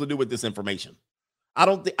supposed to do with this information? I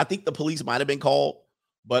think the police might have been called,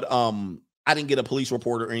 but I didn't get a police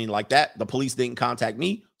report or anything like that. The police didn't contact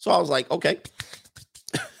me. So I was like, okay.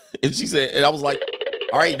 And she said, and I was like,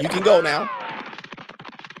 all right, you can go now.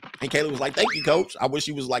 And Kaylee was like, thank you, coach. I wish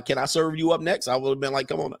he was like, can I serve you up next? I would have been like,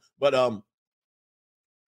 come on. But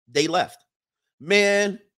they left.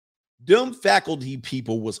 Man, them faculty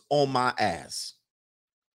people was on my ass.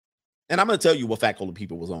 And I'm going to tell you what faculty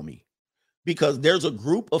people was on me. Because there's a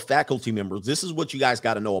group of faculty members. This is what you guys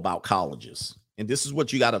got to know about colleges. And this is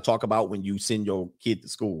what you got to talk about when you send your kid to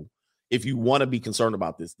school. If you want to be concerned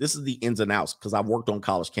about this, this is the ins and outs, because I've worked on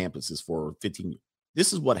college campuses for 15 years.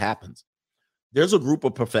 This is what happens. There's a group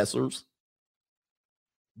of professors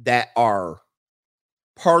that are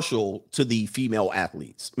partial to the female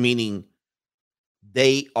athletes, meaning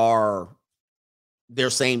they are their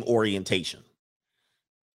same orientation,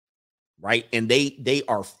 right? And they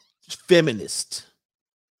are feminist.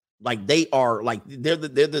 Like they're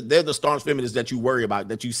the staunch feminists that you worry about,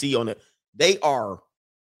 that you see on it. They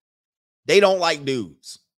don't like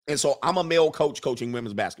dudes. And so I'm a male coach coaching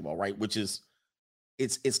women's basketball, right? Which is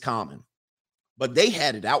it's common. But they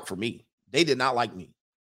had it out for me. They did not like me.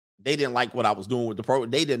 They didn't like what I was doing with the program.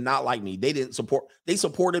 They did not like me. They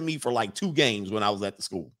supported me for like 2 games when I was at the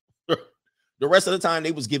school. The rest of the time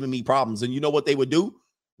they was giving me problems. And you know what they would do?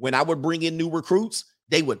 When I would bring in new recruits,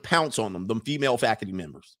 they would pounce on them female faculty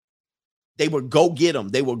members. They would go get them.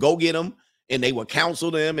 They would go get them and they would counsel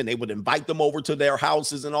them and they would invite them over to their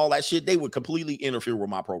houses and all that shit. They would completely interfere with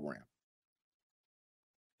my program.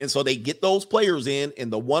 And so they get those players in,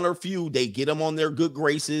 and the one or few, they get them on their good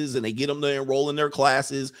graces and they get them to enroll in their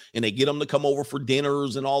classes and they get them to come over for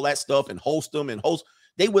dinners and all that stuff and host them and host.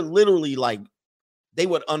 They would literally they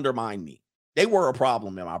would undermine me. They were a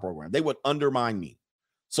problem in my program. They would undermine me.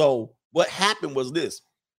 So what happened was this.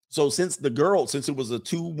 So since it was a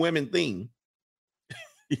 2 women thing,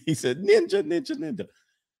 he said, ninja.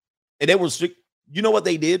 And they were strict. You know what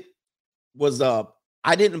they did was,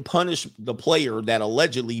 I didn't punish the player that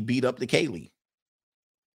allegedly beat up the Kaylee.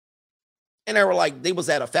 And they were like, they was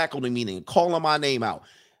at a faculty meeting calling my name out.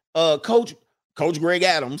 Coach Greg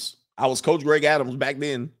Adams. I was Coach Greg Adams back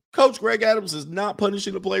then. Coach Greg Adams is not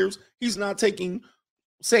punishing the players. He's not taking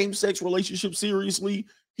same-sex relationships seriously.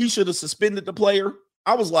 He should have suspended the player.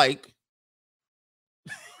 I was like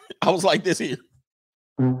this here.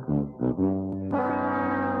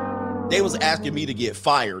 They was asking me to get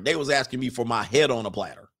fired. They was asking me for my head on a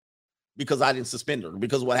platter because I didn't suspend her.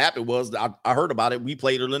 Because what happened was I heard about it. We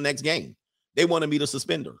played her the next game. They wanted me to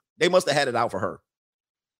suspend her. They must have had it out for her.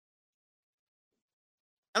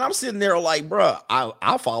 And I'm sitting there like, bruh,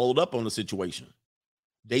 I followed up on the situation.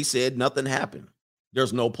 They said nothing happened.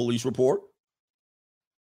 There's no police report.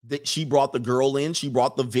 That she brought the girl in. She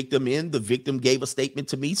brought the victim in. The victim gave a statement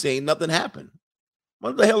to me saying nothing happened.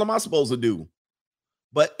 What the hell am I supposed to do?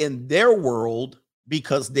 But in their world,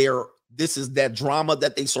 because this is that drama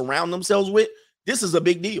that they surround themselves with, this is a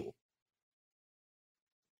big deal.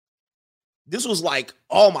 This was like,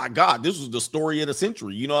 oh my God, this was the story of the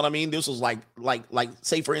century. You know what I mean? This was like,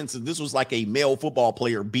 say for instance, this was like a male football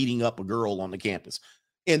player beating up a girl on the campus.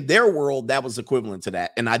 In their world, that was equivalent to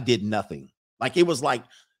that. And I did nothing. Like it was like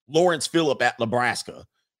Lawrence Phillip at Nebraska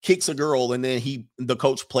kicks a girl and then the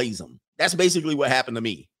coach plays him. That's basically what happened to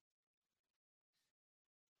me.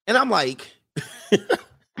 And I'm like,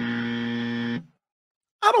 I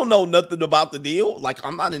don't know nothing about the deal. Like,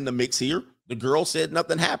 I'm not in the mix here. The girl said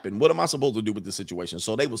nothing happened. What am I supposed to do with this situation?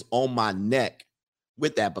 So they was on my neck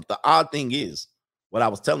with that. But the odd thing is, what I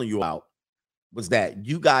was telling you about was that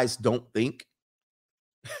you guys don't think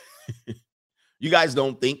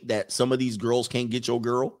that some of these girls can't get your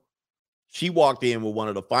girl. She walked in with one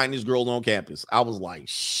of the finest girls on campus. I was like,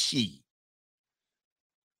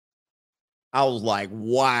 I was like,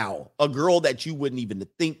 wow, a girl that you wouldn't even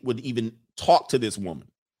think would even talk to this woman.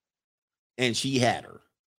 And she had her.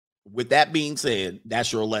 With that being said,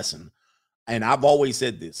 that's your lesson. And I've always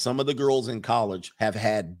said this. Some of the girls in college have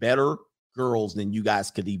had better girls than you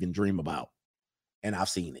guys could even dream about. And I've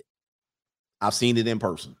seen it. I've seen it in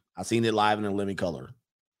person. I've seen it live and in living color.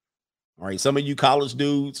 All right. Some of you college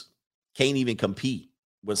dudes can't even compete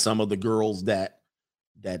with some of the girls that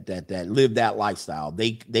live that lifestyle.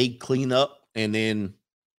 They clean up and then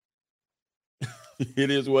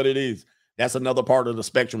it is what it is. That's another part of the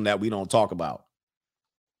spectrum that we don't talk about.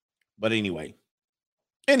 But anyway,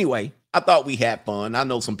 I thought we had fun. I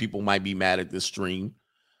know some people might be mad at this stream,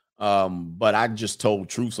 but I just told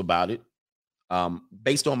truths about it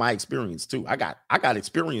based on my experience too. I got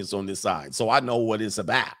experience on this side, so I know what it's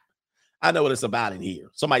about. I know what it's about in here.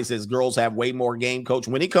 Somebody says girls have way more game, coach.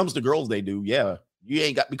 When it comes to girls, they do. Yeah, you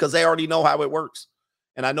ain't got, because they already know how it works.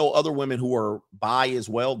 And I know other women who are bi as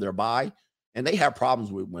well. They're bi, and they have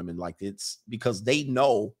problems with women like it's because they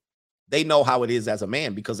know how it is as a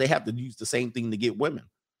man, because they have to use the same thing to get women.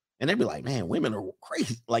 And they'd be like, man, women are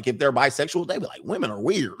crazy. Like if they're bisexual, they'd be like, women are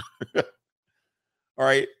weird. All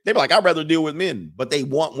right. They'd be like, I'd rather deal with men, but they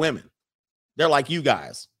want women. They're like you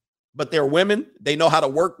guys, but they're women. They know how to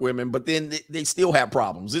work women, but then they still have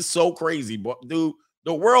problems. It's so crazy, but dude,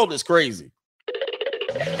 the world is crazy.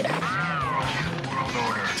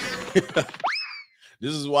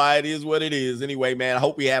 This is why it is what it is. Anyway, man, I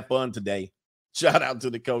hope we have fun today. Shout out to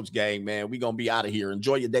the Coach Gang, man. We're going to be out of here.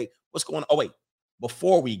 Enjoy your day. What's going on? Oh, wait.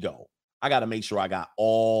 Before we go, I got to make sure I got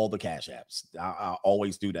all the Cash Apps. I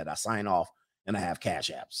always do that. I sign off and I have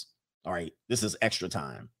Cash Apps. All right. This is extra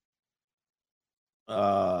time.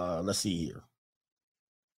 Let's see here.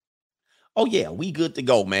 Oh, yeah. We good to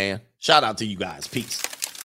go, man. Shout out to you guys. Peace.